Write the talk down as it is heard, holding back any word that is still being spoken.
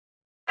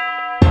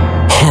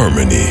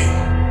Harmony,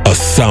 a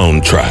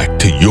soundtrack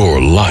to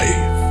your life,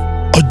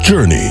 a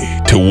journey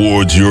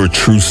towards your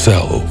true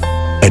self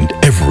and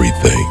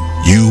everything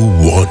you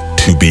want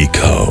to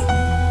become.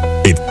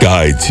 It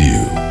guides you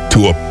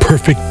to a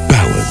perfect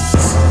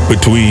balance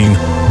between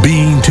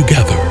being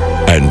together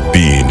and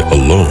being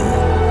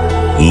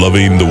alone,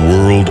 loving the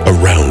world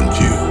around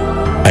you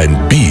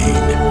and being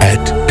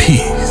at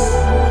peace,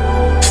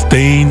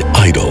 staying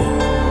idle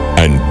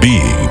and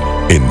being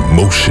in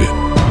motion.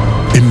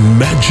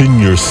 Imagine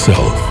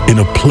yourself in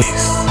a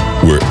place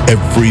where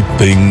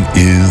everything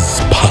is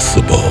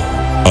possible,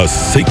 a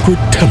sacred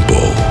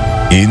temple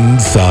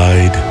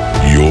inside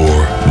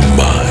your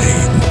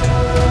mind.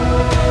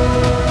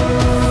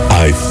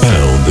 I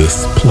found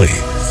this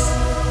place.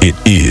 It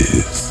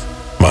is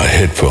my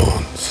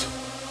headphones,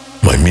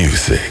 my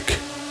music,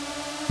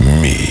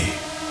 me,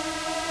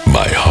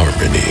 my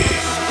harmony.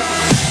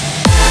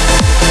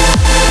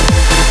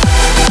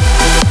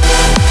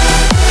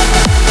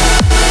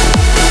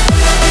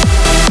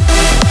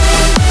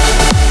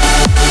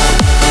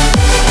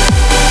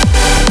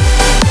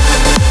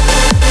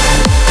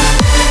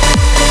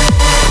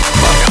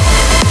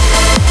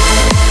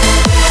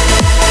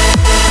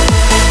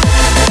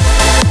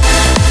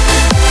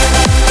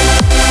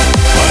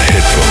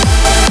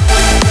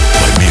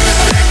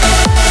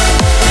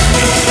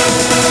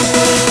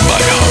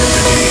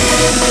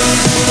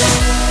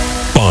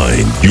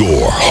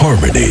 Your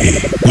Harmony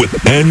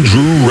with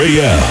Andrew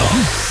Rayel.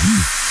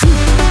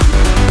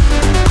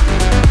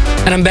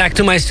 And I'm back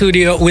to my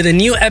studio with a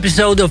new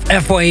episode of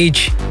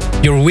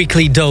FYH, your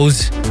weekly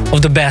dose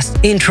of the best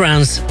in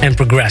trance and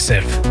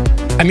progressive.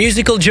 A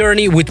musical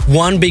journey with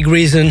one big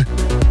reason: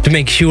 to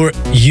make sure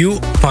you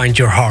find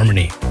your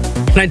harmony.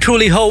 And I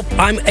truly hope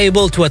I'm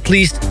able to at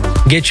least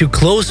get you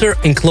closer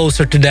and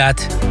closer to that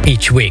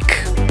each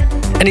week.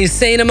 An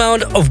insane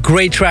amount of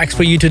great tracks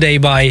for you today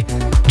by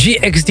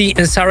GXD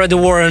and Sarah De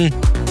Warren,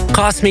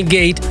 Cosmic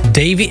Gate,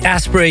 Davey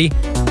Asprey,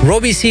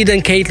 Robbie Seed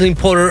and Caitlin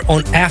Potter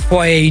on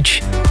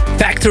FYH,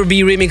 Factor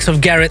B remix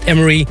of Gareth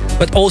Emery,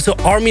 but also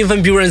Armin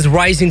van Buuren's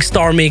Rising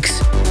Star mix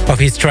of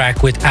his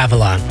track with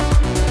Avalon.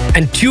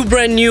 And two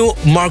brand new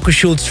Markus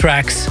Schulz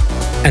tracks,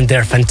 and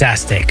they're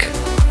fantastic.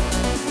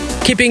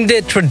 Keeping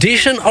the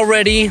tradition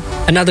already,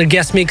 another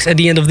guest mix at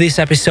the end of this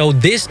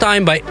episode, this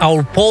time by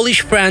our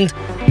Polish friend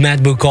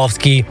Matt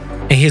Bukowski,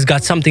 and he's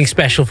got something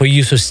special for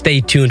you, so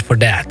stay tuned for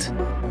that.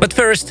 But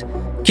first,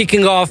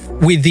 kicking off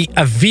with the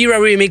Avira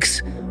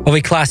remix of a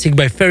classic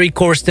by Ferry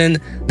Corsten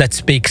that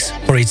speaks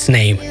for its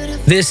name.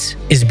 This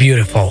is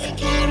Beautiful.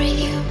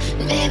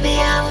 Maybe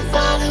I will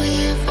follow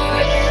you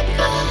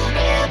forever.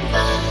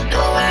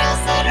 Nowhere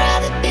else I'd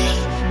rather be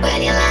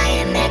when you're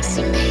lying next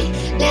to me.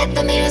 Let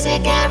the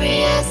music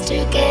carry us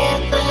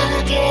together.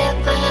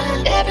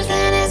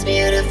 Everything is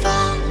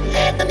beautiful.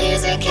 Let the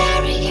music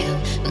carry you.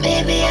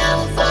 Maybe I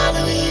will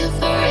follow you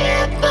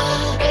forever.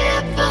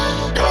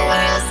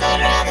 Nowhere else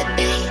I'd rather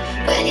be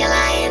when you're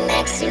lying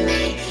next to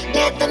me.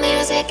 Let the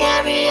music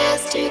carry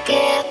us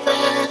together.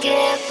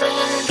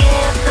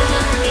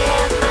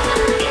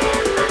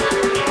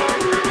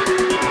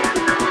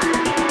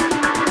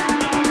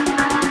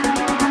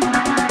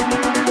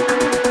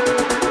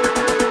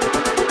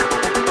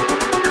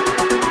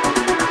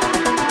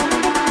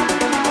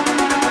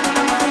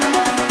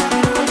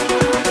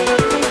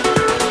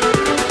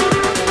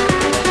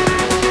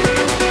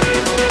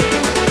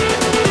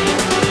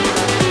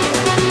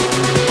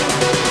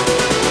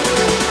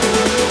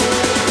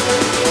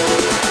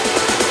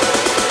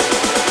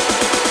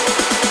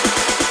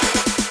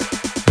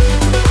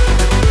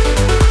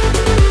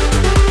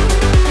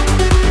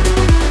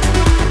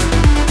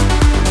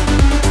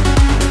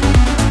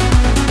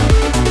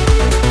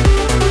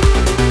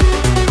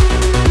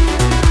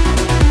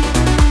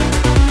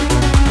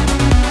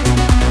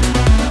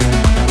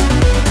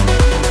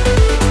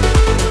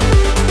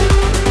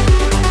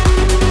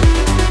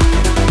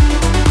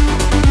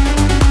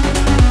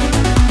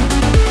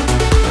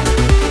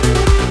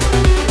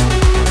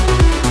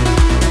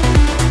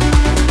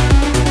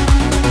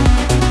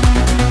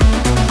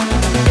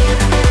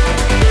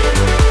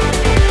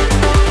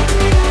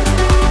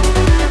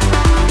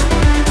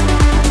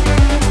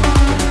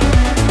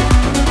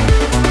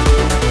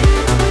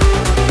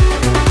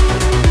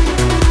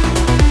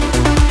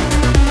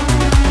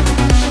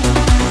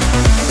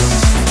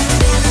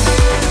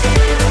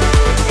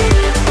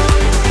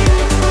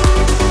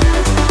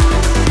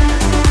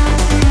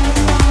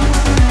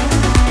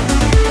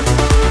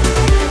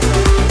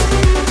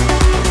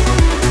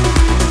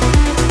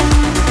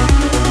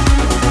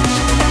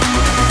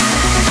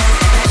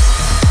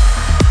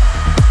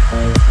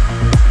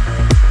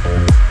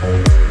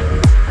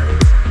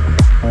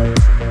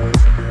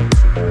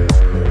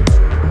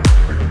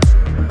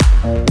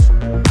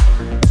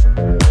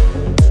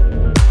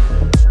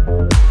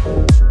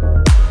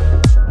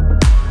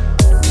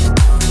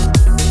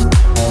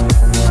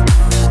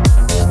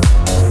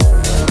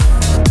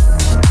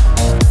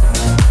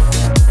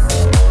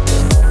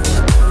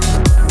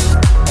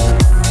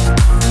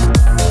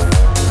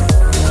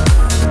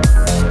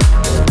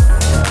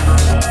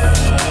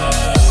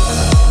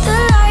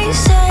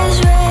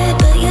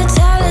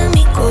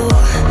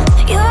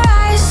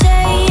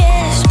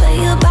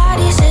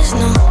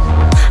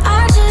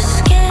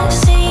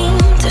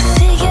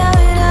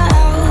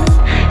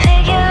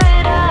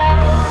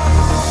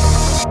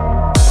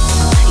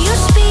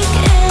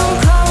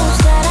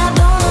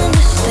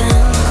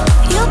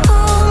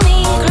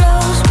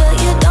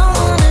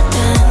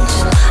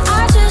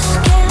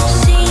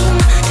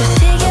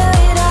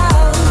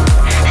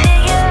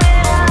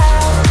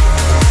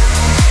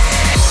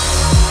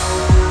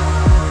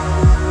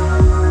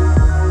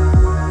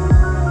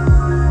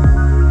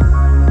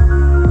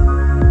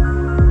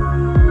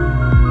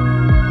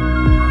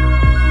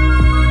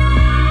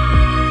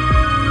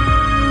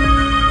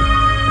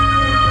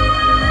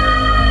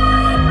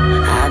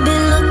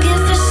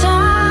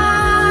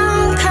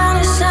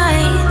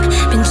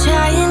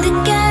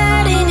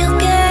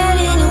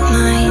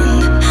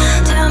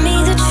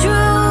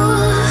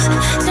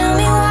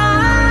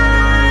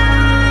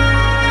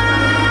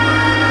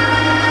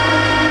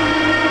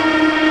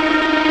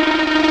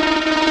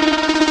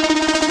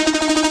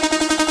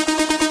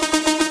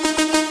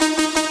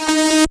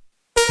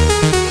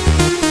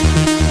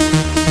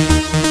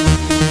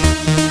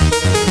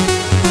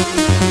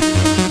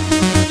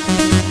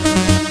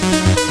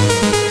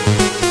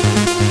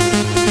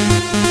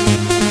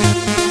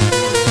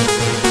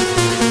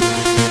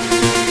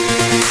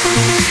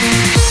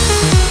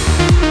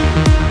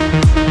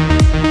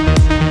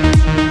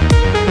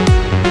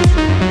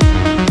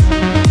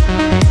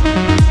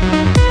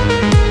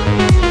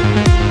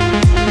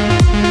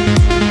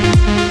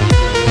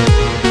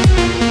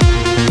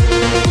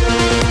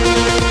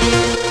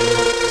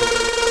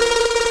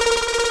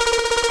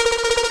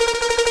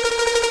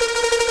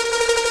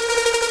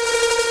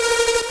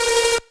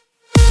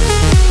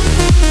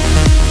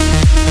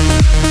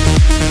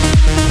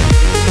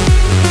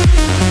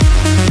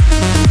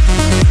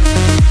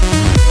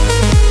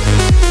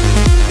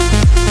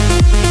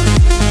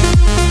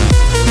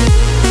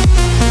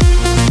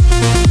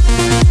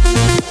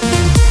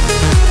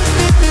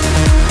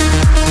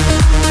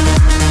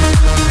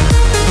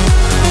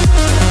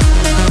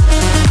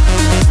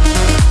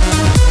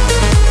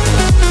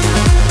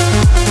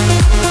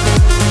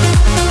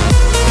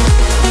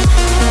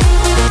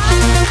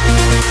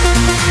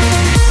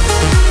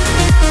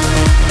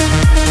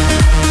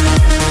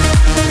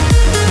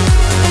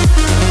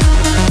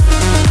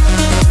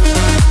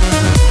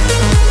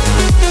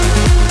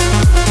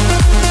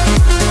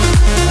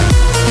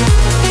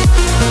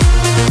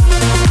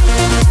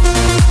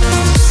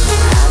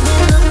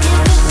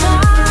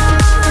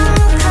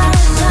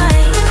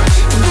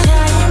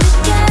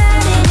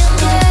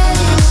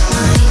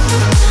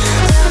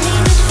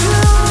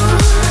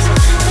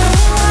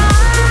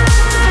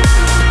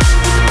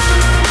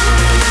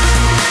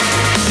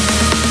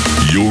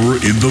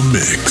 in the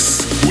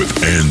mix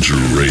with Andrew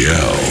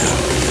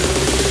Rayel.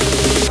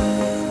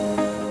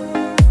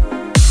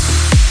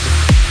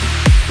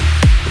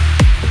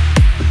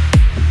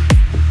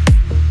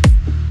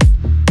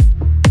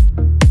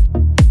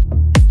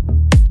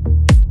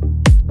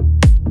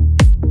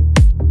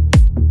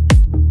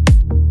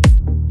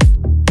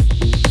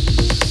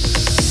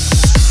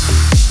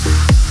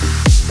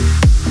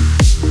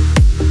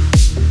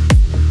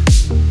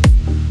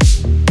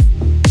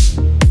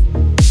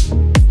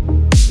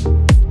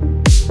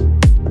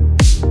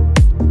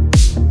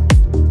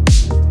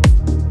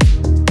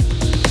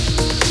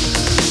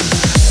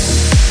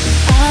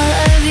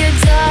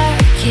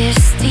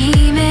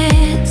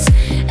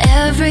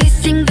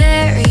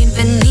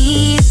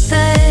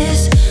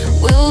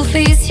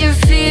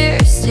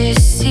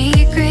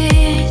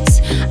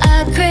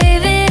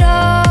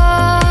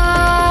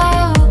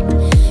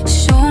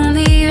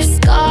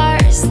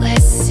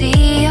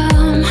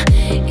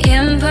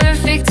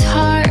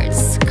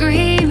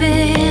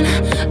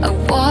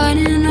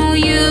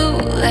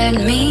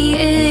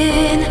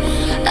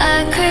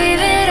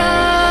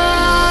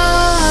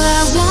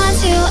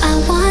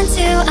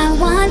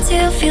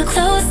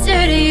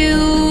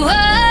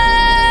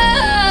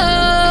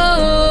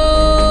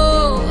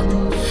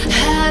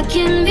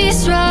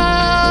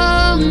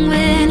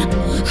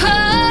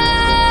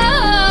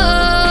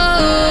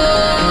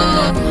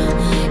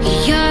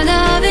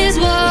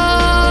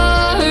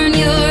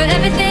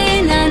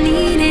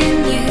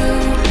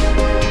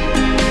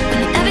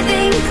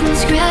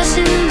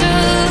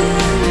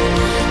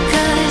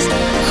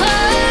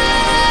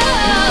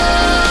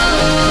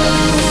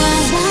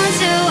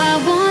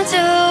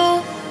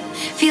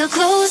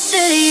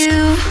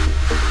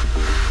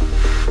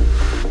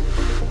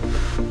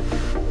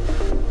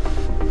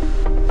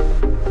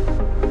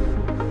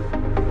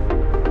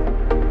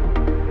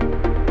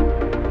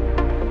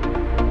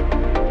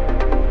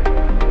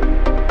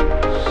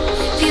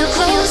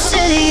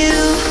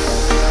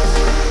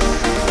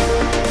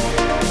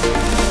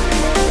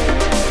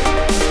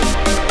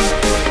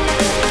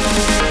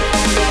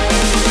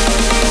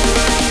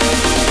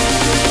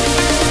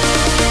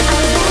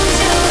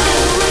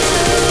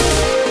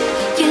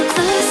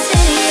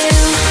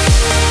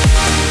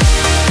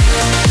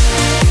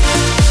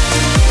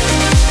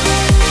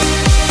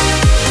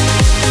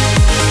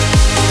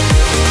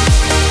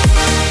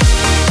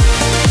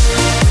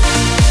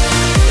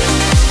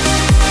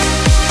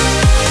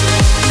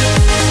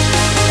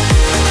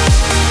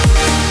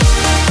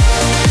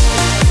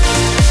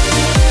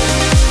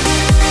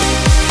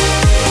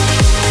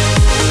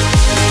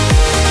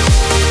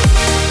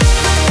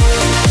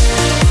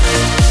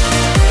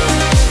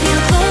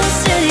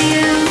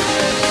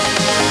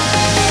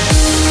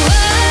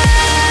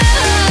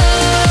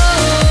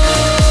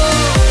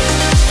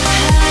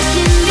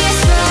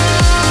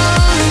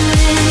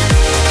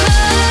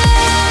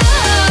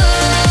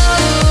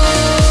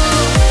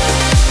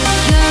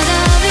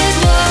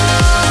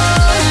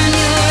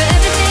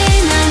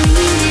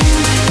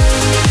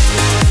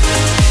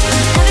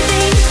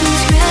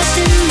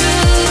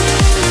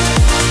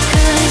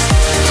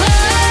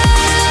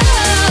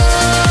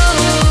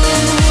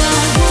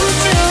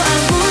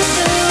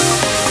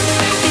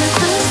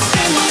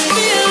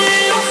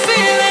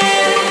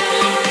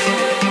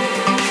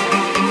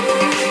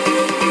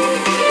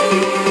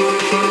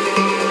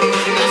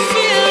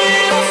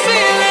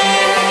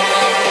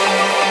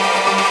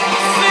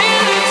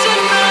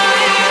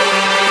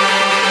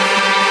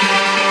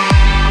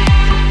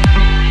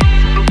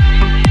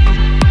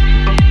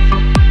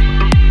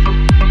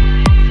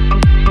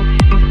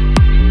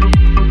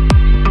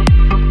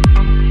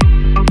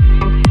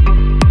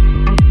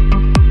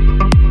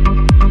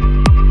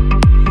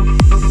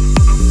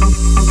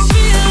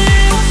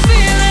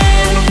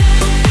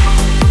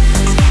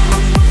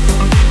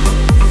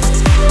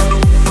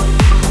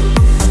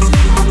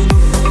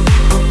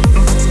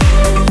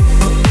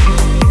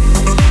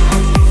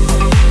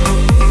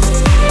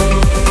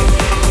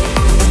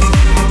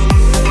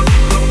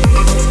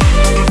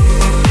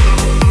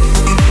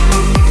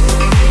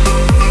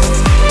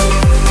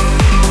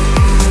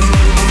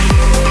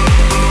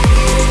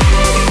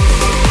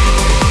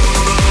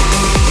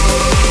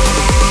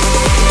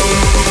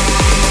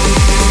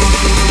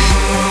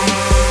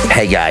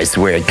 Hey guys,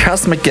 we're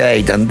Cosmic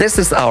Gate and this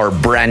is our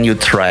brand new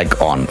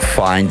track on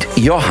Find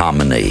Your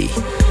Harmony.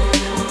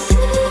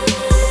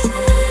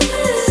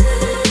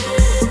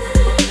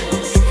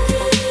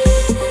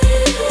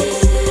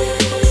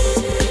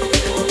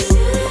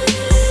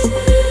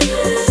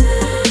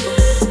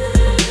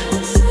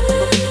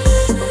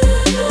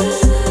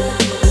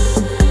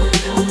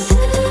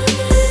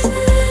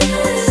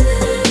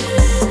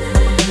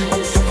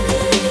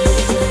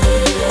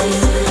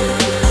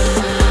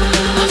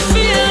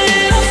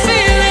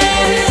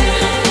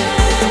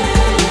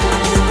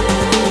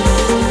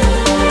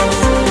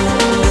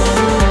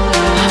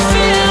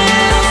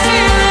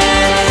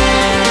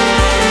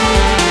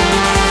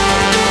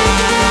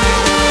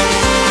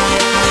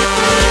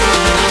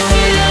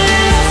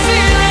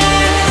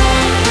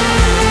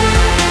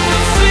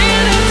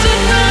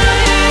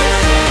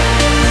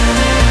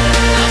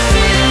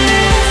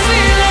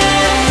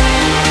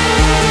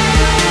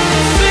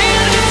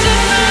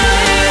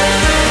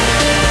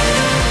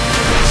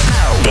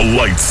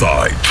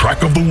 side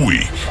track of the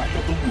week.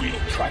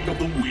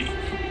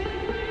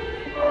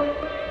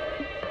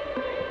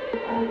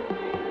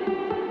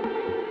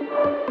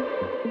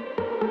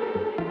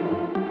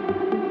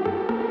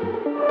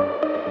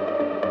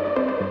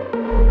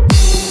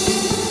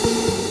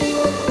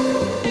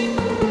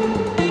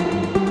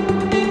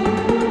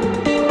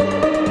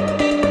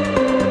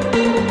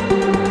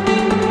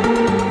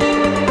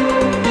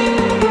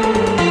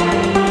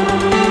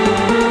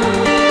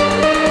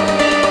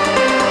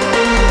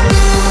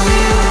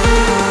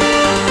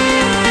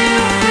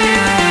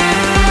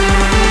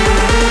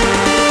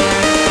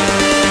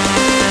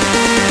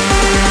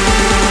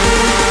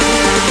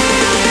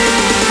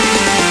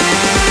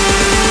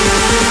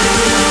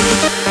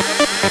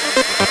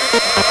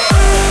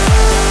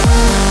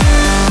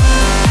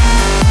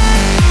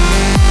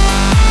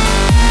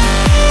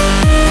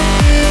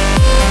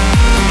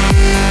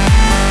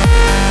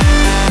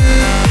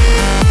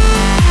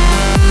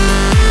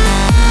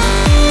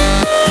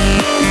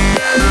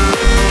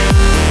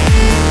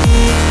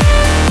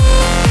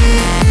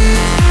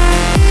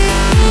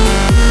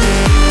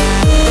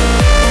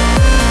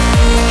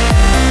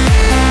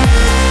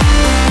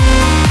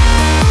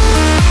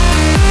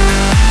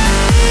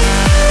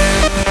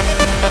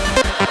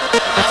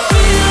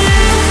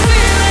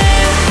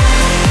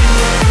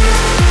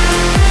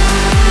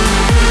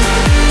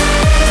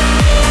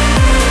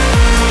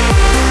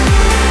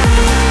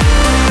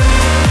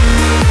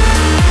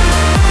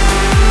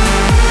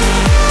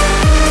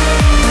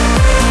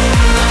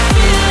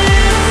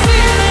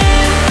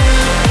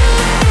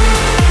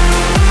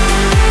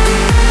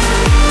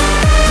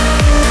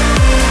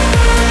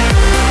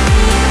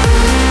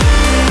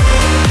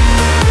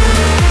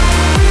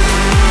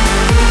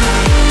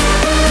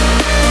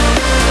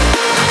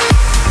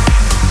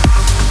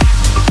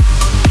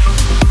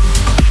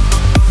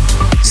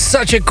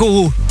 Such a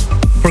cool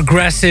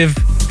progressive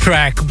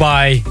track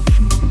by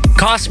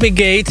Cosmic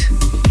Gate.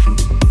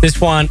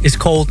 This one is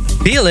called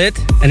Feel It,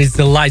 and it's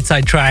the light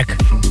side track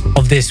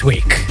of this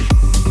week.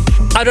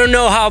 I don't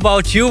know how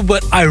about you,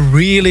 but I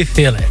really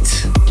feel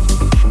it.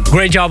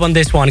 Great job on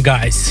this one,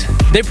 guys.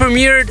 They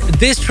premiered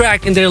this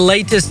track in their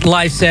latest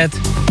live set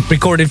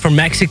recorded from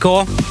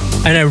Mexico,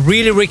 and I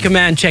really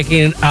recommend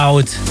checking it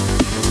out.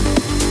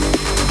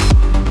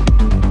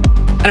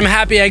 And I'm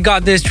happy I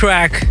got this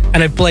track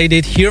and I played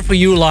it here for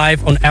you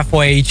live on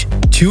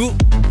FYH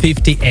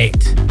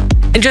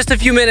 258. In just a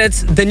few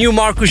minutes, the new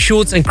Markus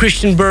Schulz and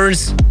Christian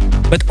Burns,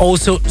 but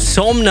also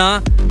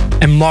Somna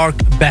and Mark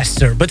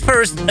Bester. But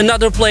first,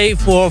 another play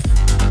for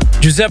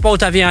Giuseppe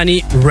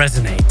Ottaviani,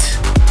 Resonate.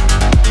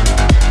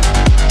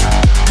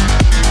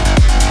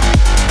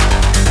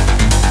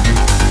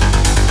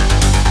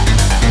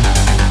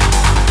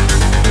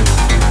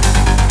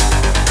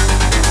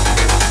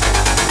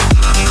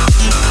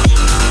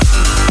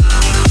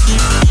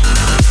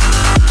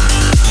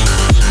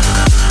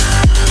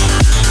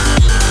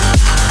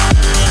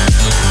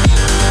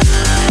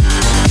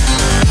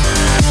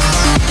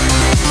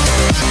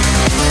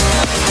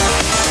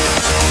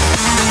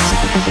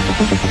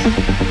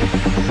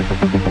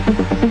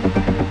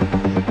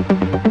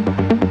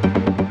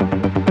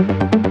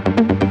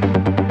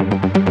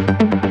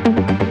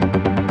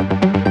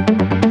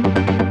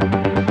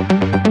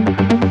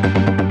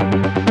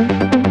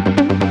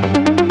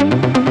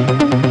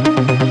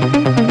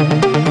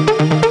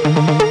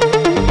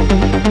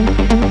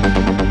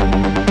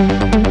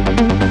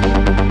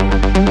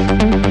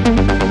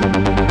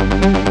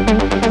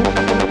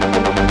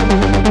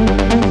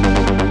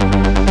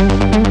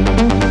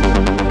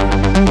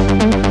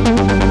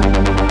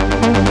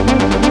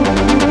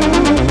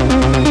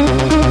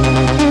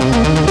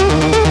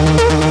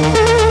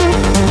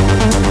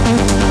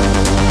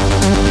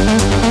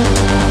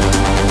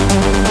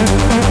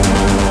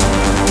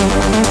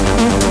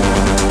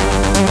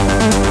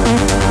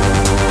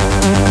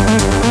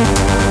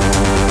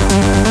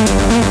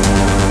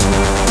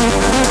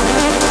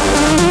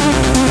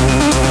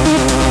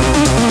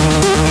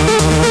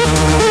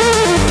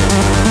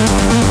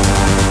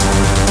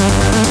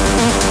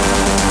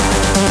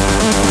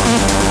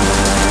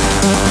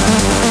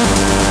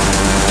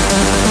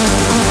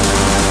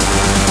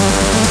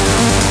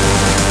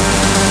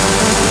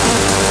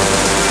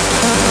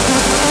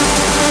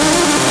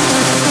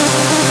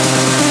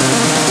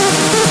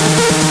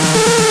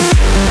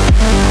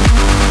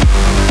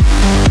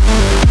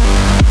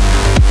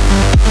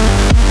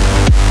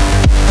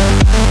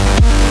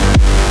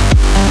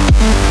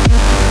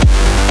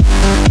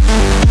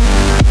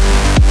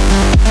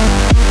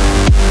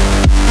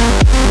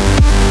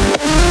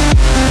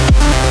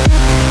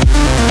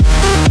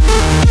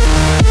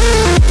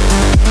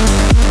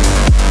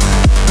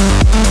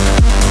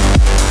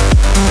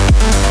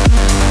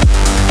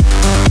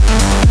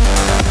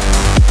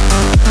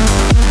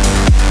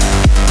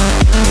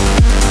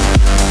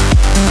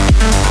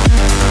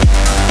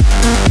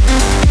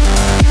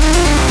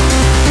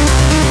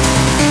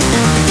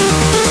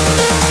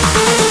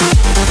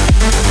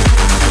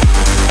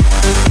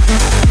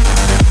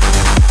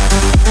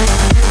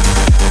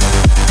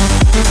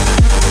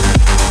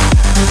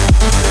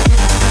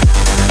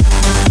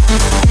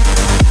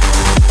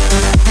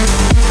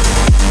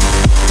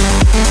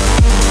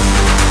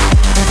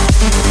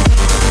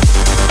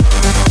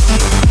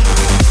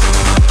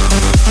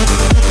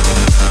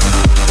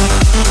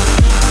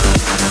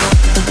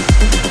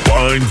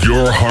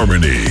 Your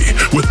Harmony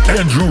with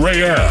Andrew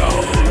Rayel.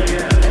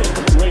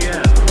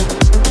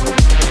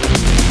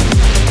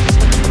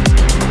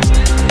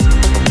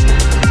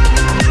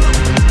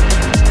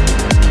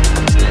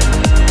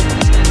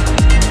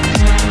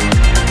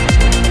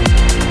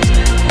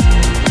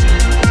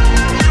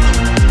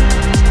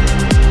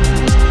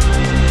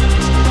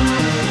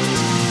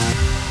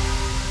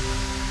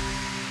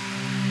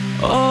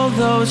 All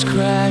those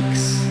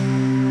cracks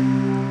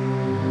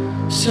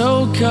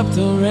soak up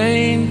the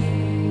rain.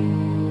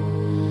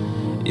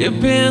 You've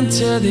been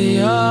to the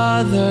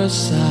other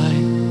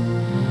side,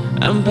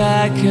 I'm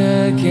back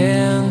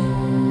again.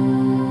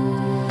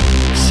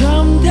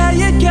 Someday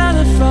you're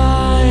gonna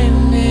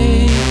find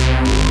me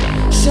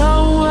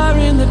somewhere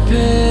in the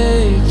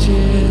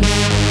pages.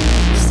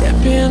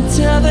 Step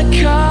into the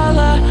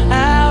color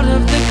out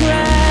of the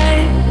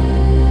gray.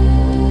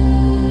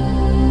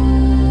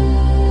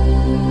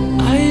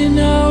 I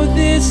know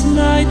this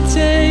might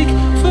take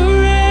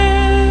forever,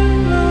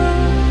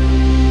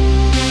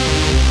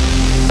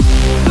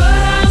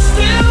 but I'll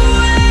still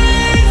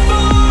wait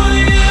for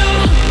you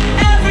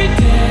every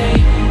day,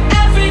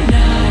 every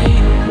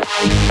night.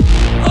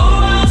 Oh,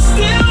 I'll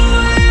still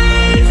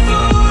wait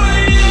for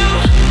you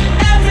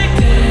every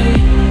day,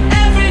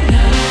 every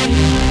night.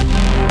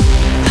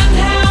 And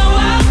how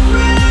I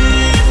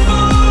pray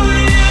for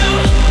you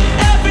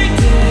every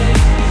day,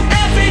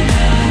 every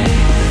night.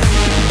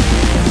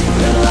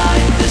 We'll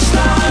light the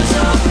stars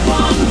up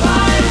one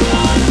by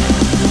one.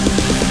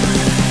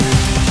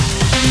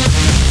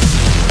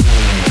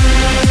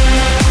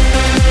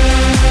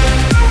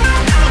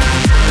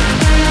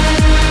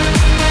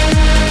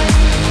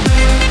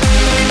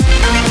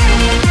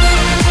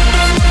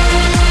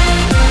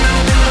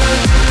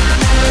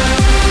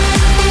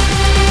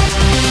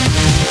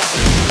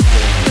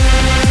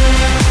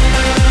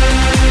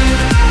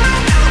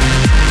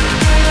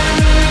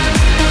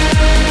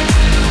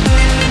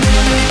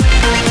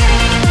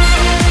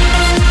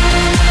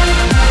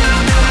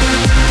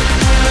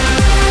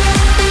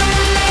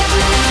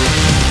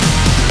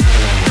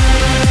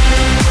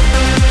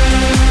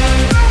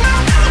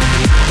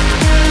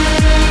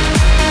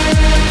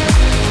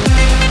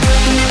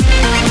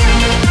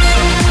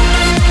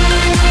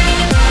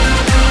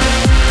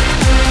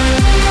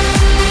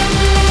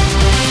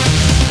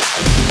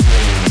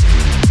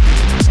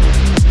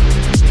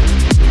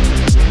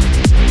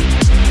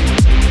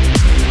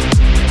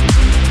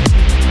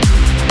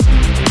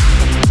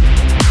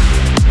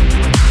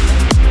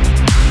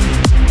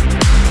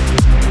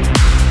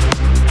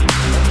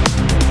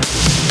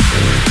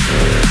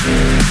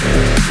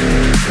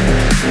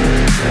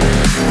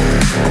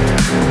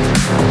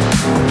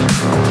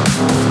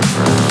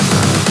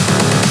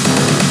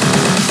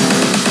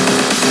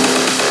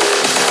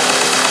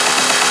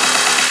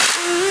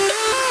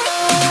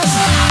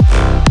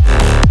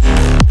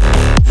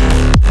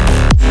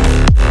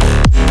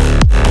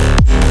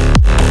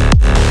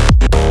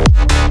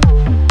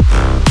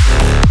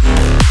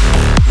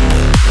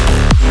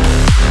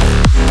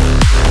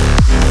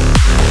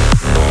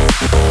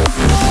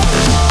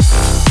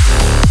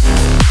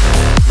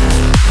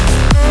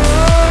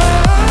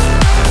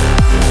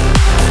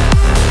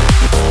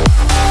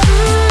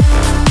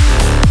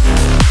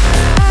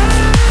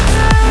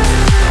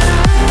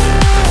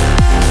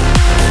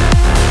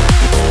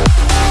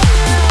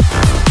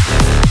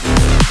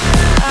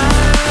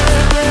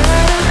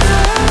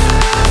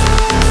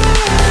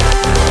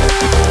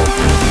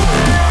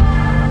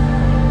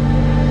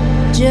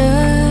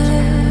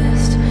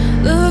 Just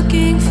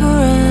looking for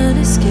an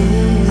escape,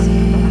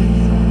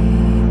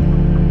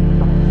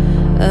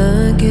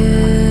 a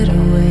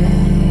getaway.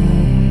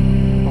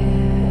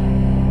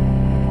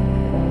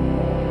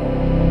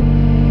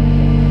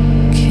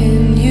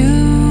 Can you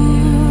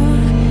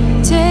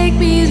take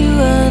me to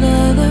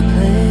another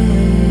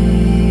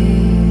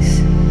place?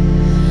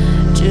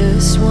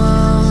 Just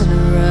wanna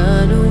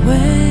run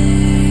away.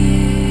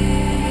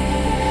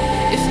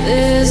 If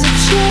there's a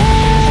chance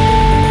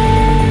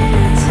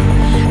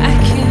I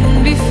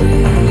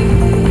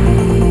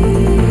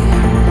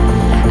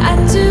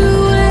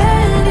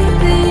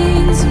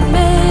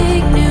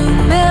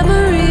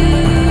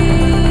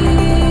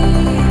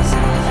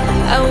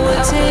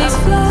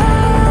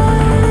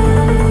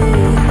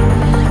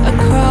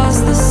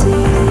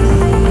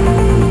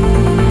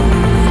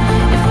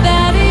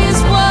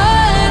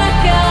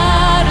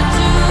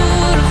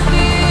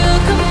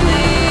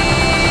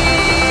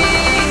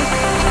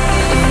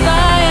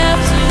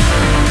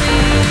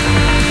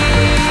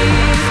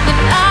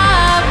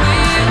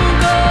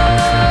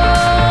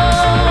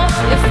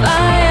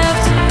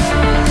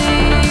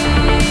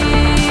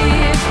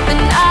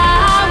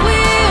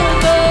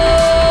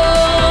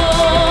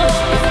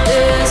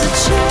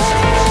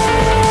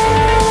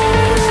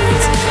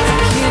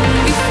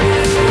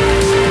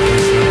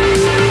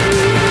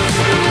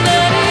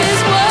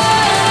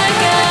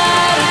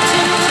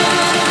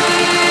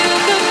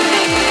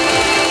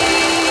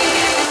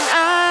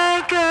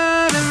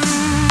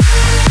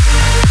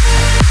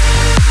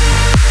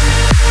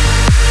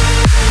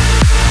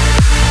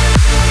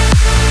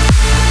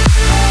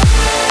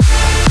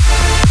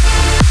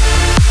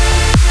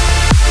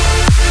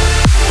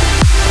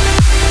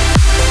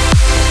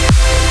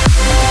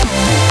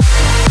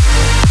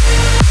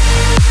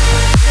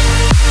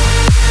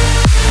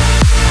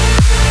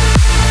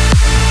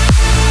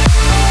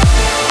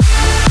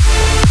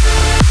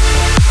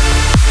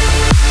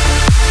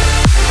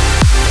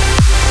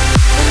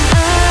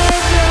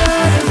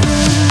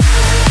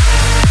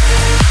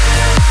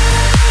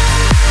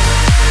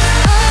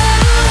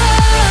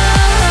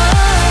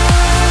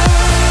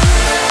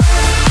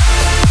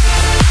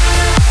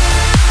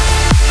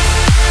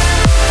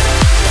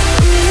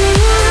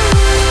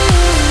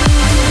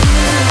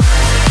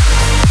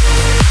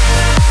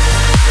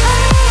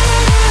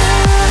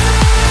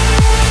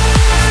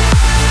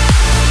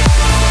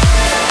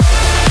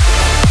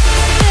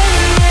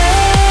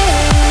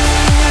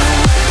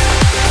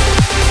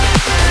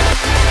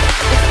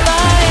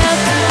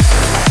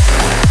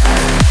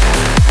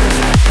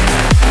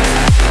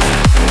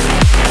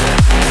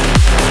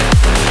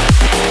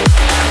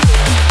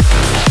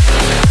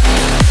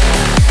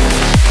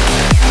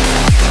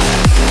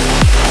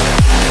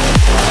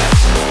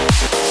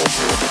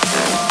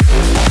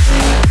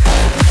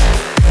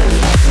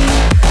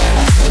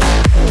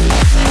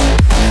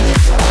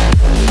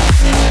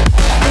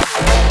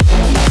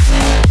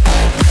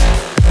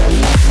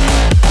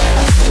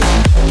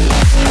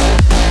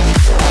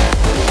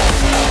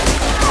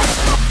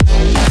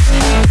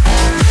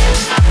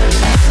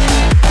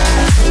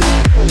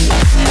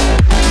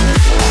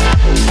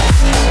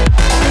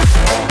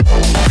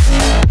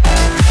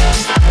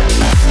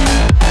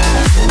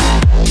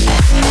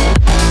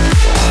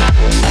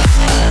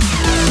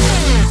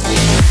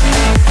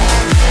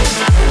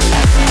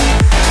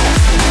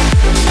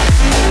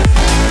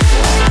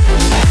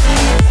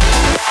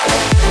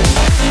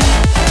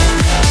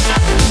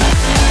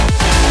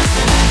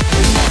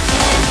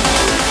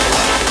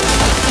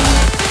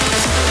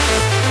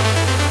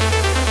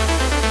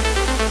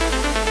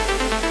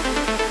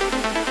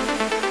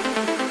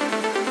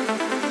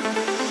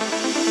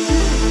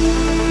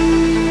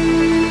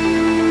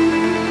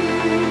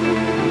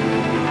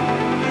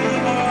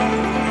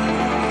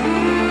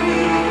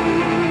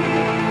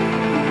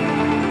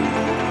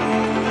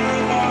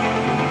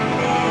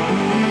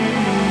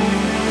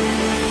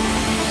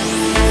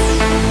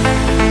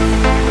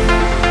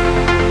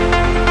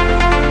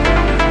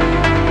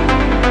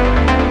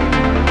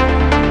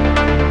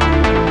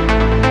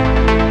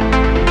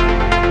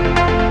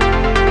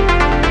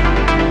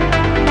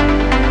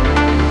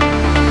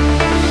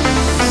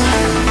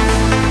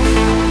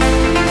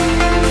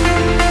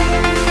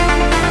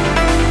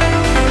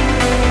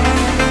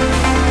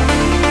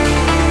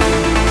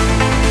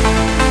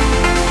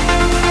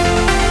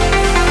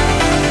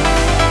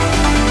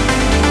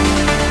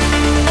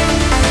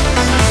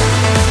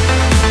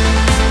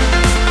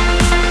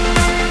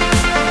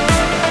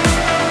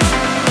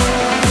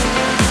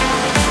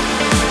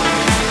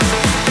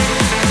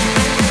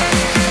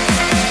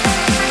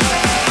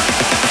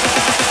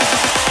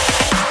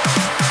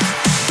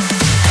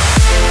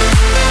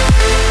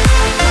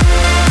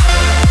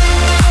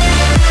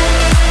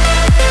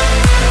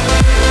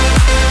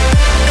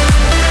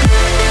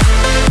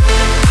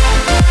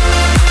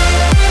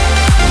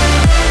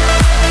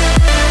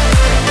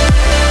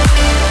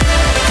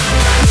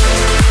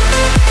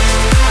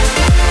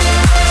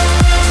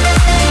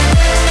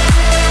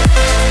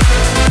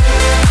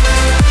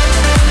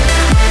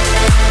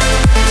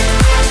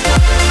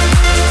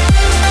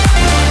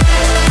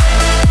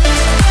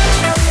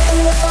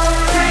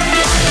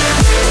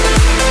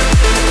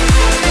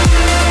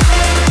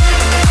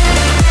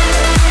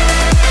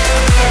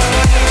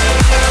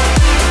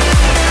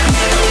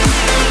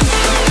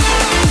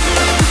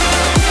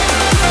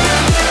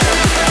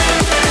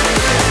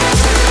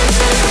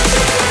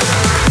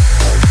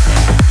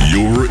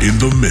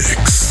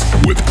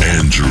with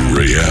Andrew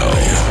Rayel.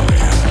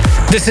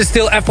 This is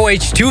still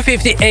FOH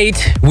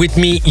 258 with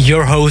me,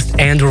 your host,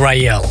 Andrew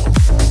Rayel.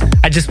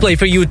 I just played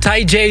for you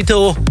Tai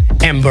Jato,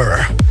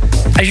 Ember.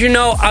 As you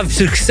know, I've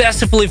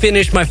successfully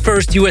finished my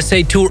first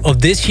USA tour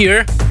of this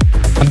year.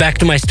 I'm back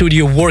to my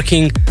studio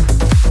working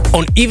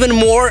on even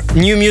more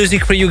new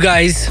music for you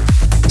guys.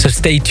 So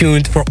stay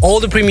tuned for all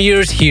the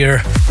premieres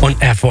here on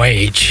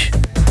FOH.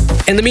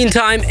 In the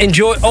meantime,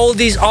 enjoy all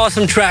these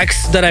awesome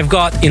tracks that I've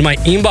got in my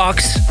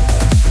inbox,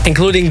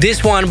 including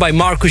this one by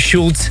Markus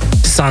Schulz,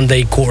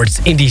 Sunday Chords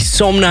in the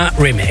Somna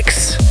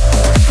remix.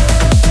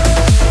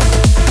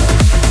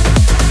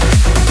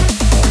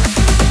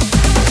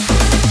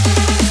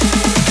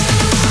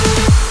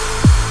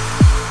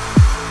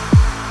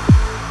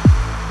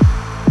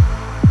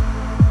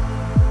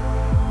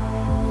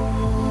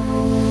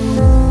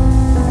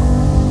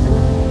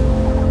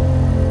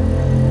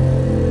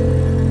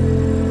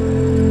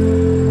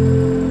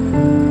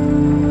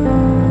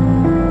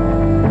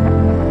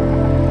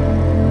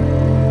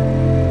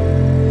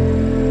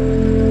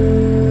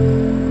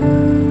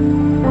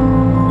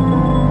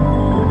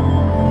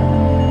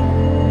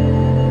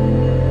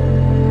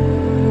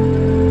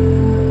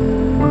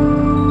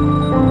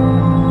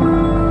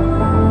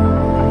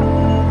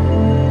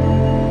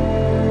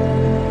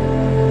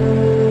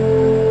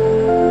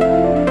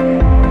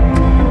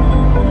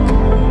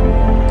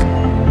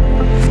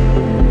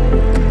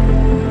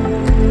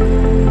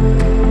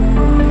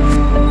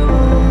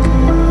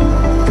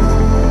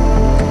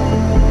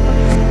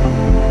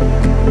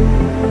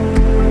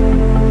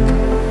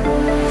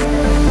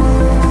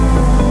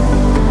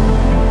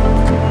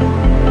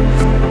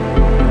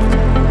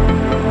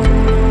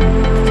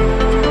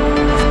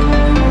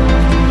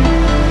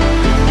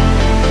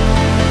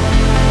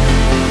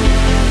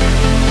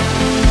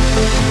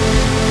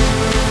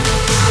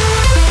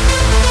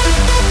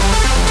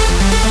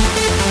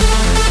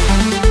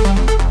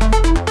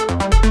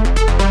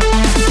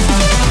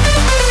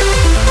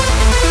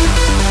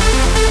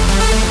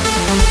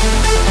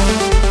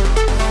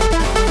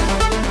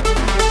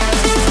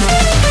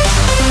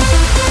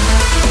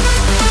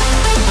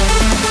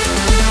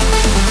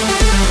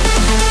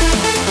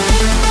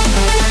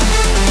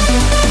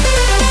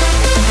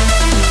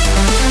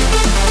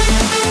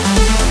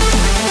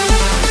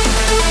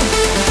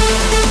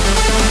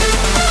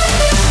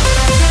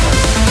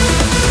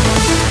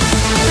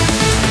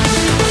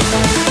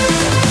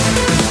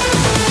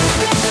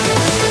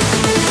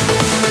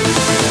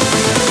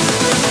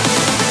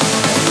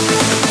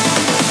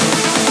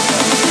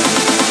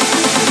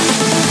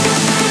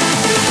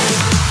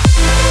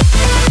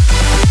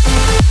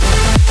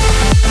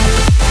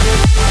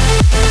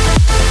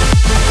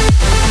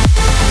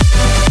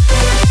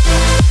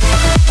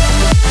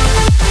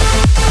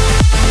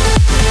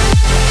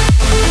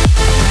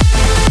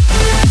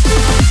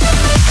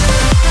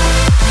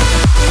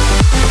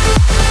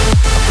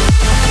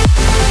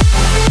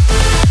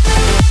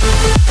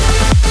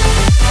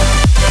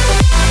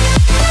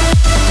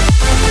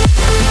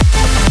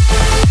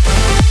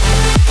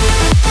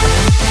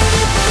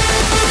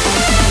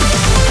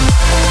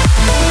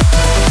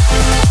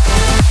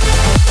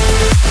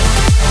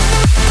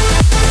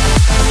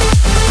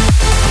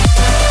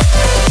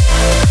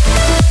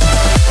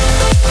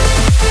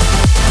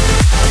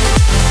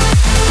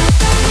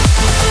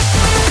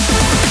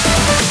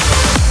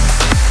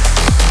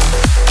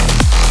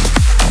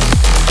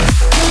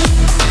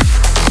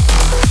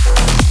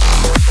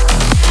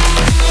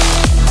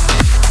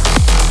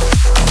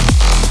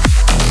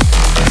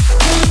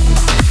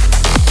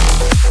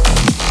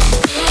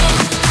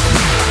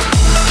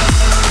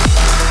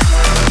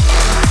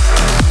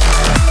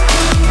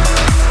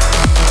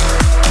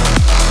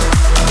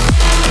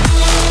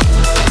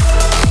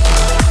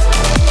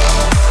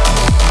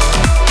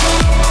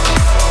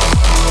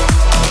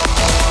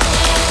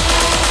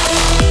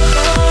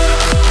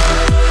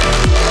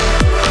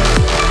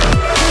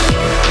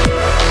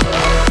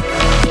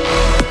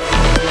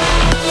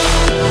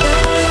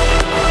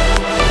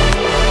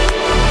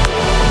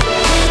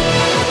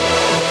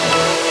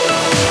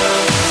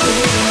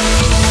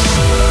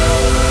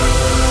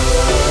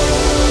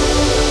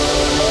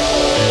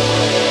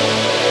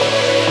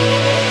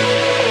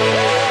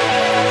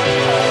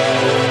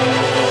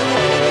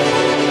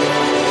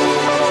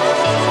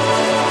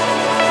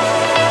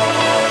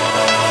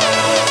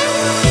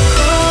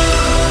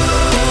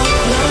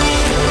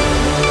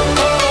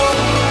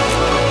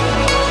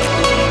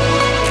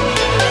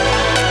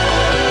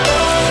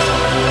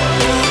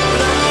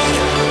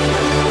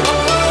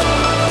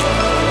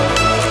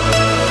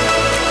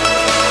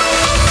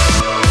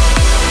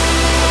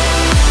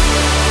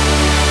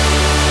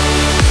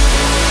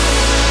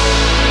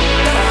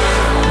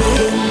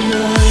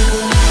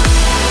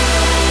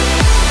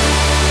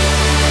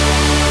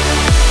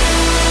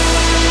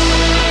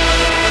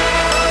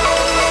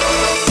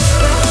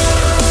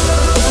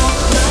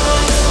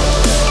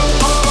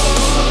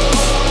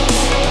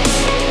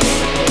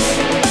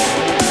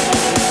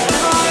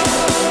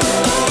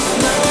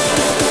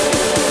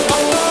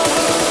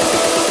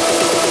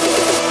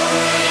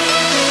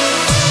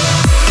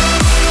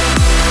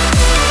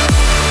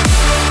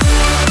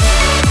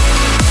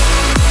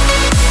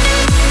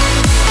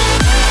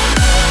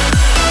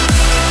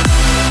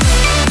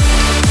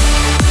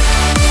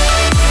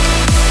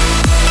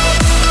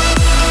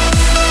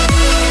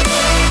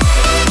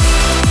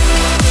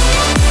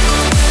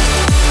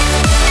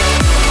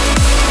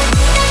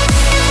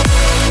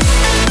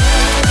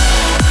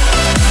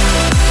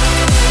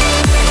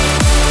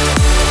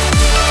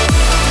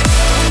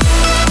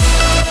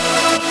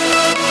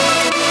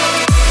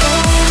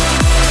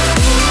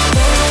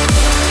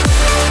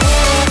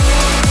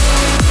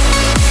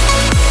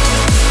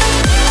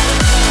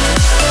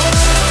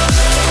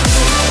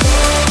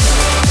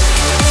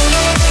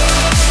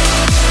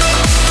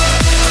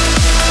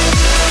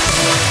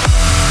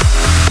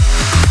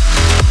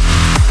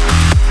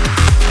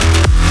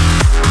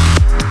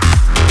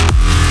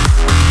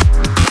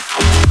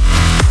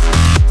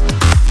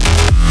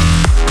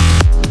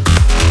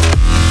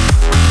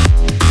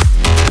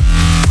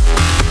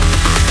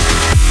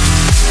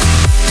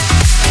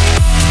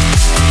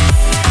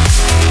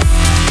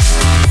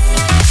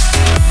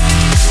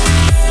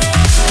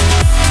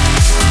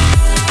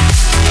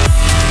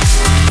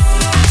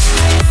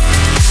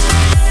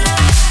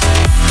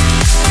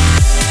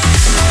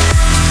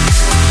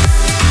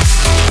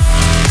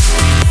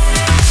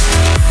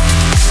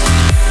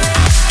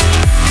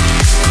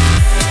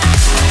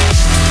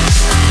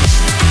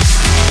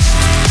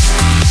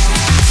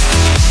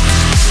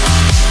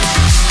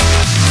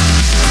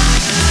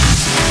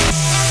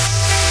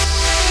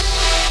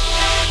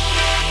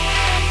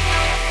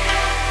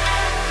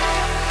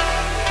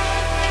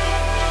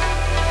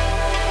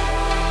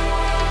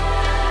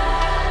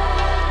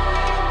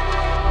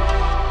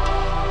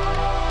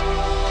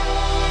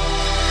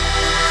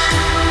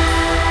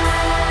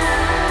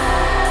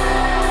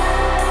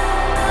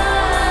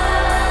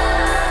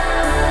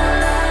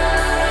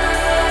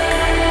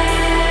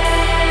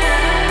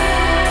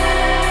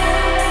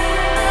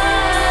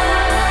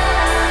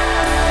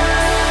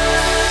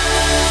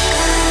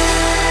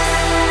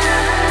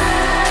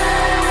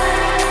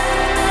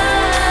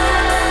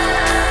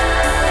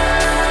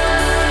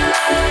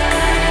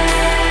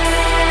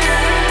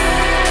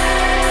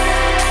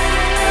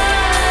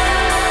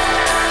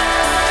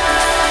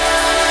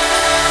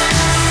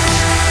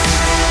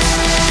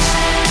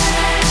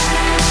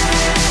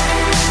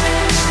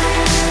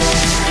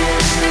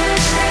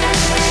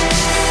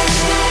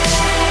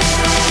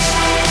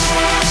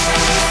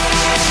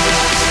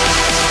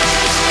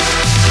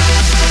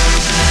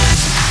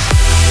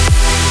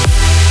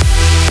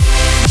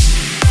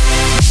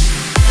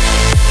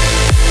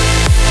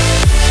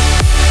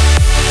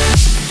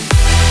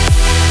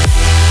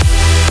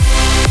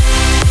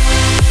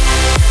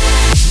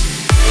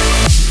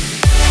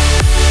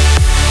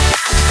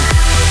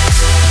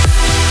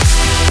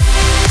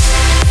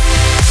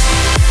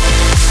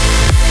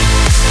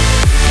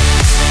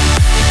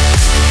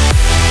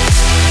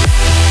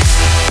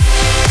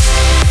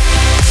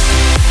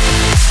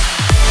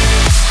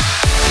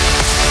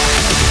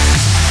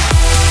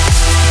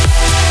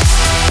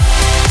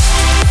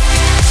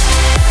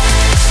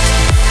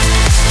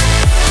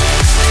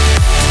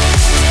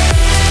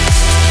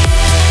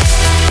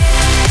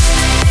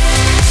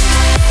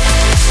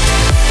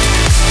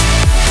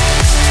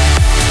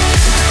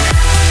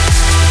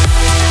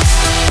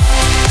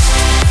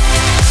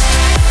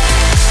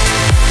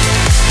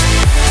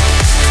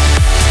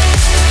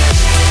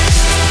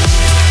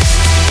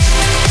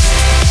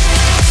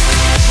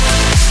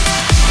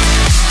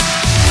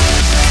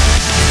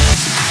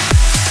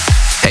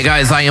 Hey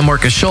guys, I am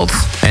Marcus Schultz,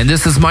 and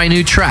this is my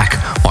new track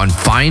on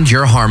Find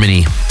Your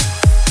Harmony.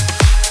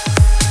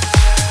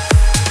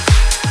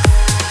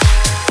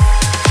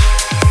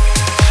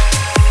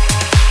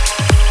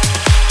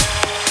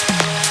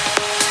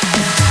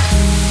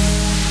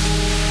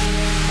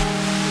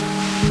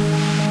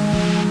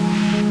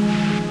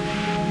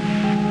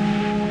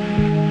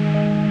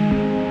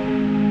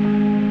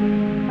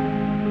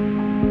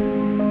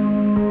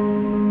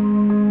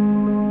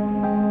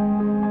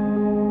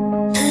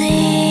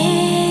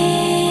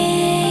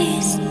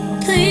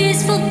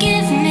 Please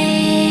forgive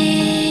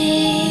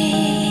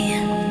me,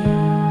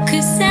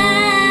 'cause I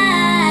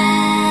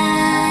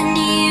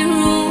need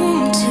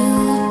room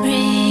to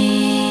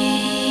breathe.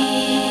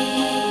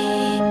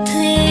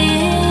 Please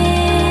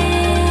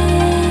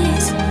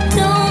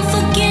don't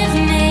forgive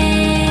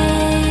me.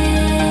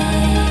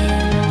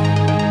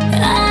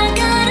 I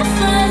gotta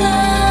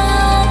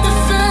follow the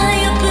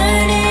fire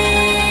burning.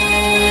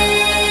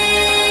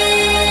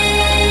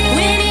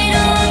 When it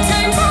all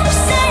turns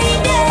upside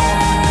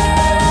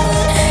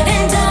down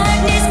and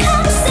darkness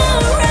comes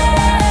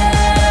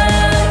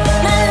around,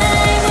 my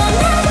light will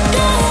not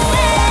go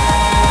out.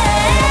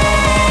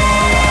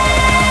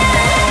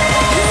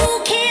 You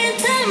can't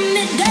turn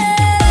me down.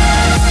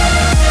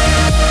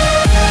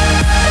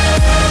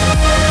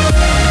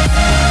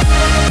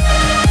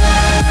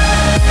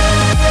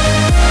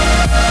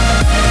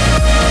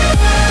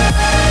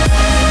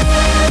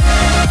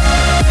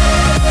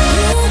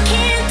 You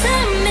can't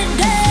turn me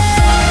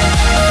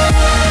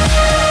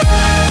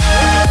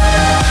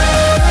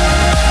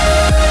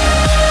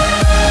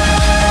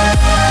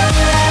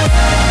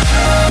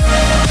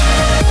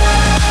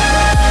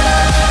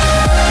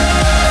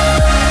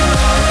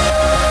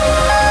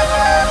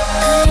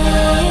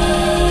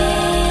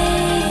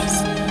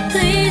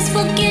Please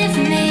forgive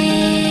me,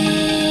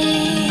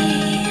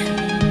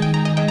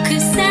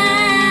 'cause I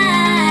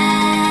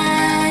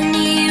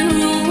need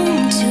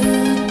room to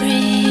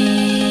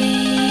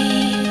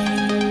breathe.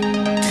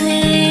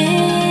 Please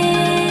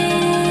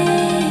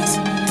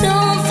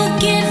don't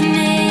forgive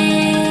me.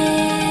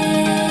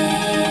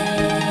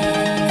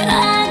 I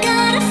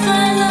gotta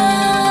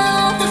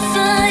follow the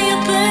fire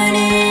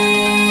burning.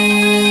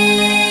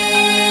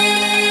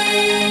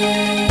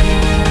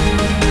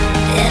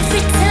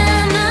 Every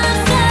time I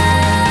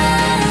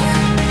fall,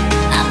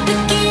 I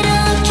pick it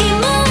up, keep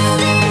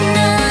moving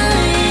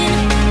on.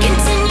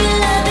 Continue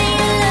loving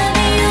you,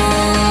 loving you,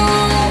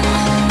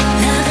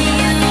 loving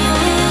you.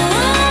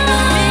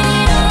 When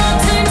it all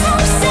turns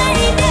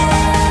upside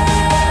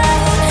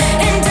down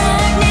and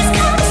darkness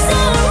comes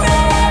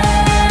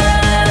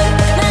around,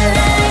 my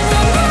light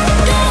will not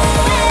go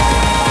out.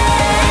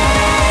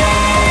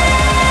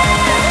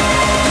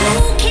 You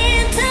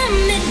can't turn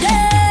me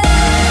down.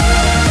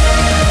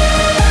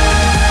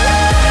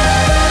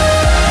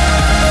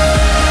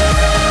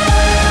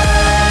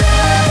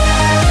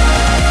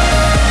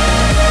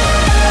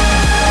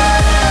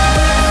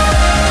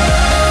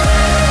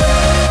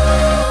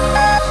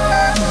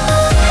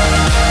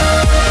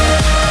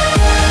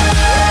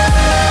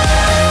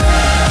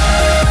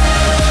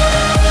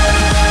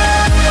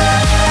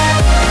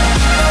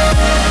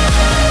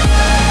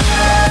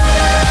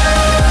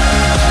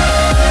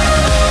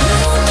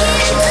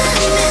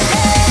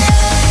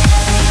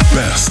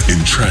 Best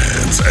in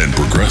trance and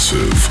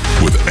progressive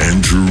with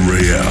Andrew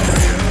Rayel.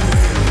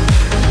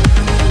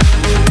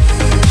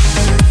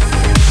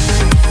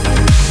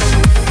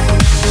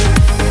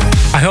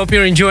 I hope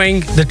you're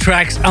enjoying the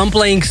tracks I'm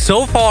playing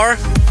so far.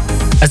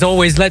 As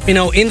always, let me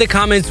know in the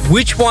comments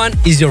which one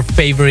is your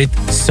favorite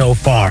so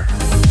far.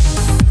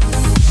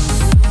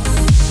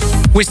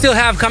 We still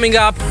have coming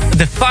up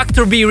the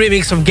Factor B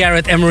remix of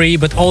Gareth Emery,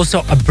 but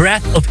also A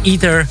Breath of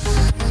Ether.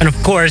 And of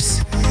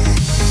course,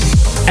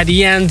 at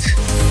the end,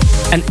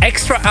 an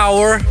extra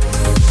hour,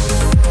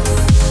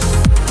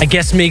 a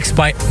guest mix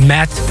by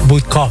Matt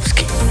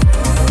Budkowski.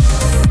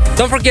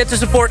 Don't forget to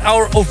support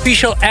our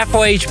official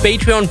FOH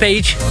Patreon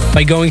page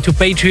by going to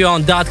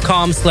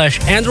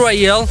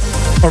patreon.com/AndrewRayel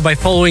or by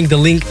following the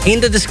link in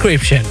the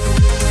description.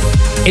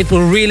 It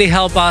will really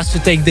help us to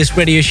take this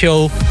radio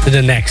show to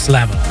the next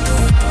level.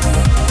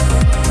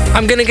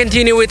 I'm gonna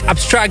continue with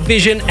Abstract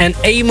Vision and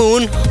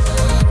A-Moon,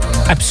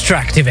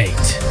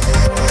 Abstractivate.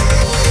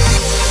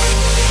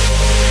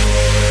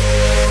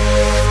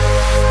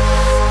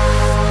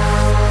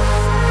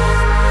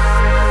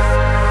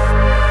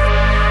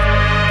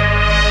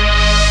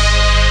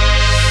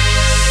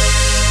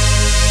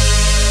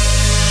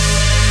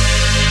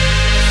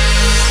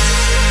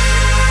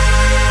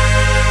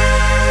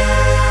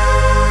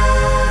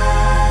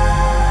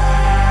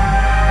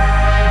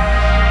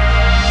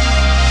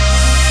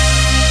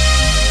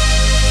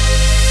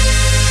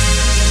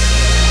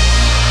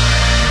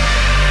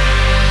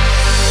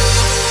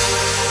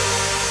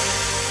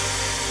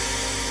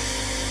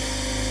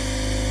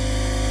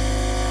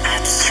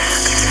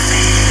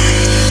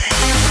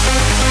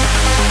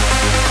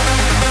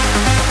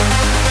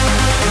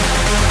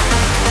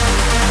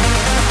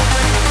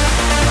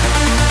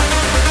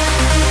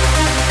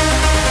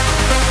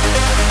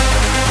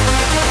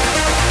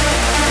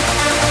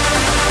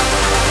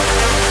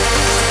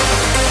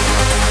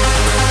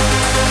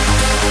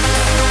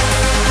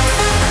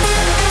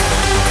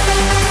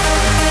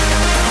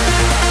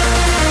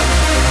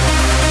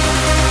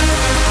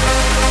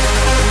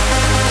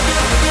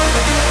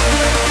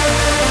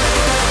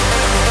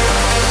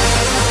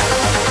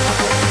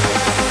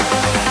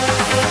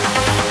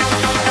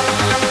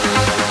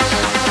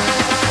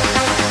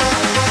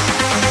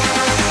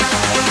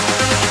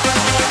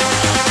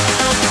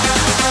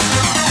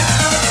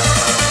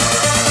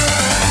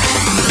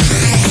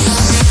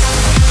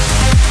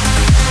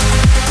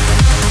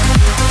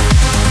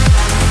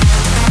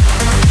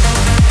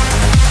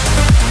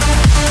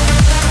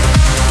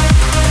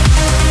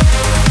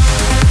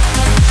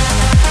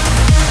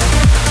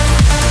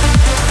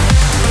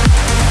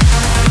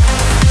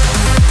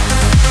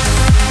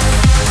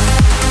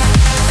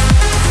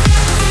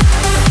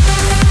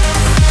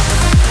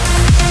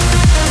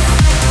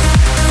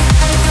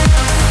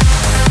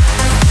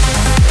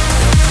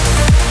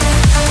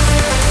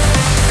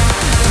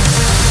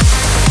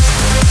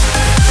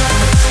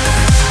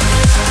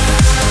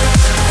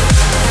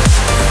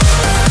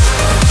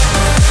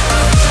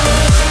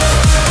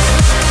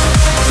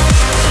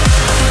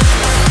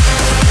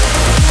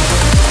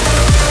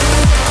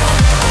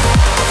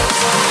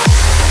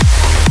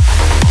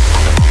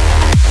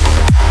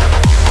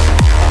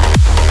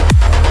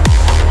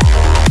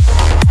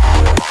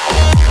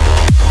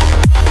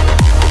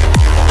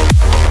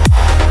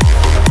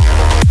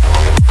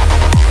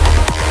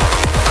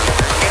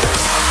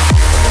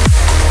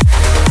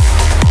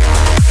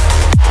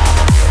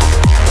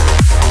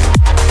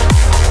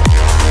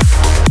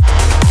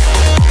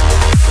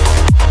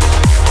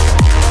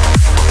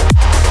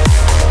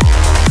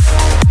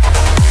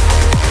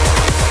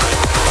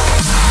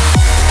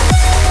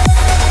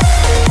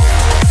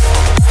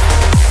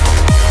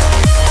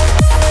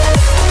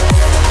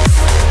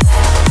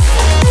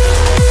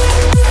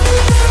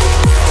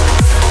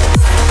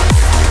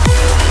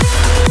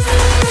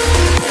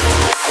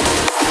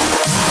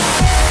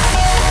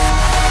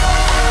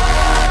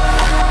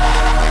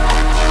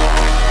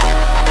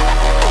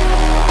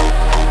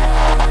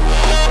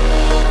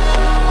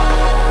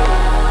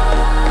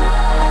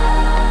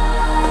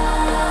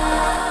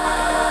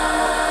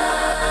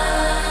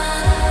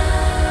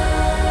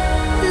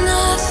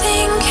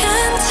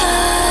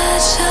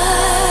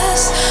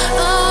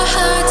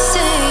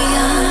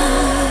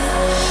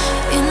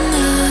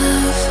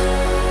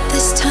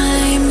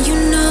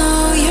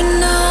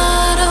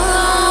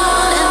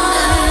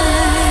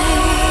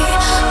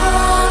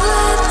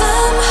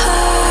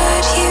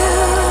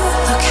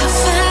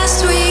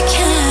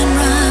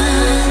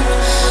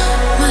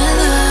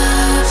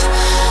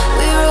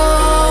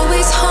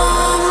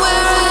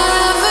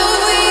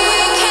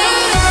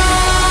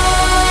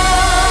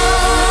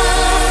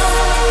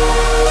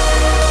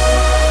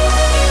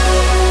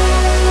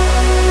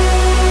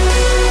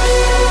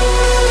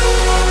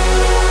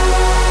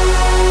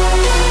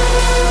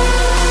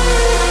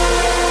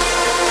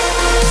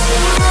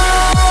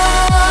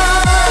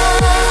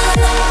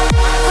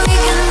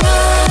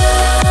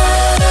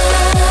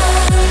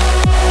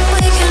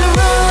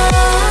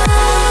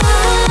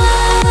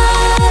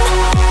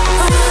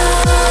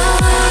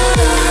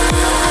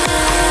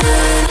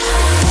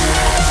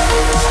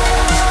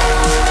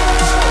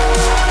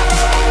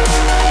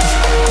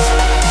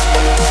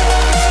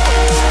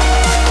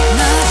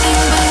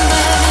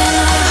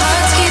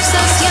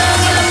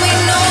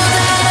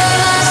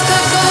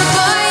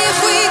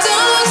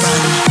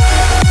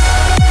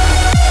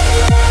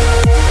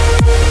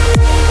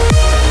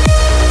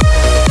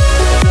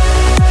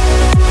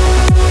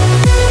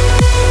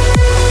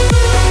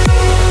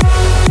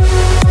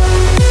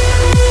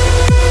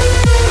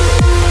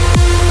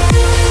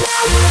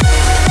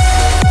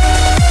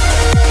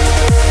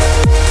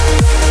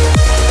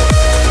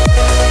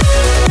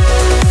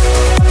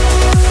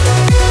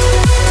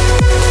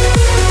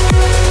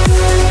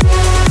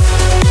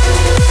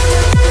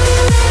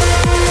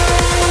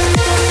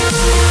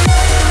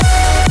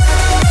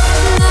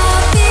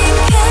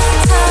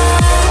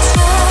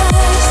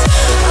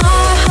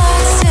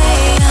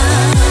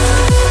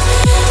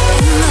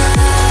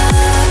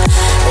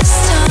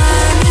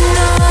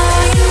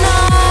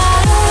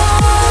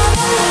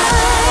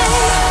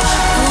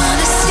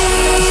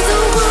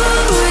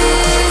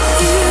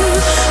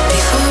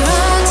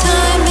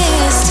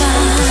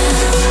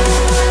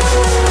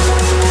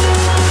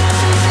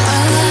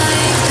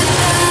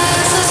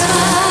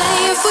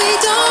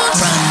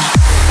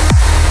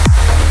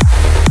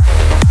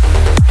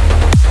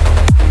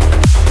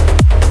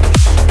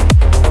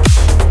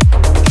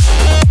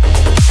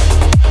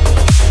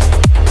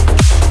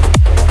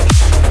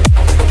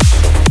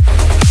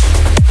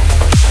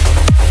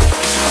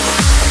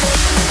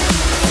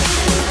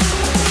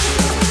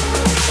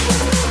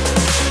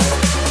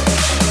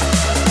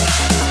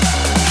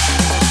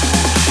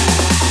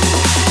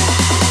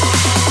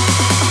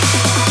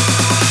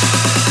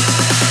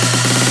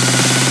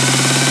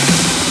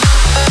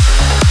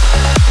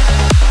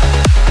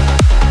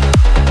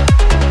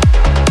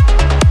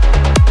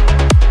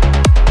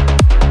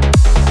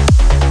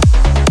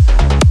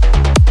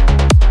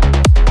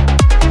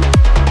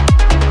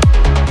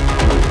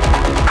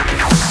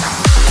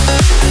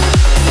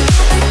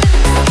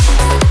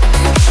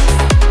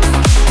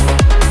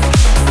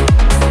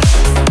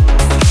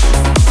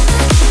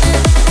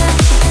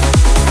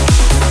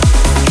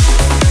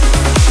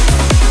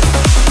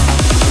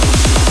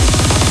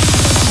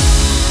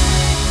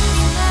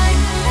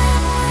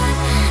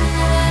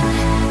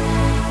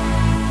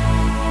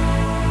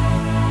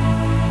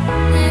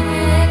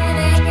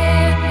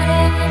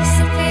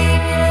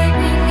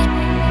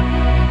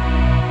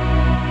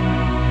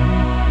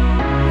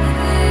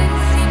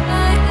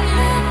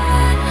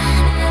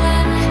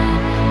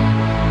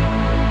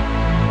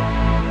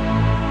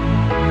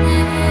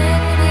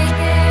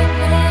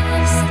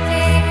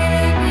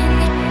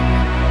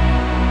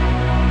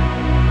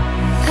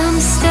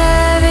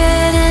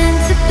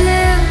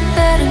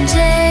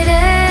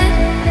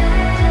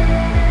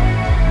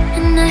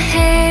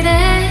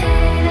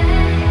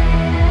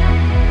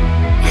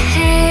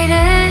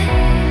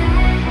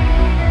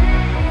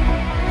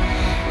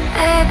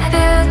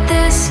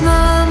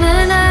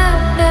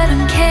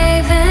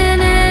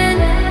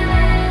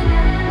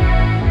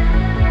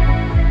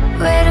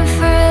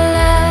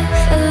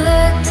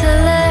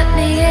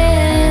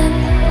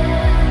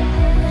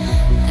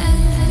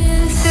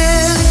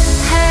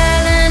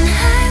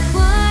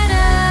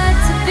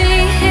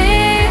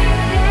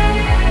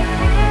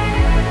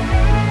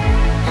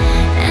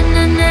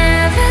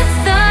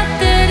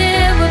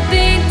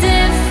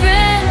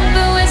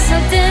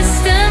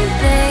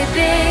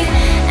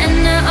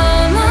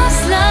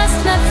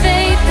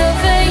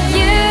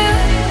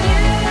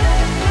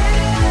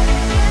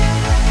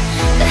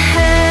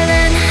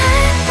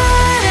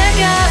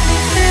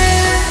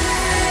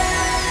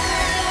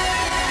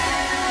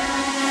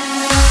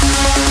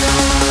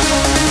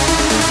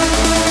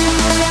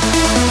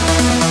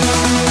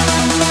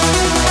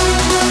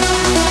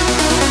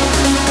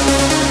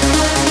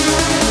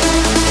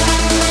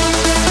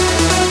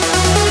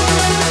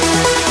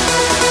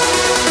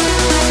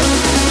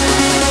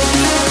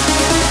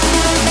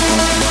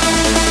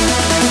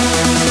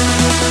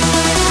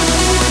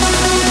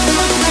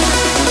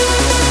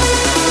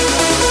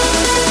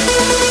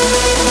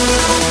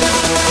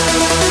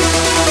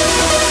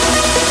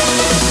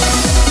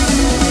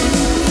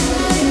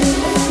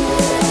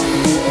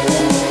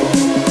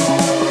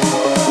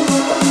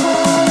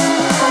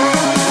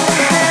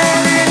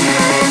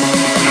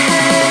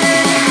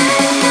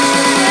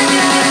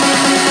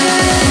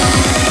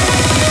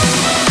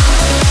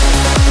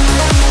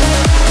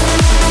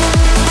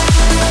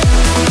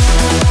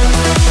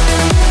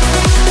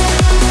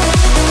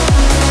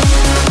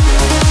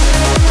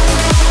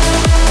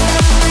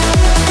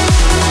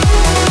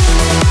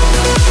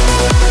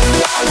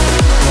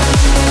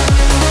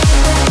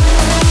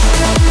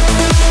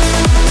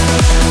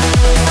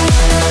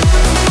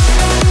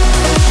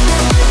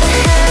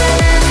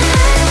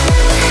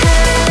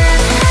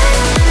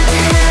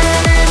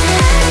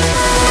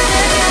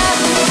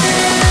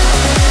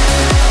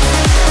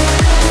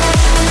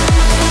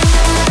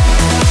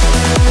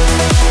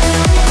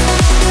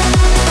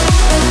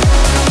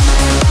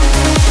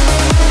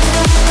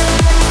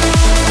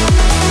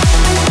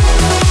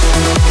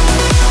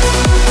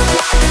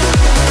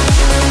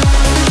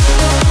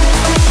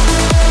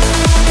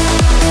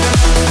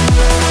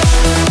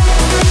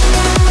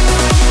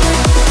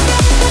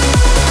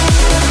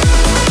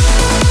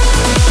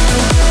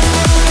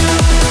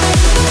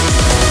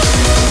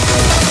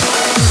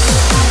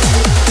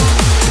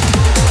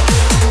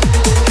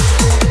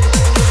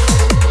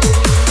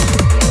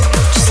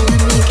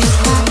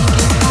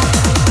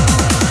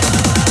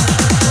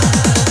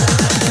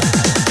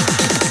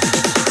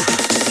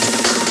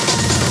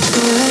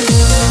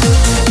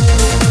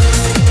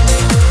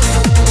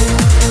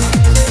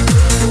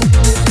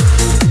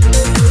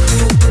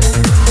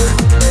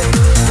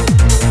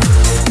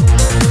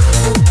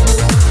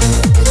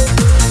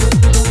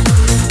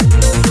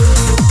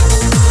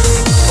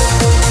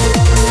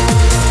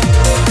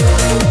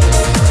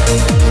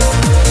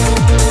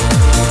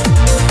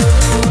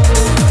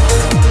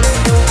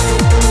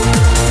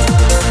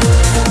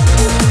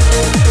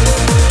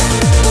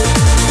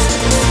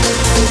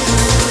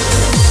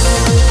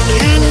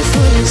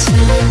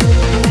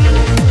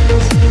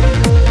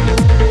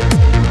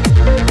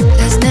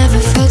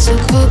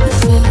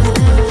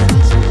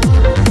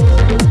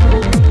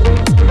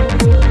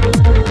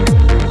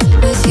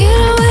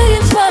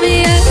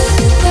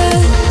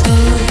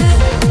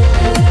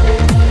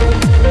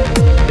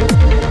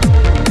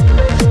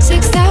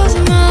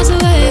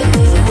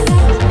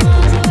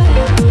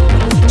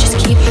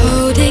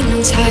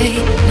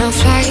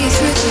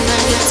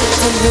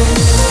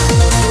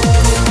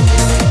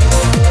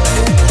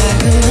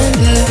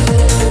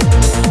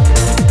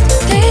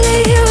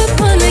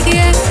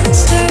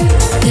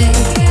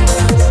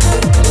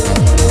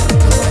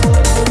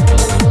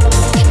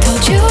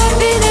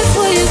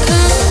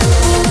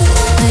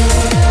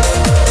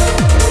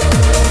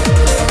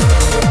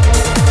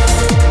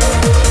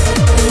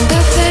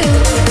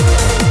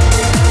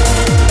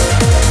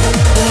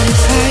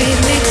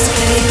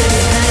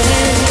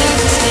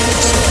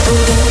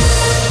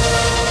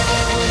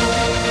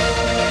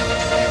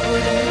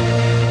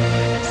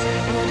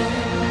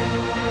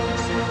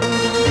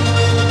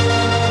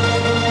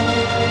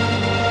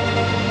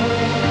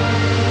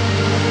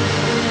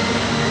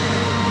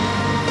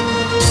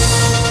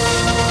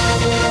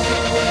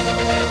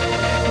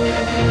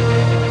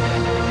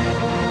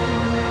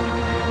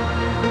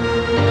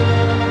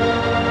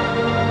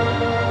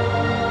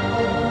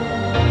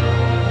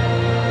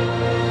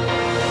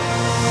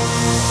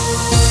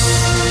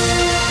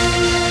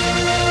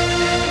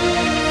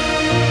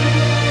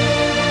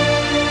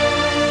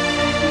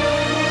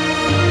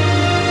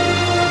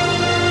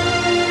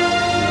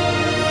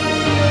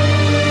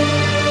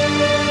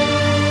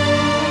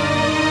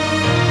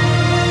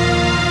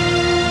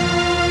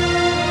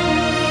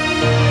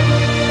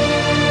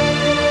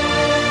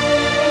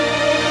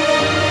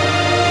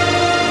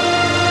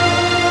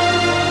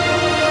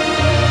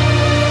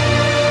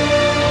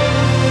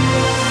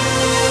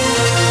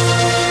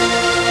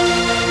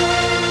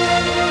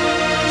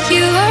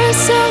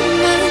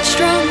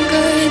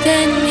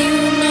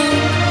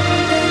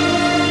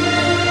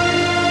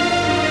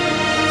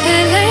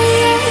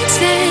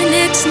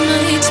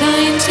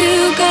 time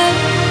to go.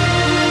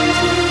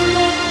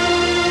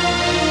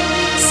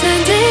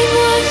 Sending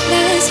one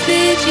last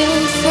video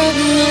from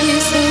my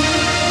phone.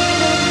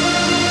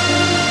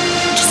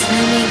 Just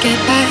let me get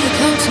back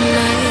home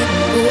tonight.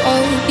 We'll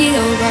all be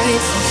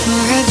alright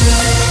forever.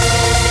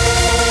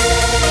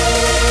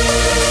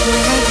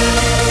 Forever.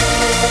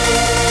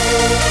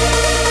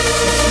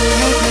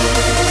 Forever.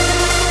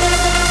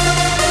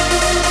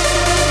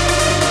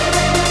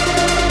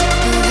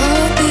 We'll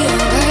all be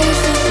alright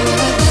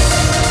forever.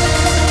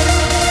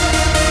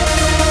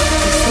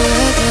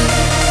 Forever.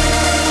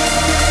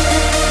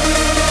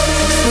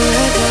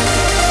 Forever.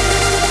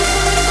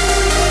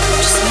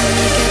 Just let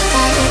me get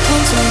back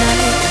home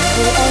tonight.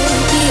 We'll all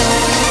be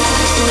alright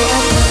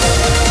forever.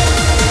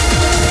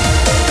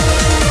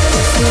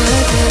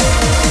 Forever.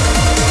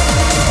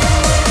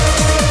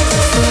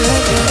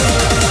 Forever.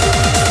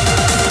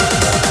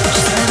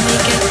 Just let me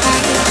get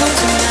back home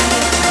tonight.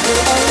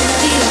 We'll all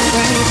be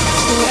alright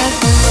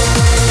forever.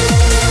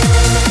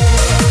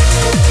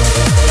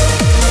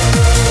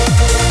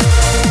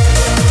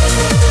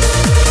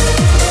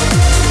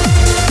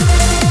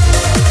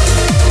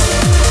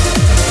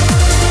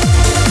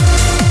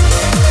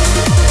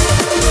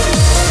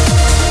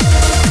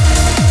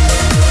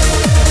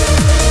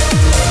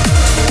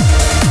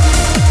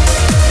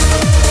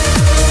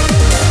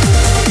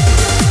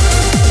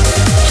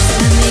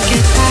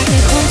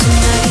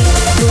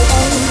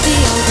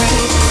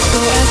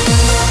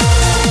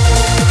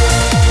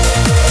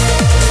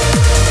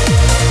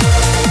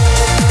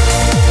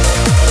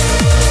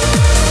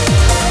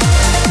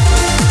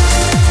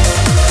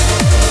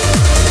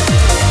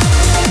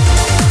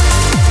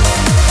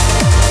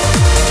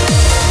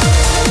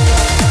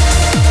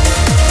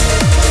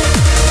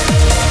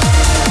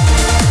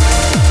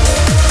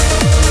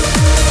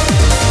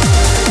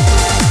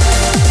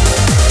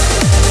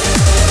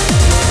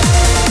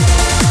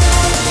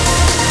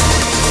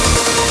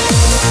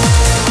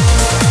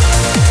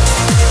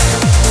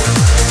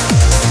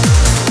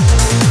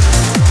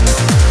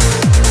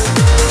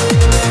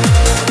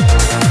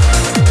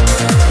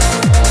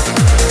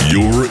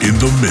 You're in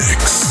the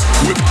mix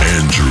with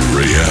Andrew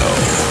Rayel.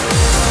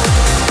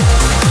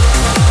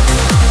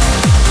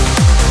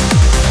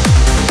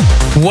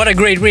 What a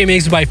great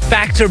remix by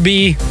Factor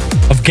B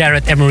of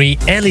Gareth Emery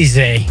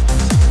Elysee.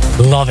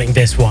 Loving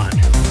this one.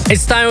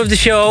 It's time of the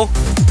show.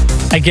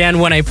 Again,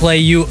 when I play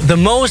you the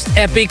most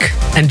epic,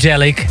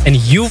 angelic, and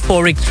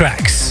euphoric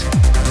tracks.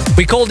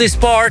 We call this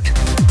part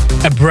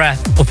A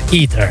Breath of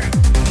Ether.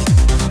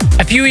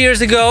 A few years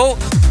ago,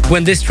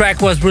 when this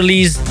track was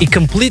released, it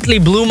completely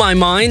blew my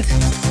mind,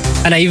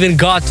 and I even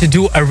got to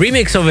do a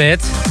remix of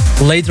it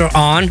later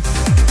on,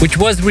 which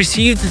was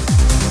received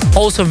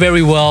also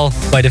very well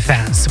by the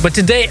fans. But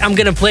today I'm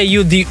gonna play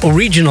you the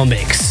original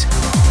mix.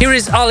 Here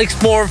is Alex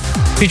Morph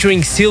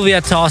featuring Sylvia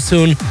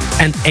Tosun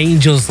and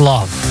Angel's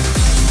Love.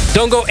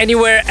 Don't go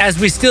anywhere, as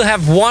we still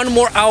have one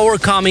more hour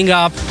coming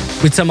up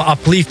with some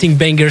uplifting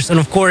bangers, and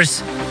of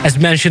course, as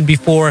mentioned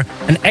before,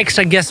 an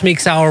extra guest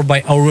mix hour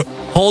by our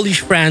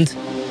Polish friend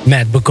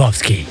Matt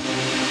Bukowski.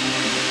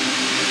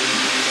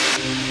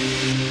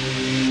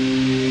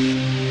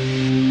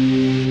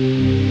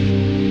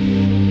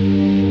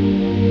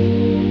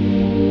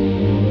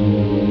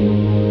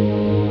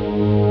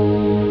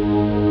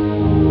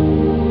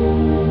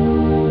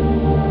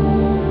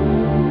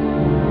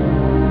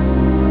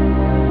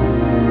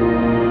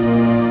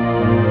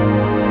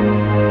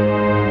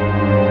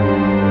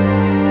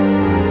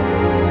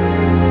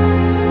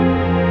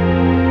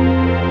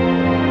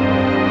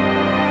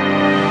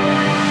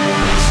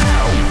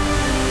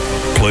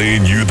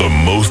 Playing you the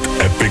most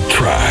epic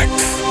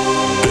tracks.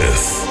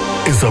 This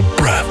is A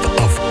Breath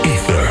of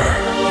Ether.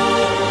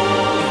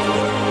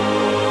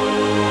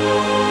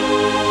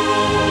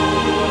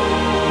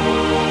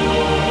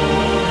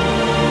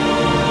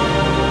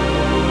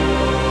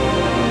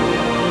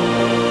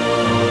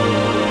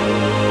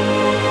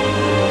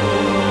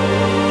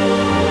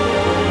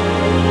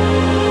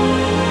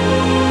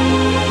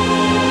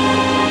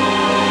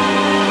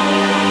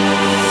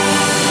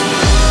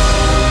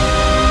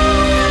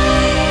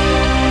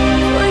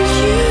 For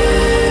you,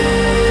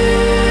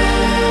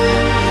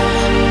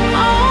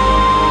 oh.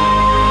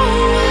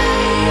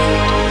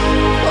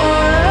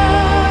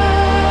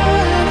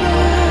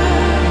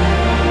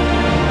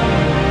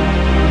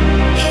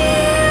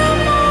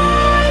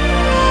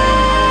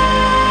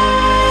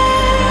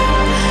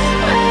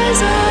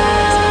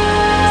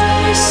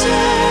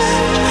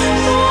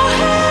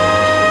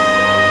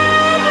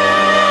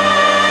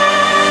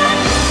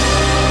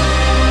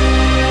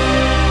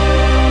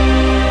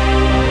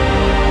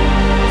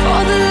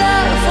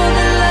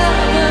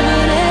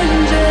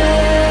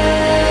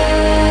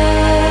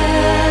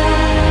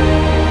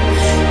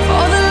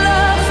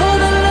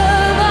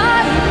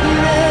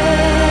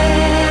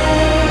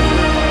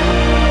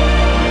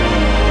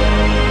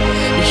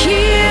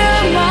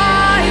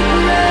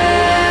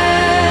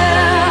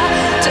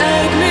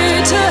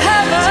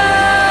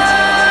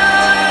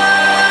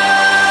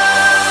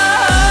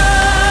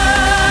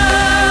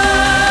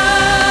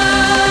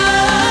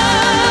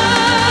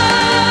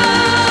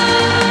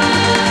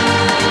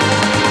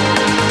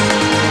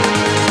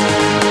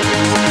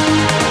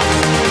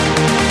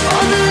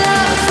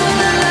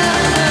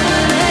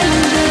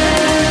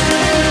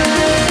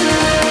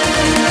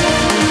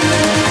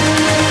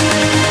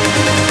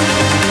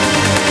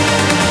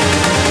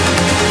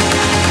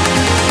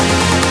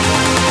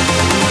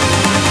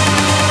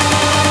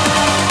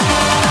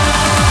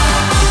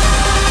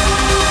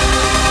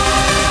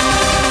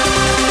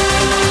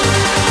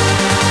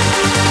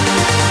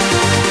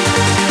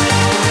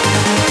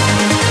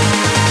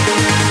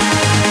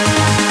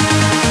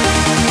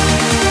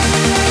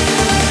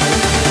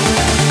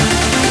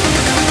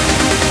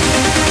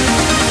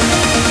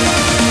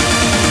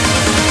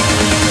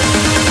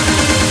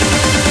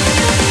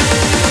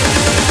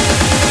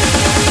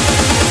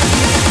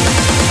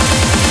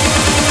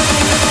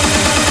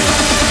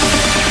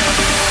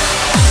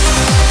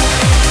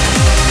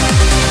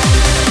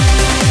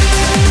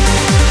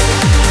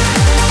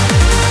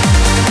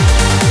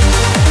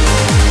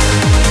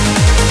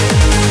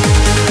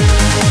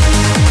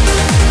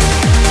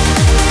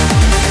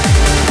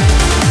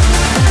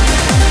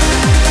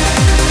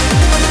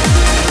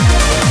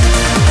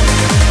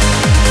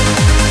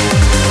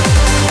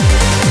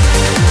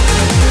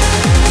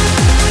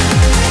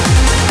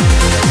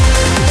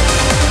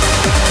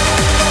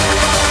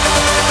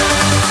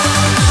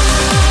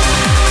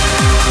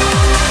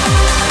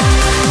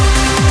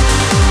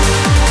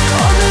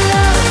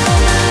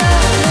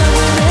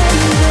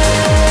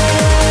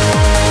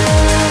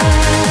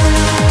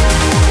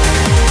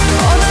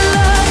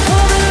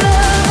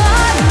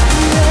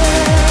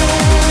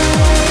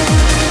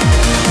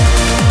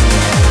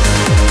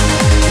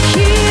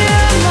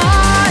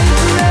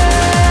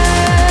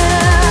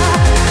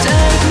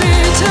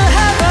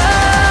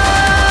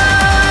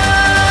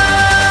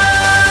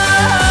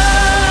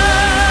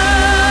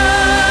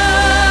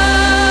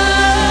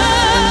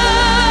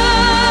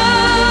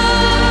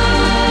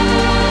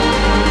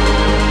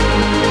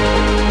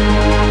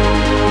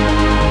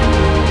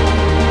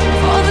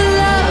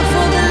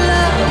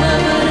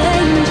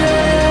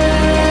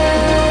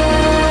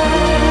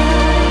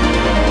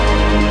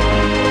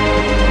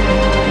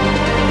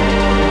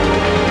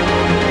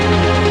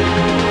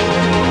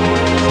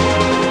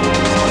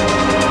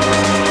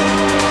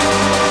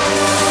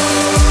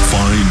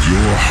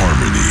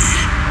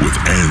 with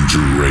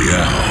Andrew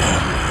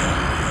Rayel.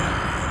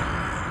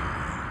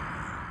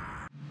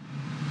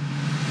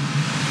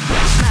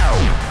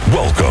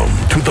 Welcome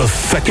to the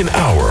second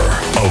hour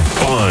of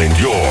Find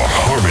Your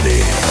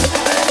Harmony.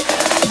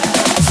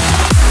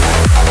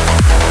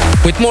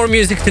 With more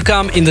music to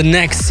come in the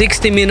next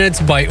 60 minutes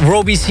by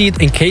Robbie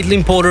Seed and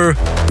Caitlin Porter,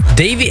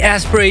 Davey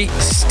Asprey,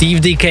 Steve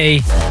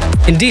DK,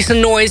 Indecent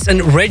Noise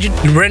and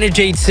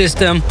Renegade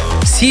System,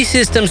 C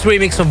System's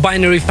remix of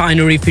Binary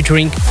Finery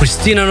featuring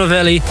Christina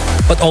Novelli,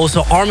 but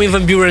also Armin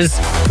van Buuren's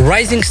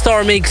Rising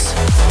Star mix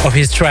of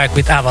his track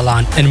with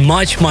Avalon, and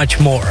much, much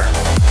more.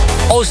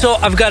 Also,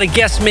 I've got a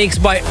guest mix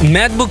by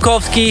Matt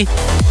Bukowski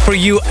for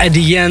you at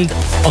the end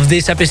of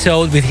this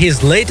episode with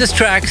his latest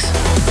tracks,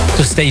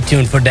 so stay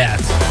tuned for that.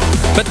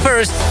 But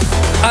first,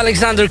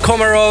 Alexander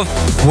Komarov,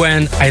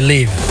 When I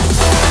Leave.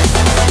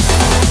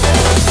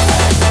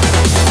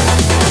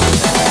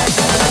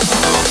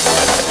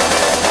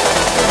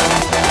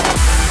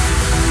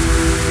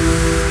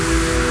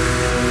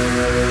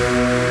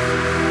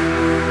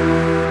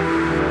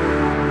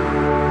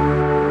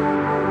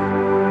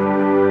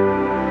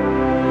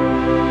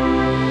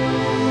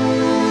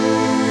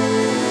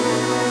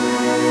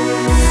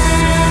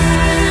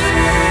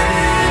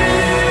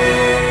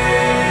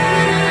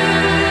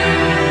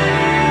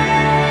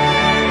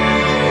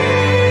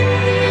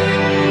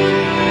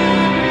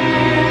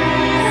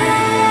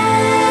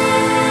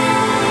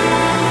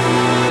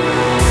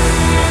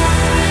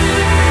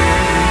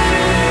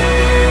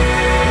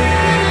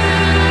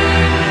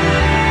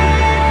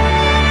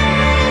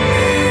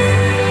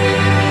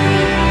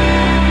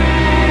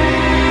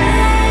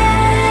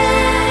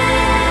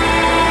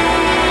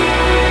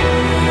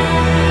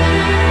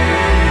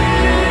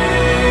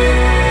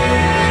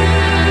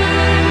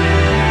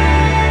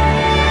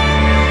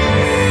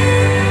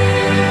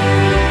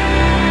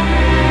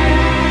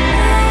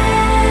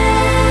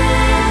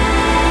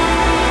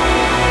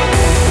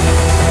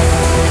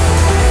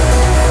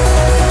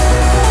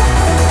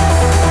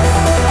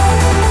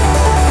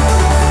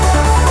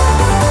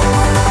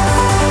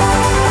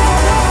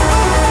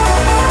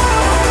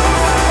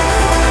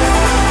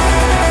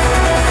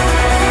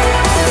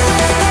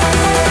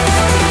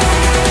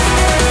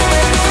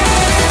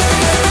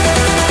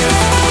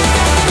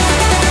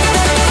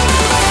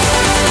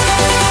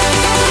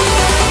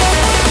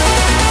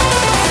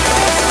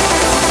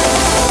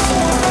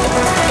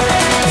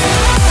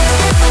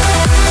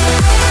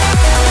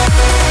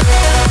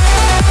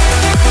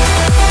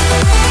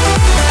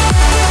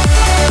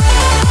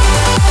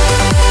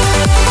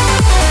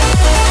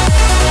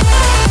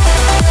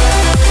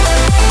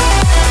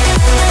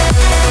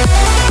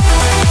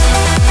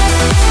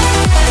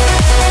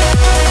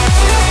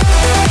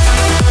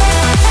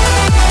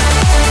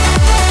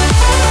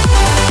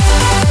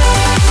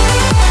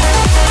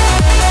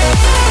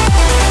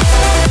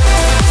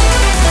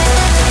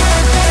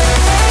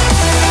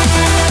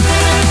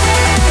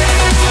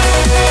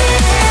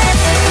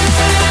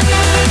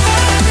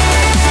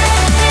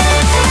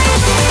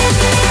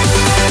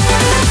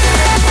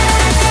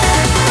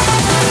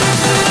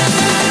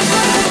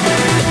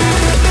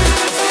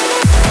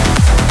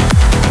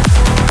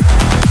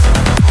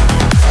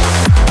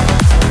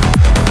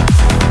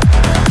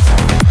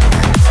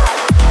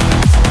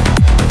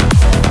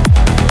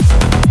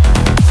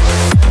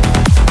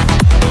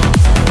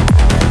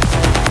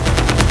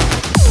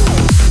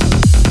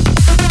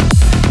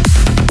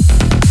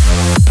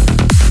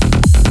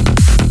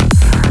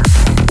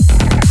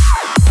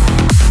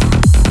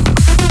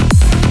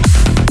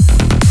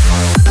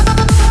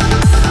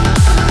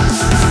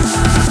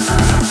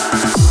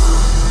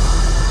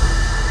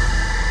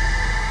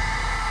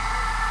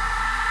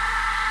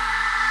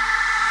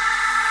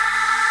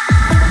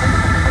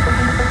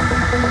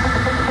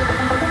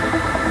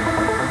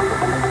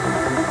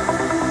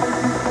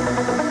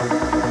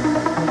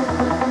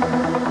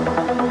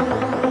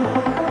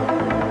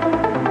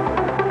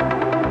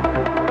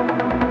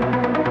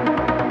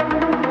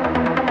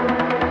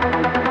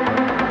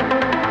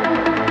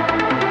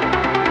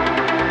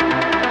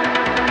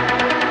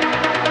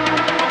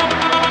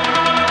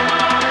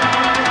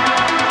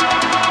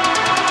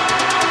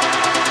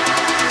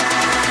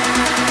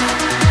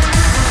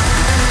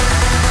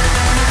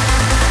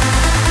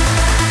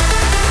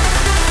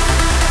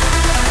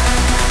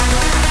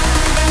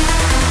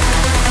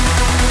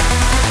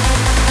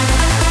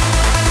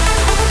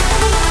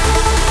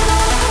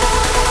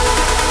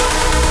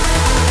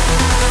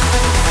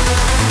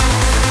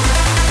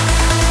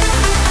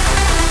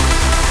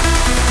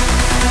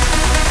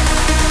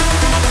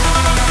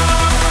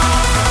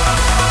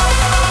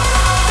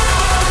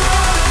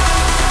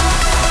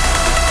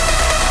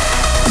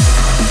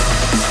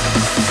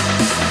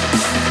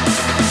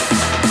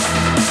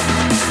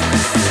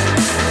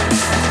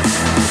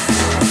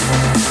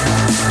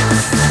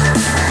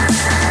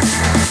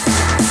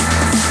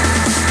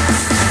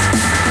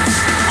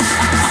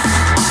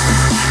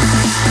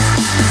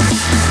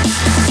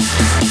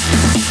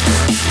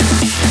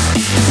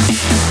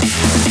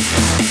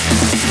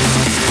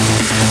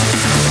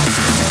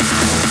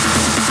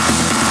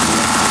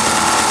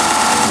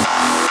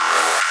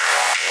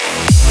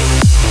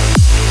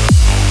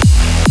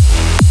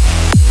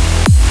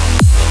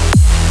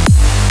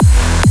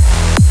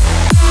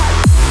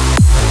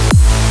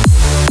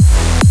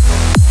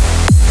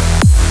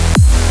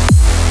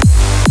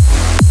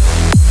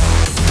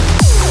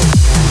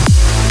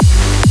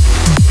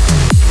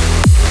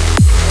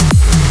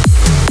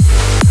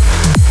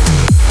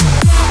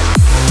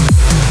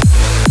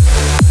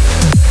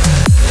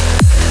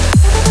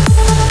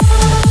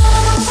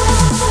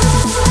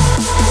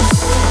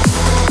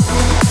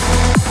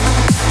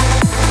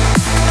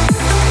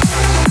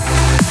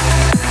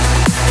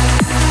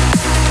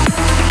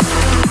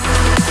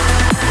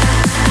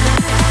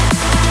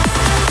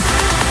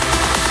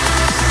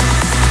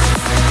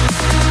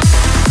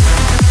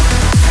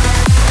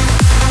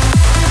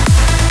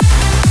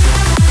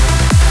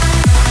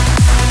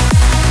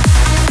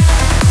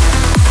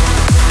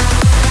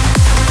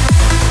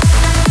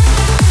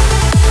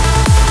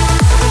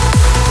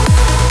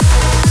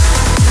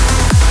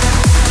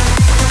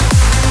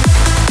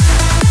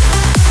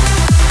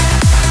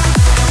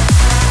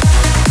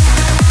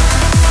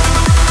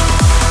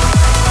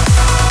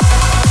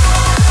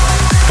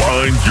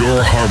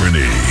 Your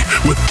Harmony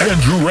with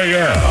Andrew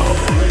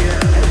Rayel.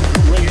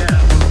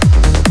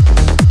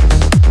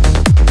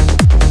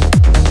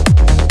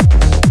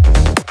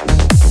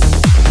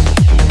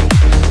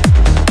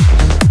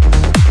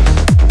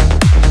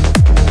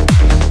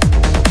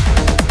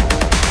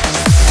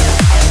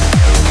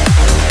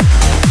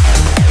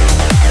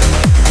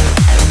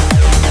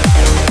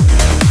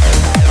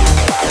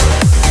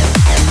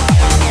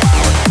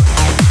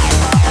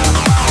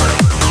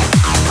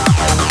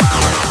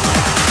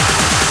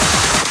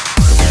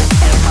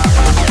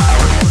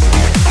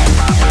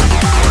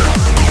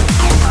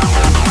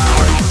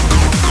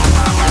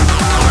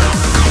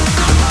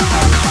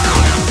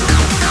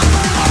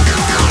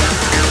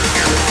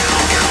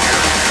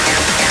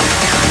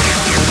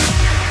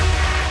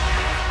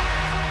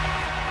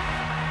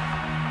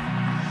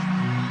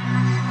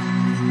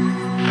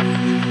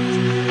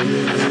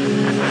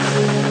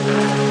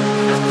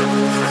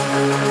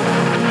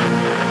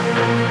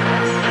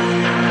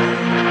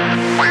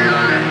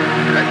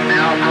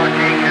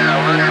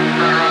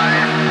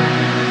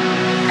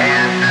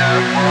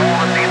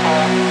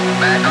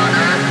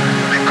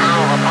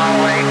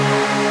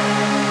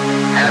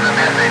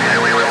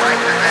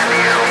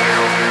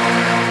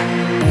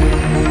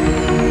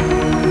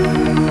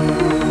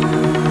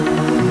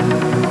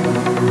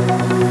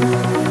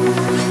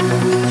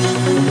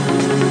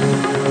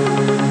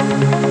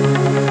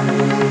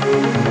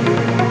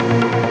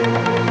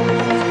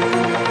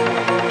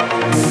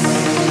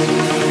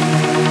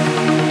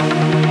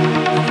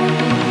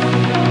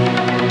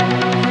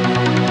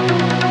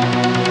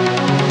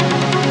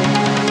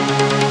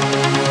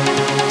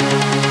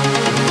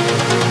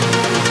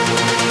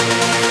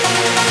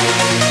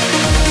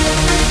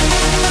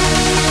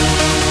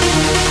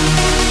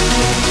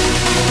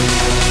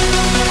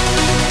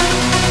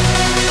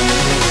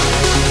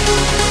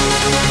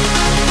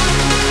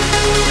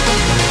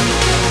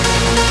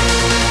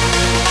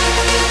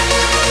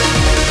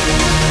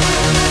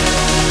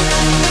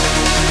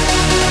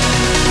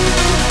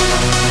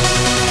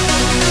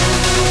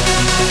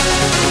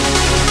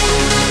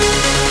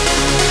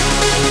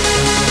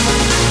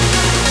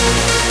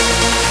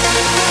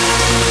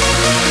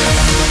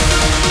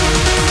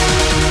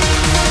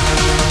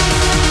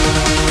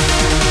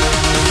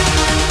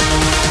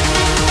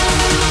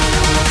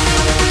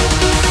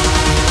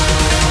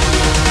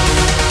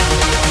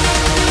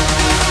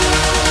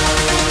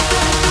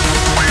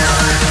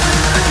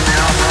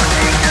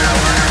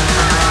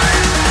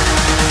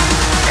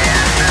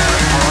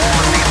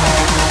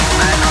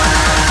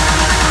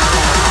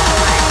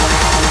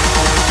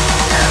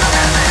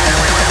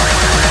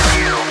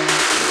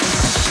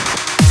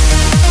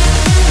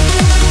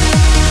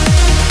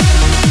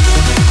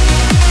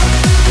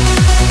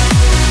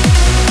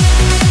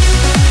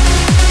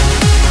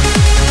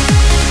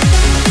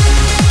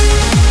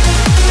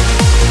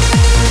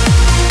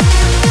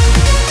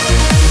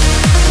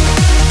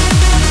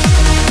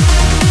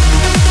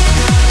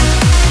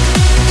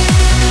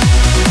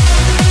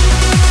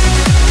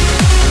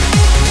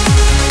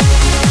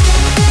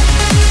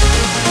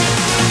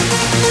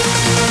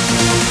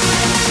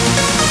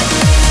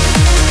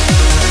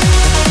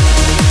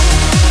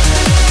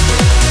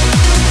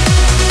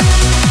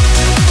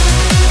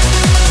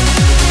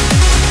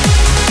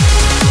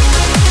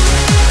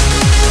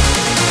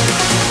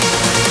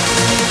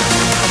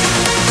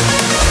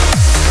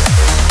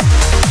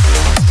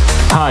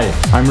 Hi,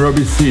 I'm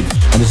Robbie Seed,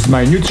 and this is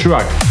my new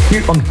track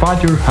here on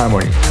Find Your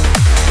Harmony.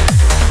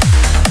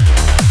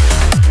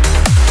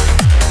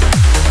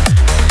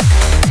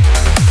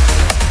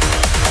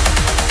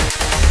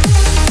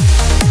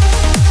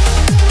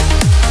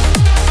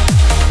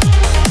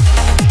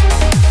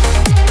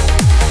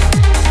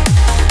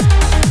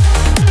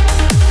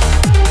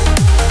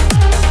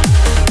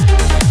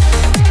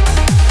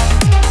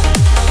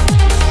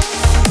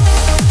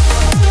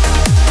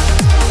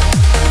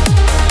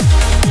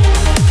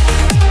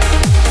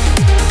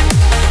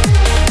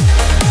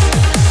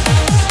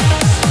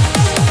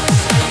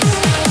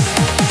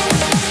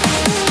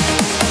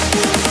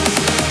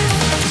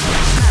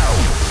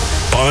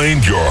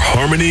 Find Your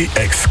Harmony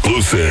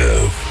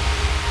exclusive.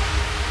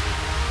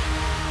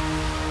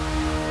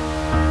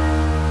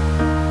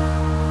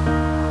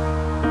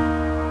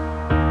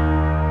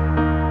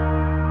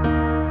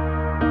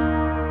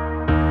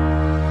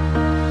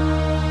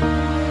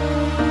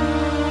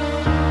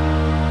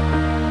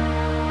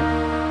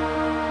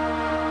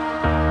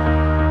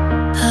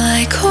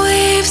 Like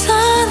waves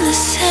on the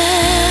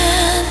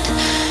sand,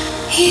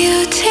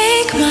 you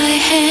take my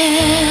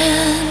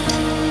hand,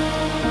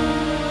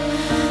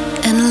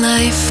 and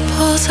life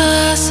pulls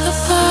us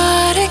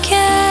apart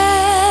again.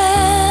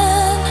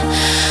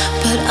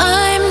 But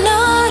I'm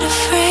not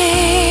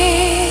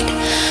afraid,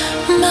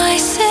 my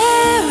serenade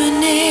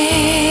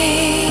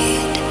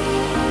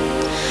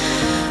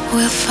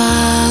will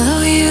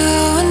follow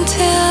you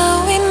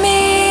until we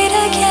meet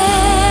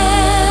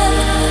again.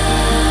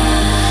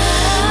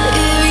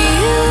 If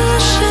you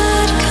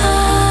should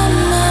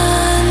come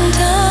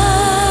undone,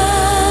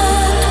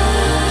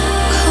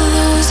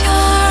 close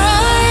your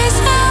eyes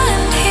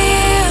and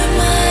hear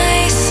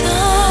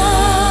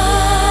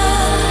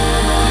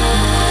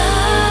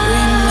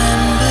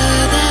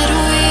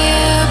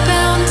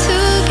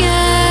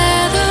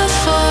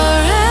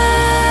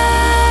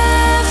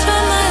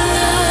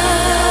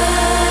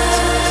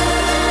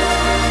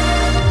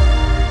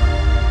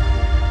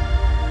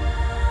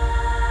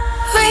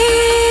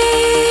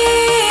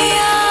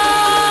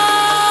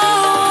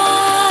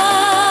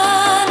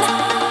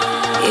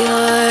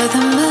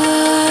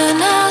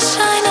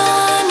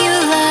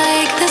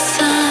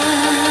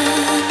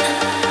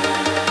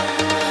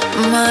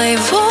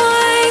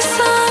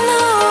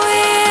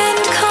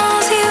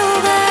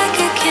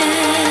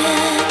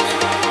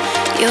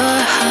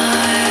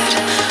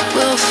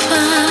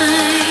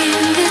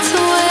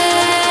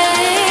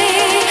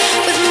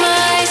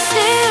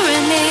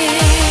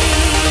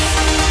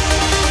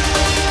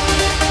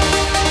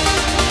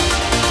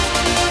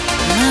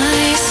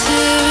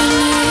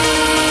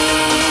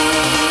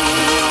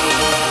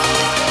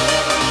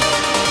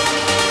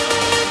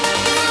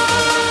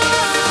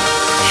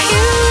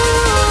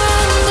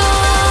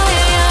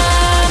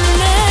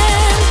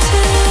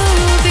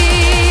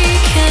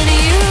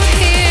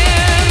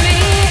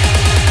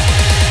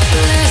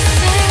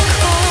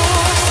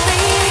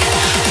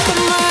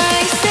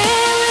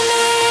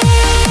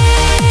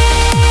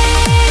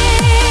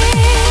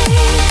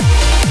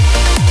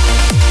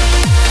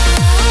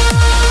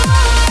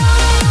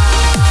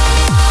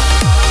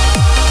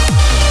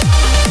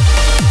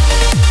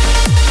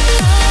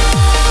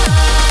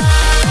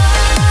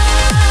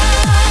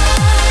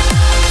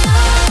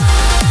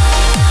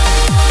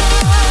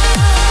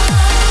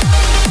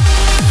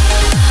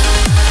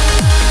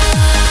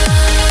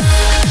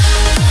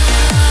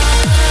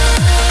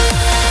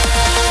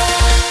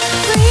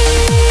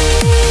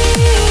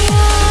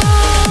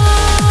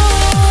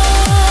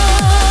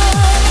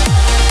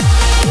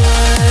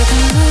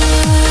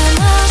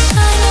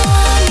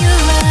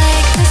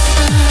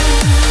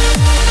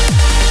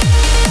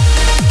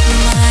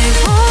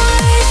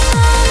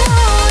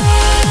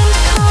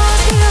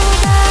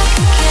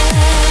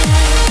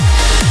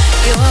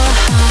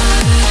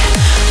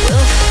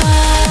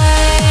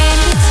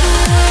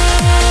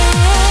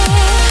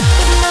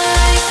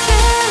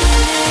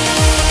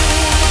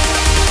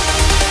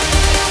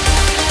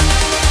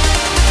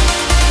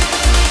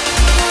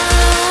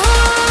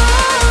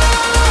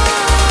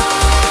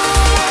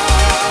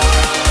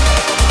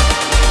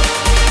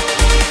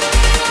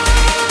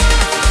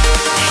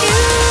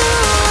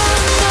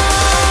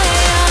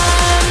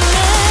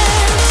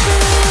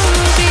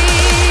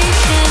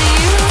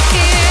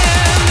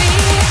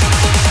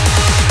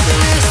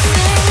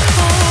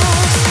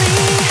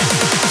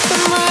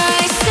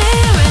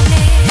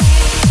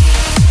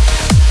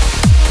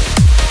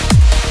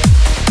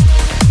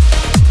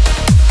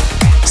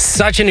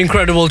Such an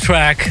incredible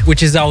track,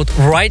 which is out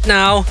right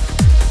now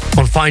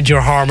on Find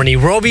Your Harmony.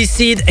 Robbie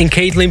Seed and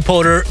Caitlin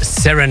Potter,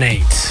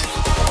 Serenade.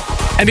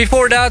 And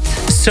before that,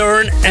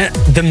 CERN and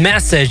The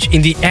Message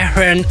in the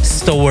Aaron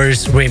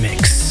Stowers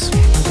remix.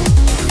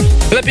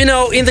 Let me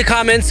know in the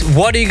comments,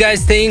 what do you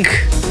guys think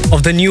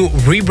of the new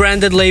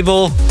rebranded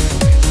label,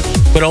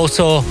 but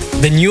also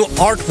the new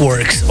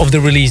artworks of the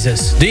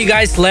releases? Do you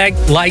guys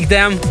like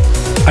them?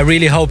 I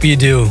really hope you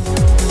do.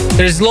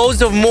 There's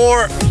loads of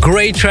more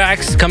great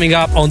tracks coming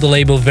up on the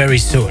label very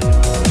soon.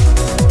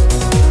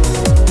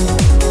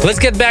 Let's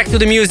get back to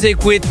the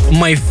music with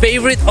my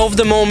favorite of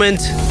the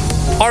moment,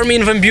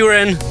 Armin van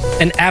Buuren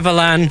and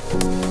Avalan,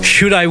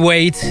 Should I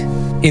Wait,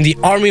 in the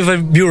Armin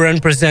van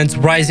Buuren Presents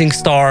Rising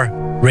Star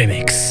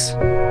remix.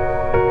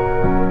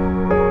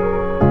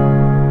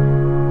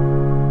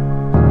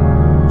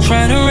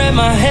 Trying to wrap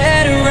my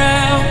head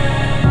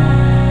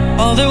around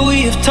all that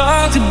we have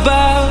talked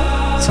about.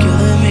 It's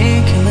killing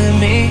me, killing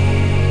me.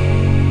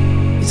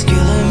 It's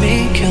killing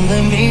me,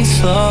 killing me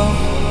slow.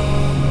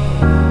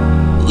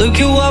 Look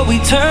at what we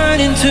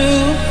turned into.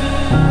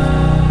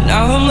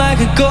 Now I'm like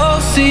a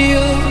ghost to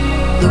you.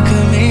 Look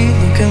at me,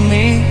 look at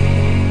me.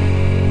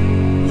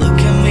 Look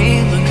at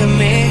me, look at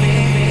me.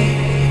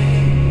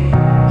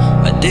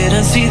 I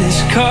didn't see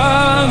this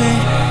coming,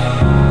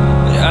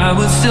 but I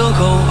would still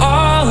go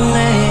all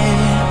in.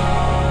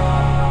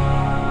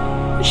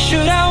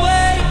 Should I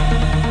wait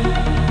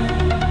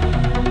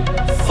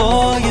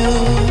for you?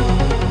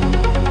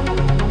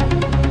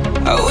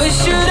 I wish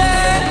you'd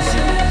ask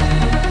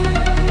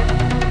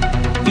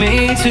me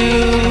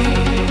too.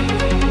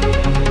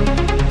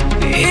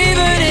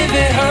 Even if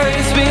it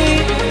hurts me,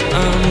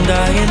 I'm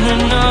dying to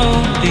know.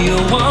 Do you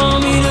want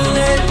me to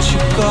let you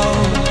go?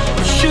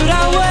 Or should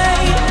I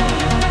wait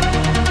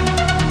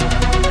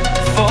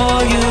for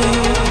you?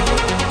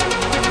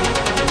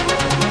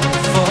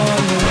 For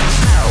you.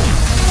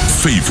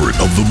 Favorite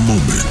of the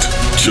moment,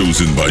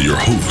 chosen by your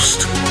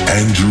host,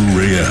 Andrew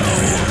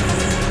Rayel.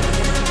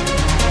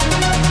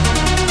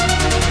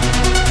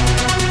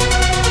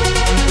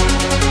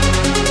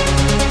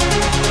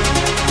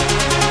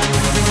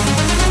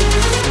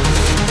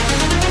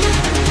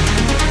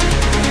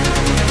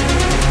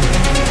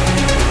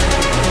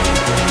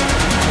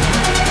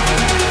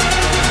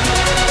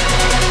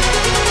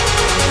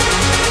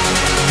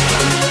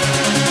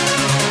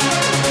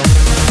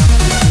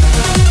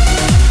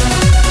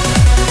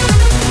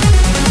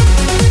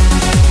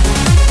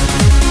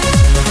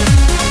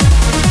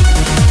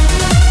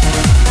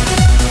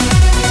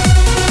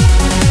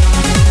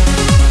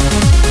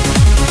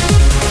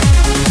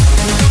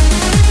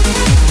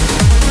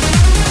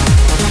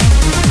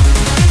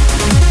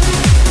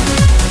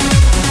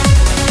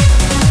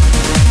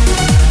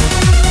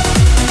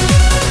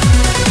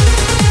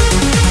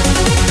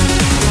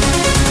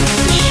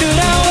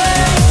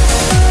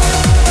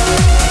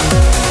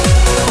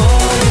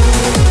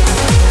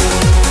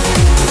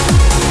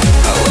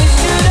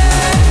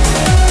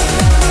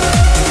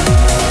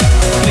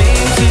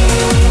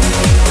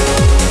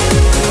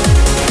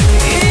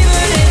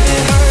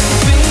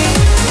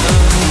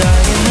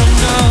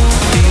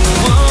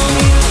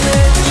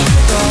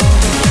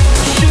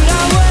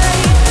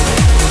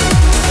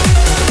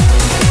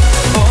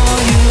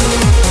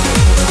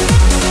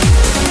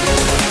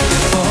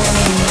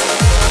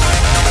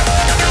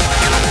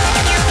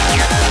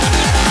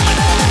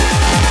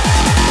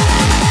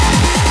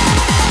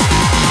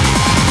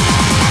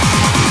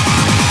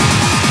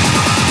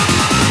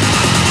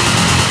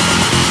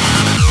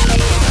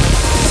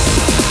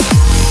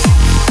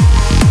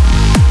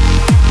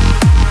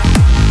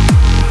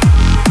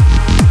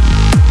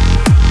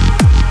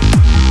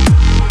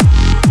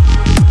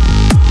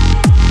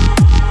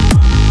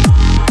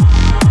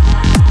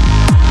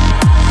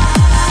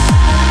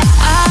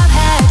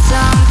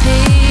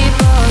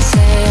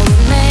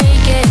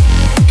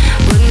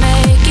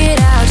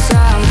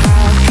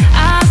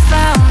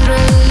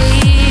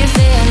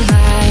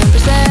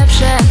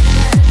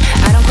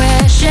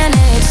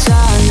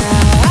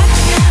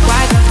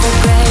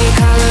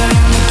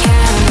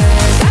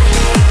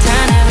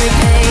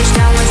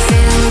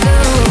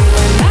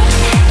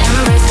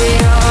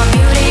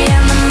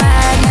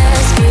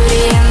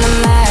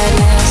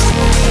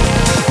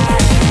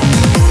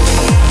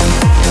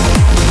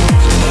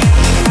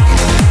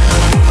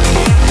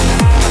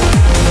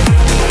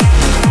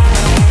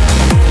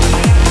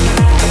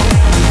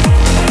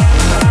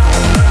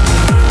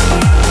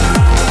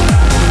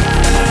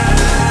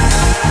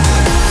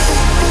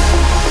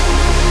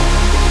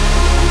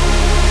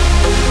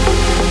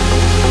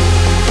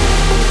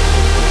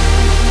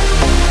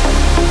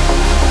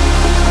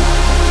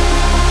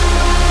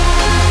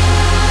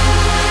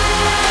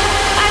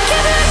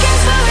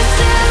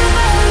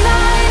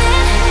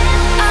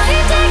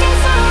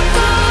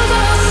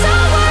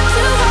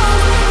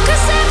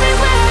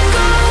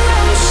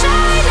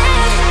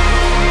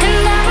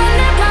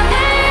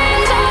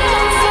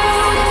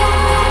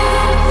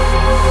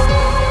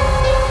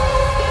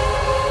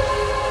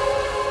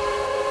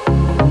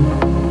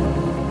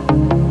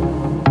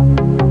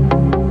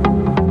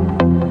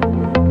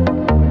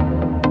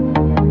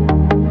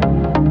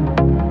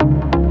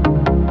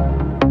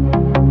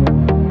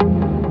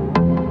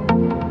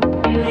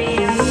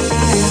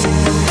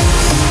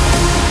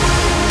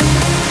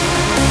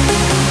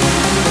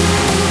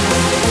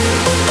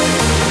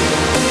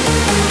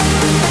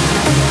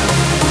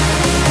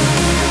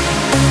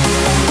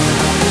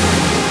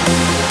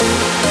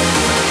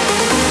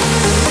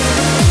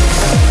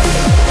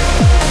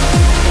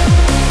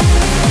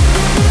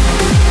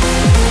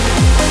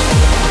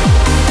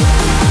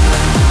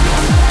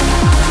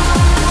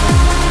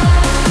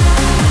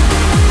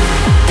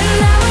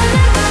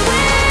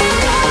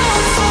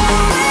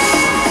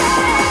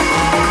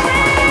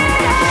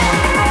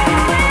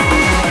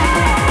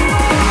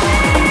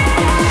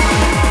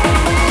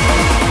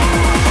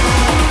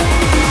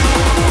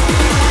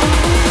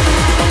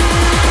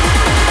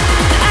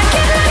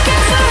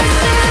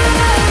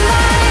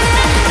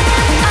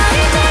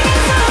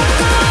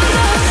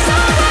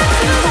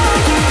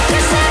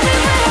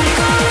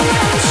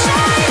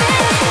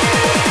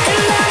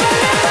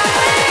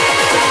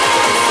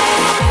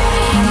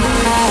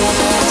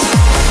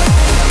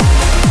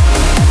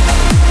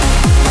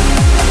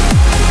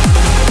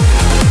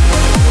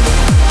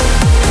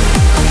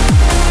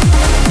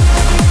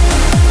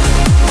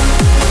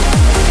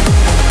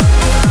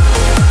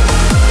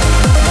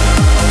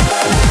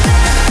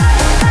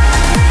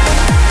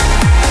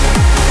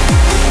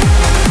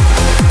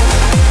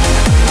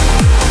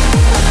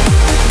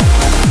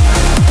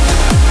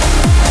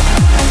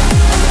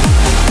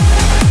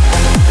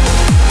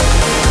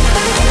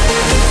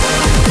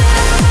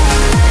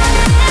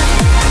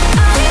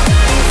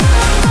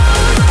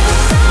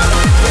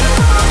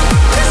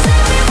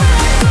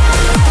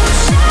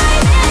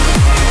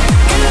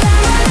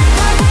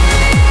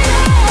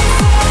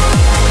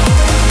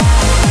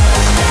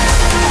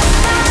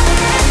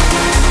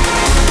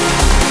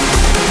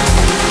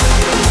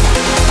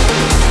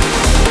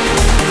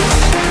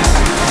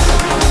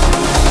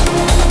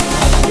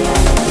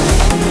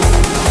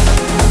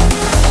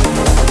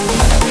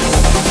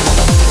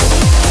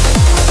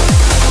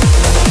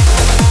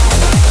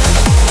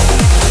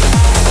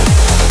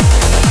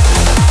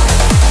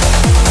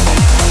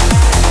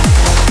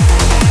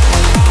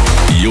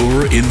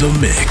 the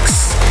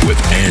mix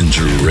with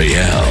Andrew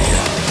Rayel.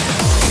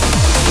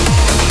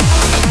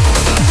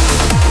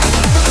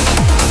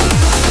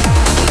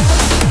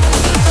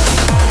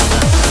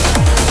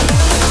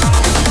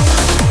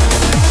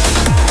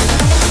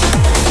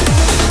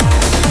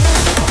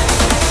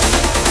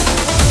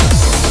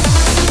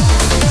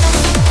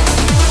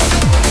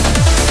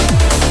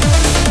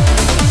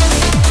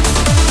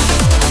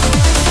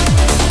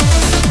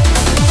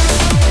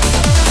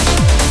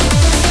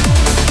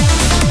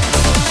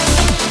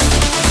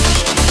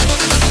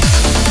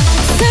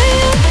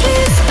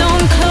 Please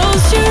don't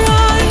close your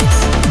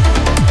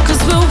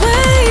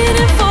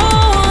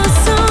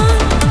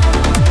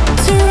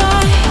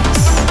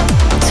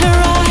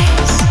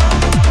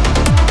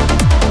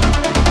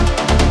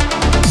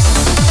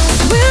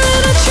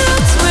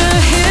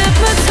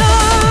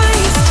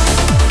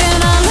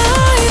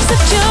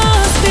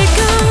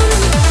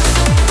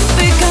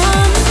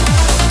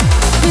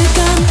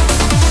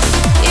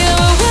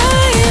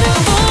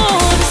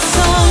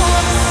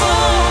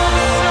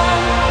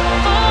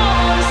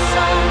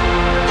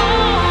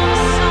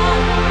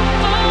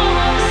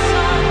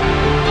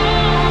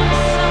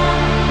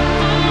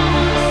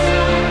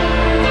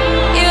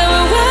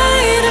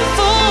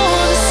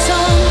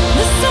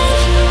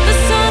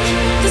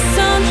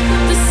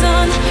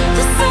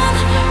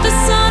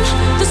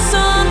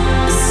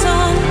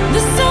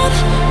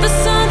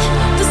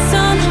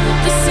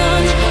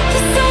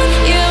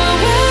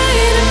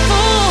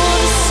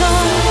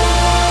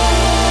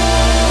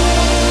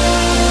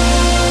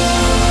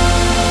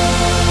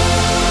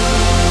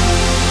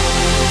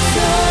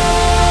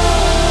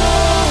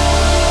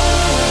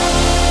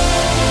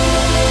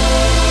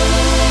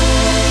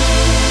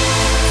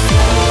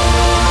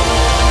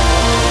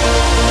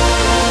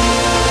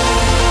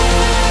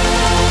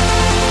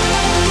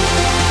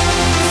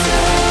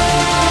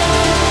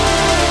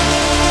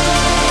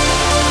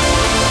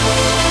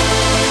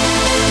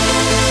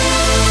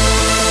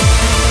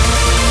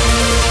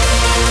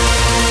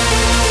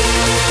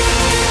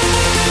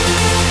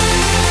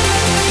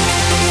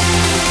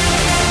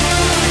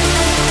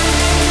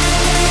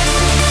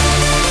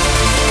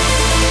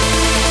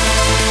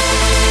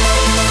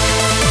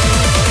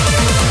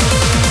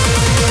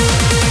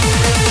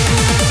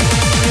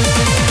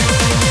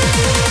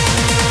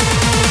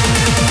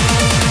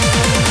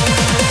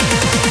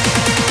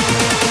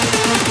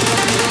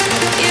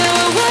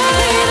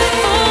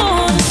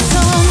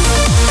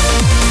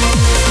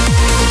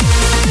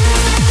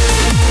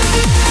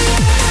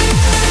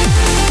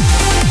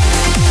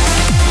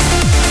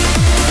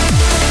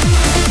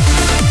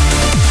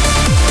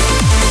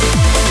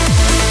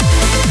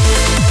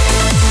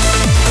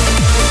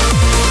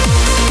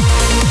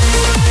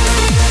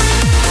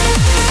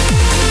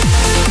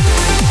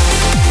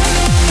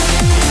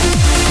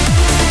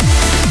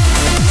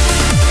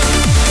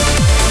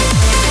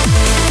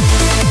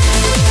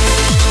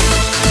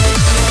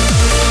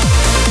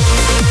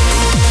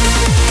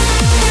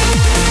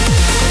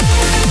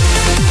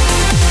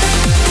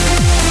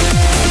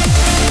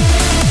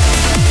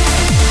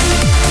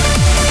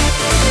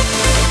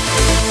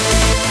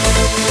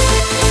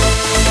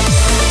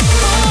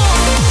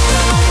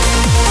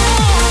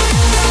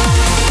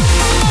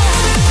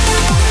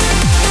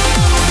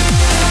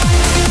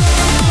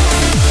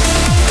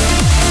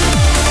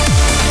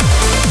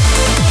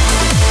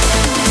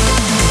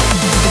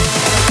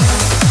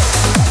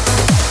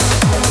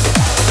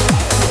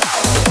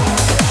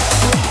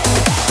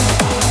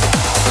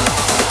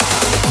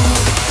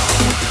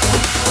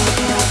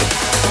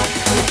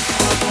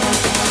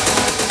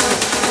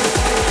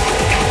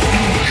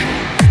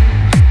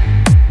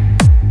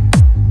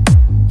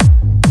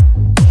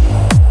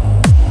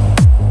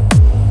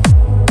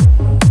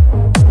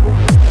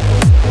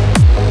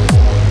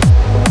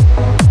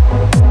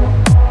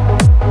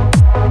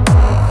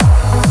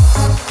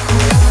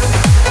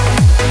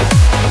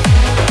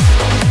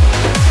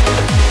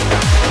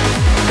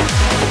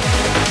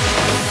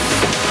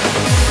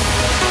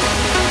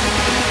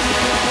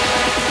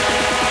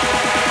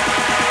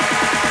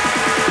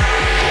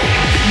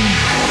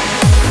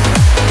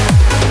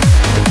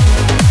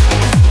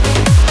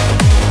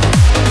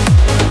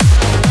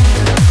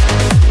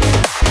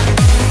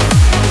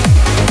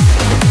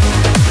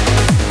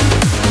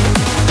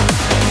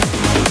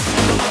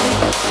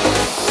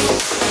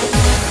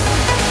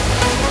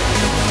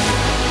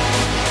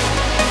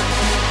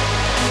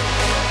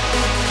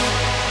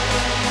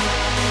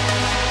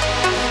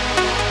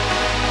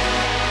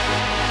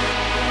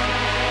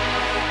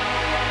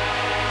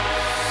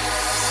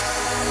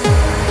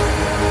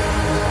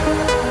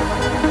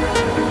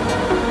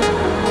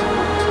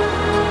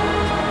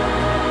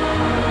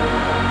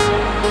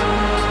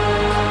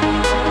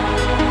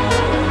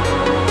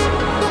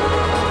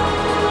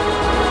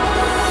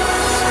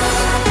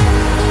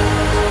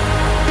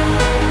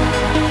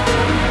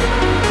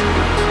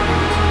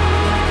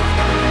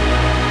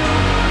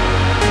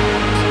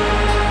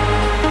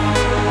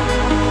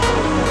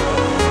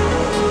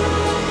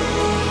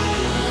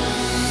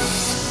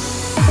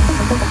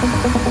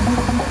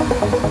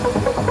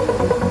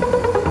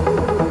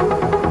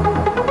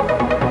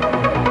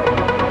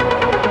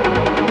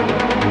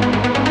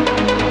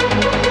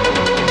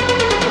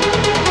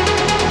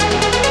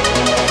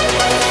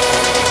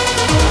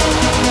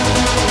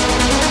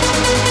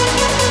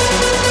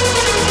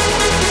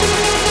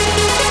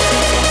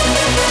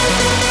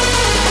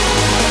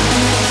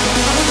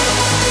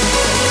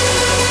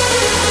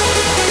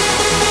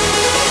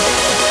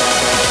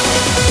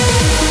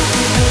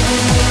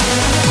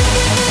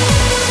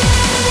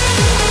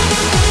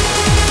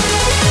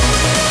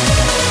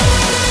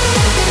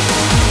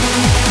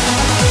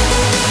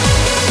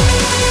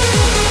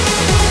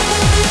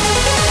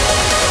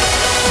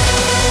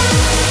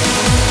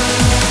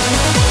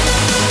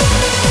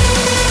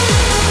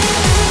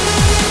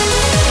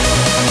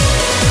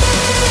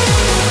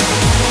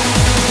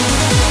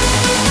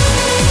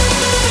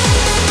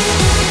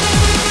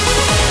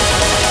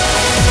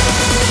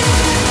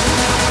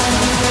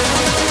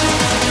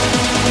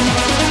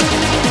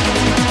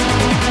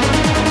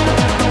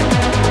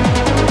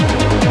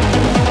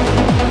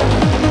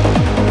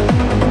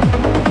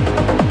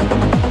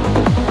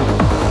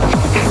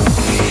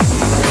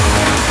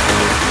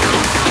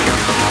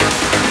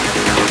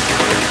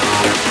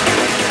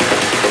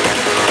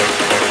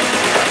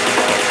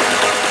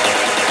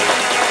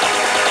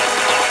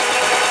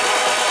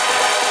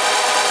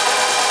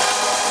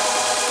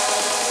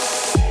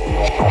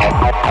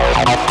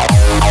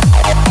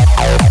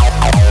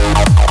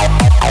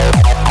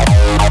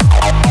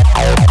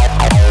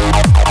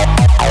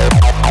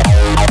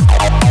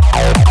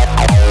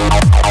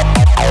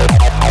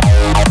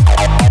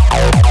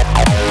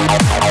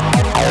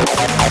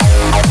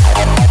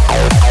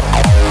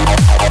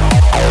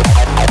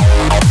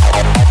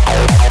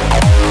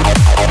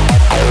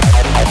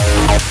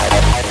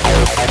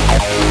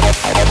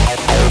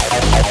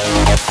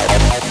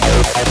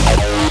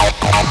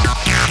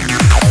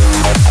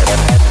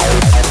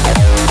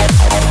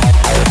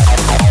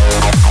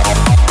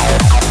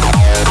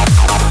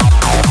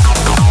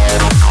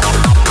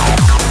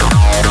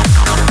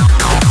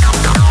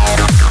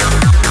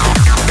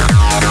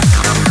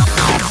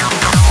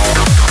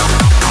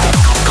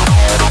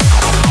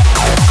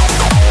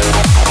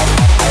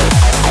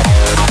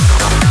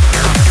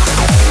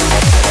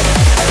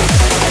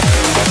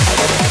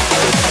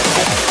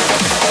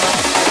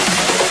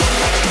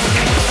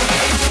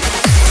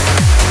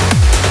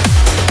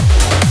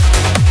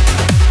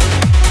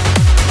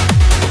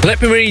Let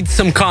me read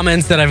some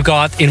comments that I've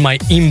got in my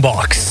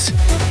inbox.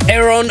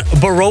 Aaron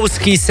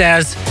Borowski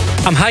says,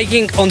 I'm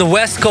hiking on the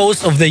west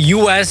coast of the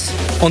US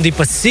on the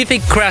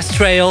Pacific Crest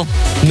Trail,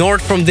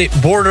 north from the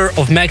border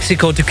of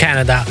Mexico to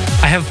Canada.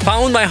 I have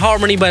found my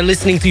harmony by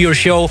listening to your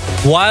show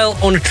while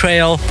on the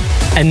trail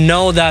and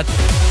know that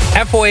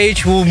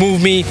FOH will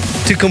move me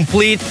to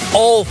complete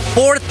all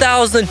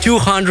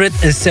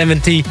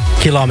 4,270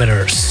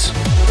 kilometers.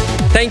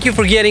 Thank you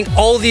for getting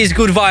all these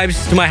good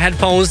vibes to my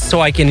headphones so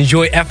I can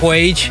enjoy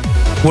FOH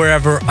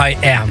wherever I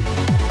am.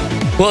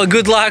 Well,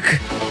 good luck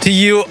to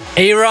you,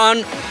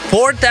 Aaron.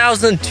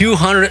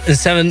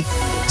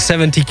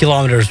 4,270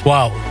 kilometers.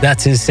 Wow,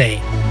 that's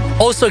insane.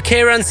 Also,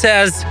 Karen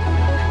says,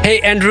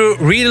 hey, Andrew,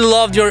 really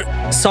loved your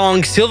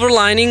song Silver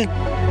Lining.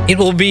 It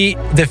will be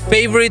the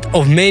favorite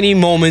of many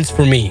moments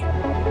for me.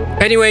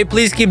 Anyway,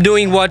 please keep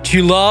doing what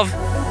you love.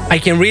 I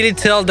can really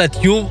tell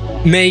that you'll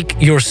make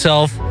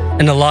yourself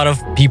and a lot of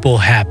people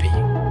happy.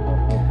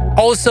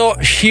 Also,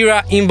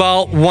 Shira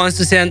Imbal wants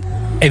to send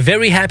a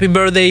very happy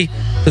birthday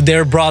to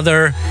their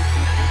brother.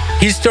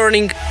 He's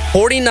turning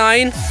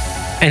 49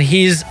 and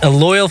he's a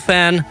loyal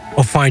fan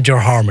of Find Your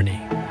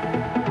Harmony.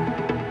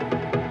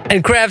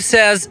 And Kraft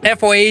says,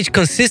 FOH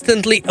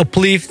consistently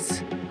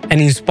uplifts and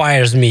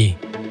inspires me.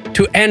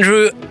 To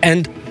Andrew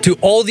and to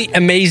all the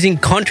amazing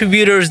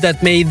contributors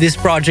that made this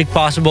project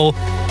possible,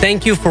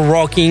 thank you for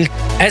rocking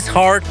as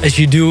hard as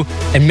you do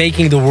and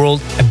making the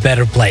world a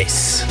better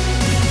place.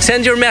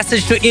 Send your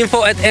message to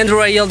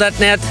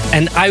info@andrewrayel.net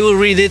and I will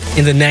read it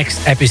in the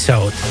next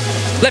episode.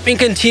 Let me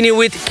continue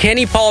with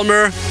Kenny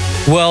Palmer,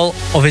 Well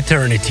of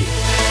Eternity.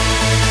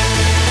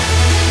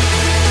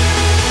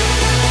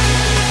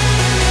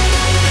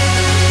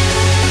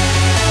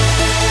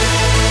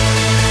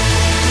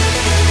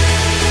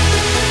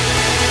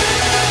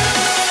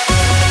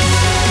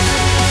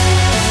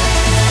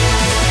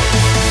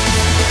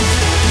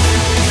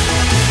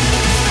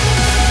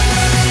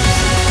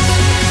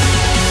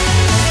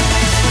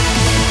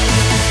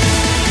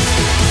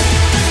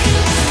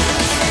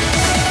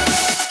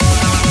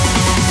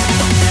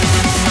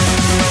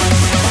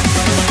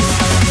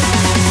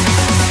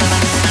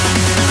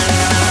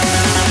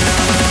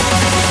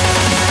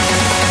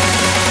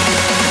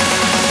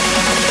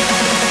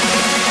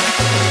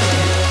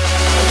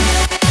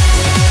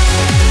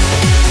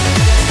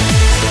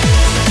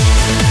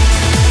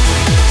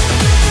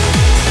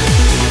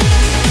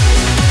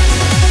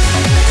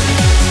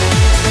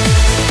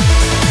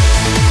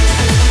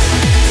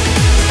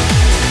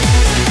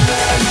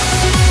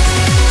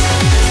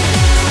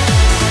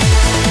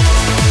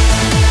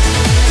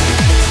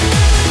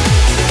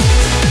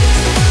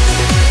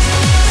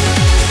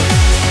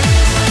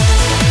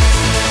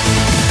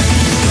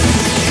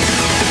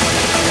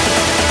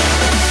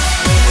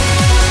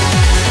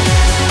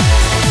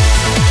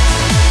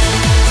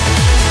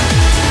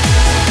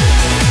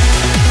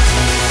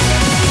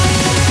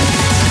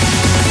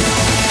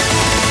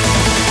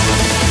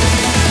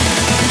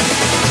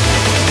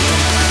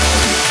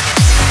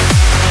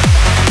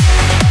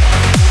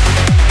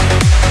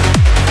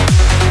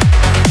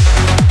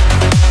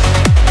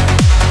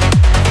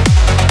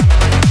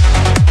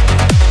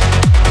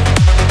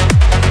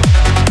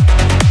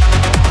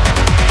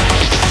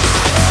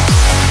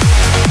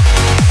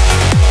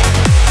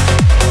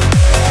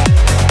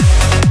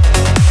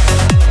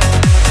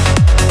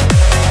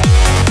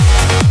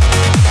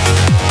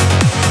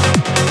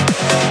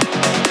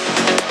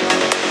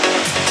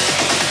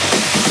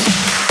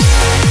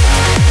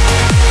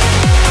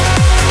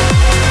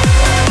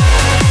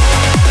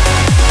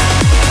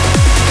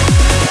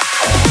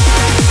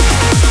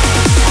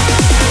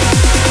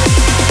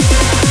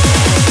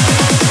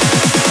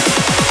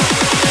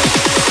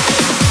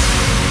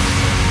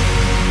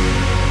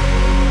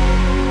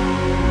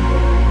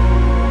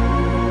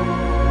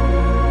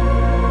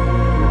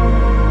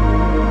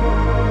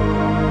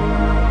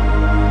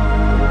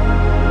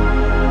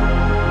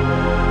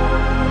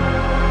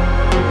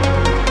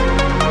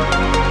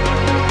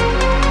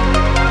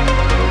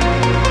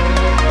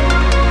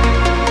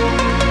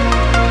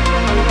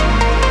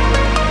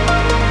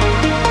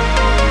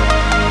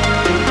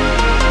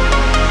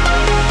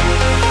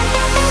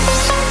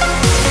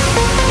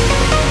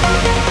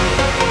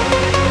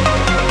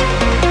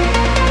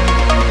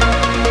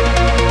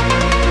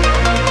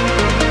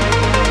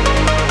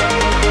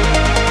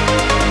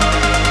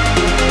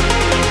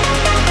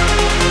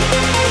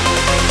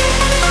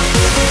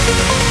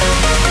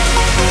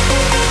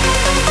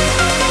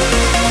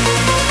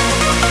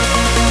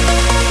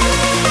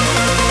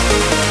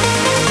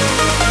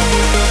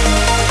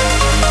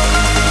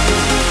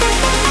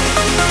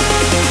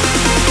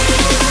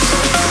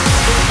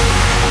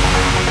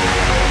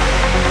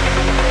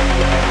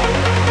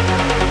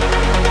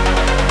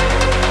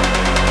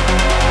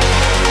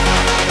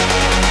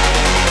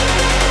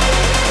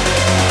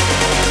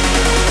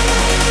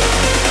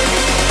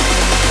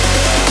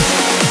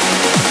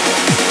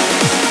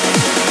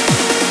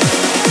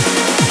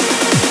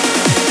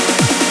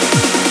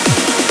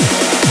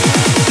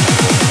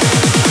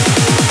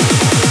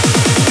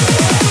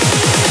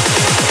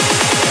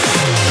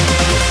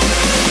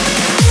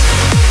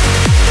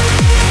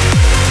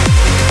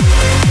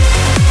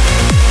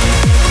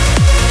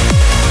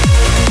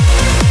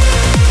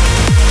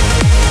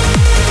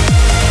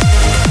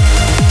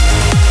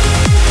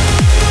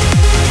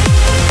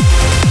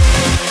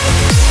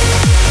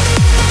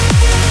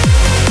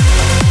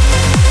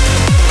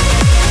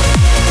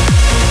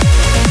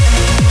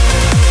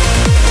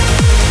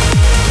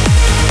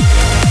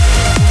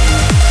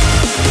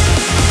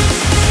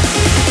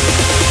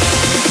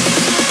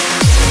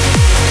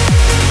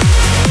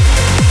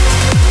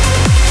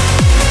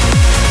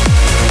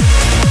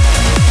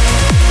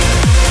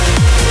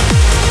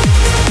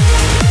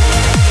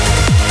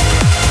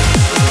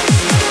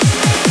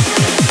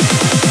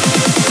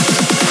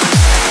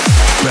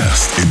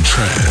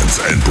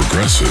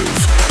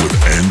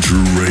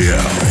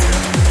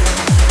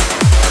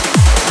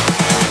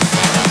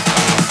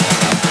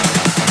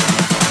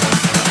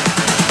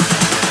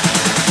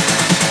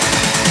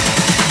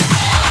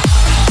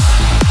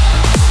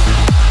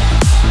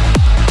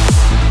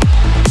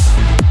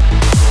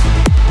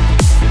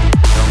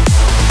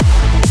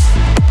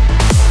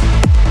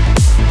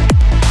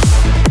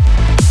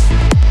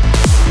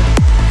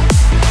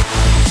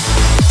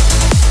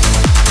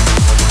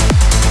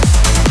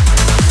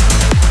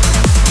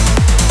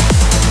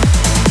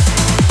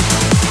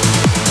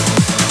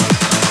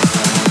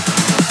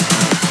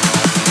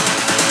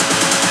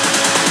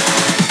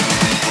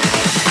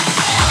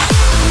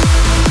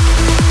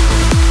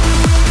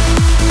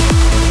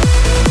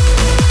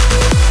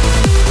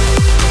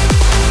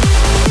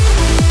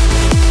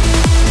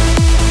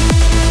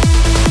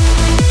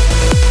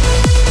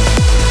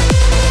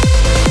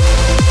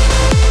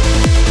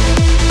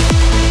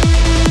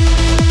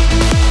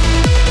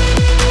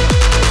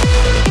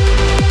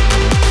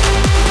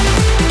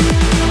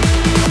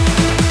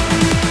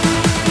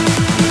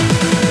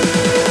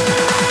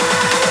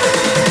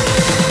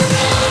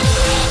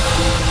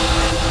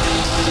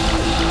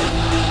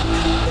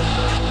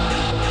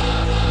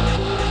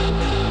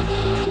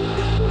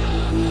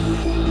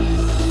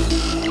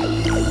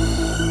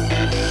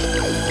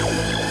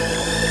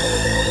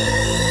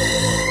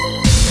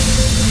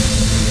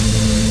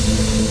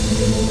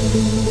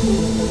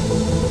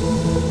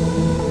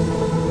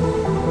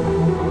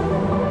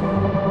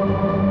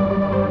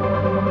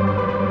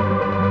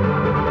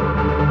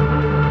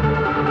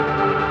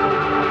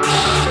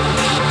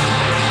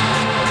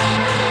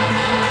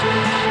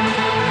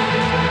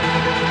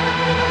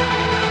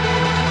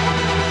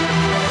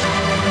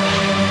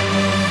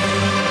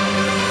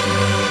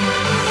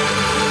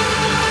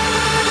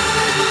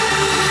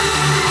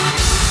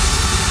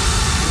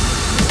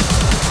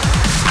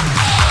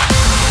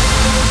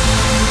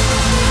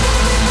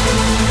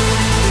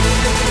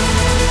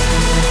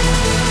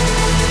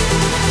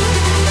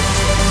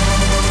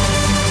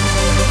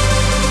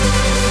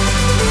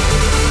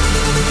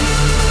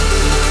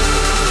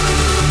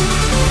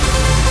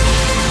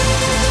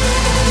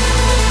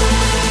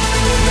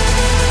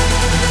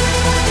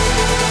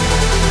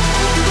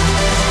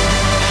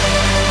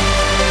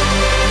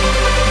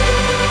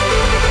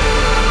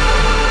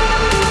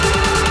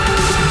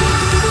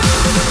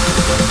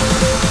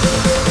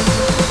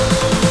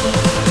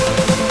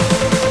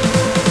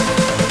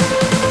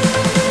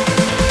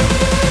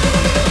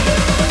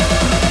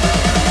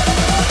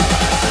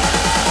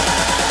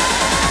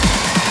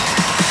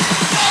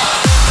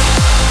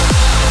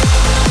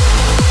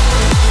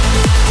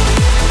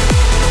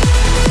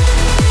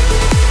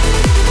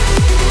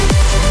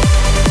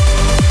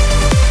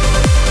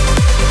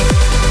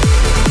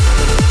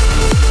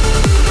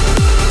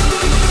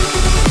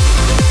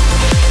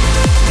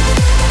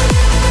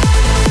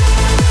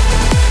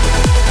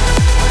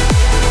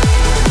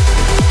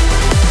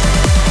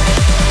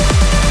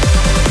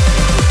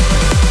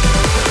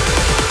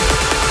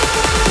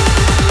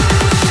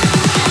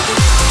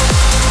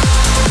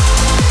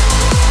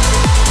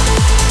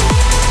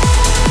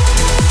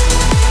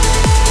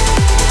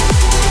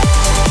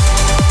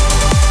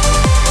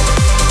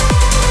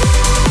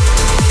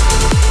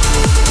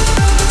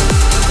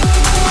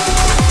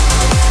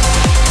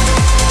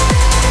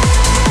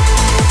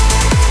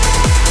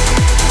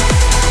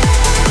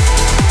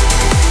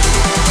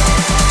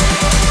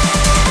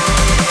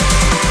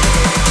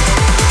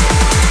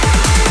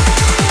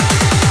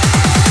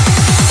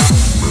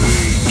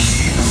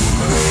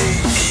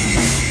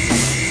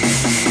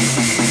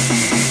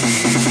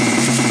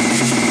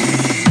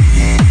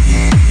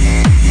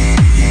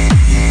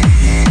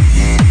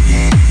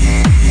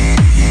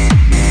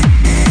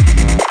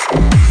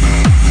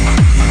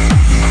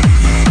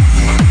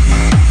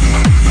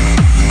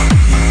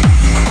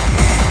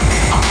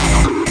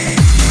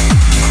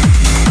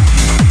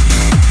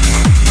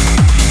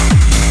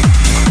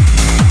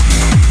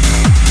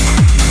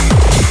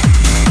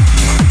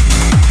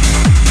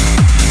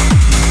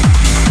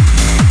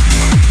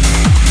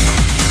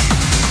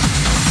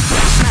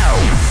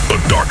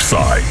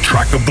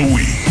 Track of the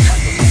Week.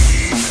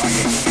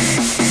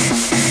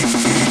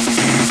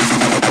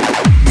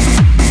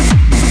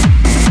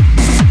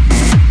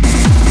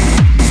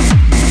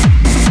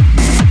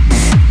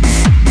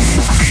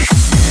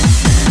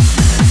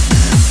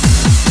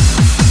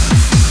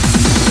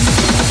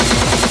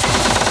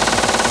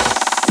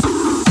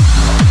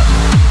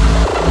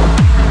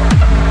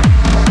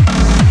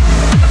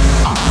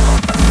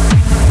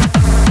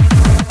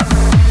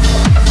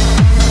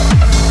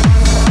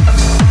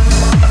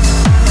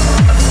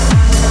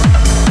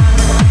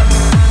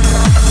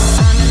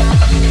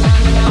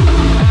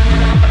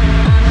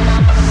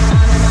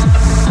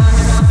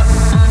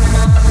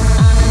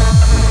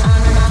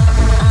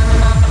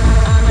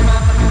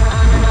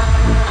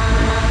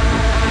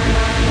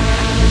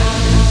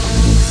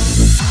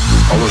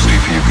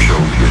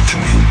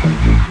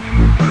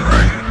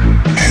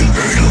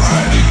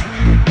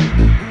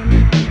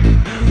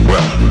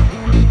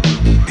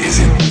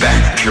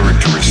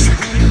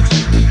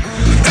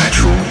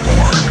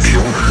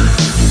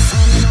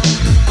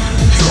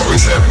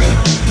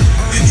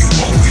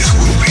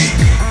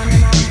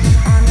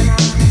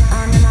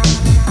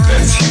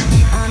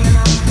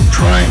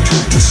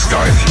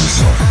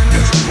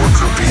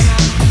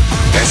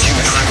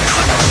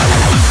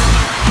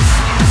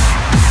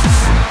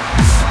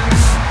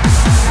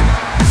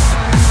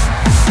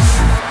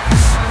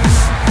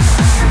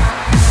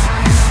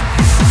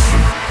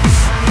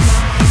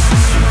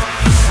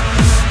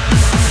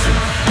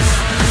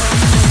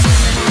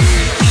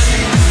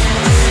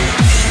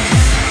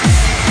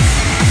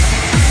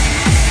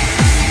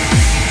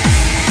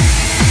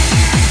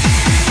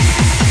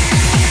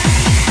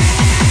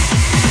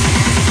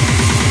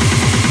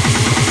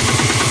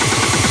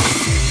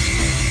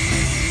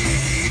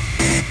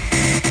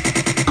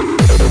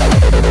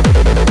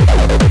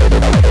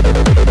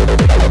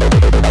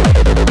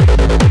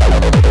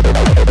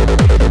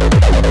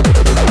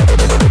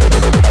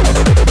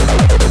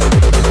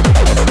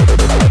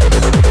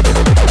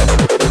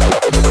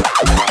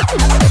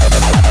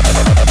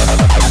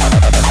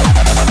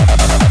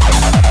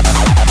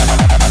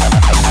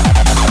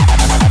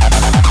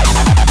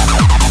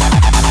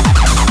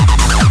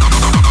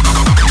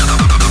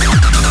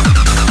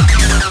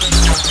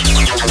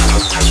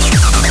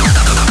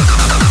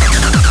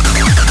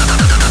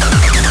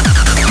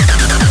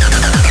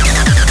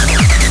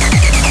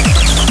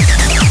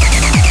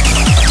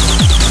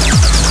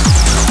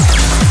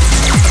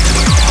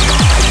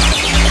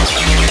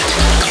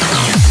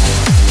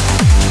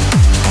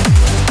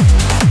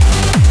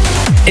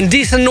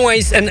 Indecent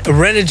Noise and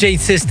Renegade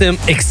System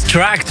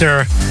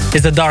Extractor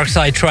is the dark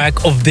side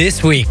track of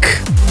this week.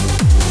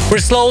 We're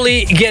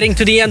slowly getting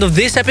to the end of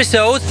this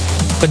episode,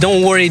 but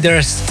don't worry, there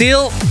are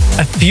still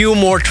a few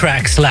more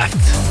tracks left.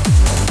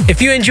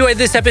 If you enjoyed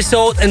this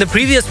episode and the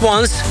previous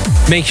ones,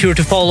 make sure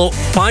to follow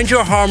Find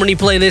Your Harmony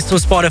playlist on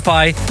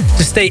Spotify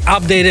to stay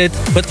updated,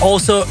 but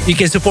also you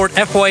can support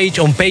FYH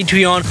on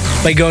Patreon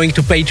by going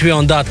to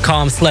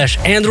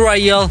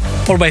patreon.com/AndrewIEL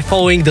or by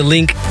following the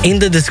link in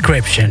the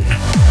description.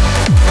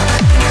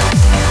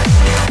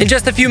 In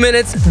just a few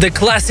minutes, the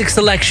classic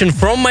selection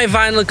from my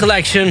vinyl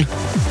collection.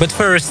 But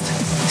first,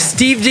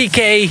 Steve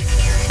DK,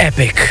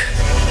 Epic.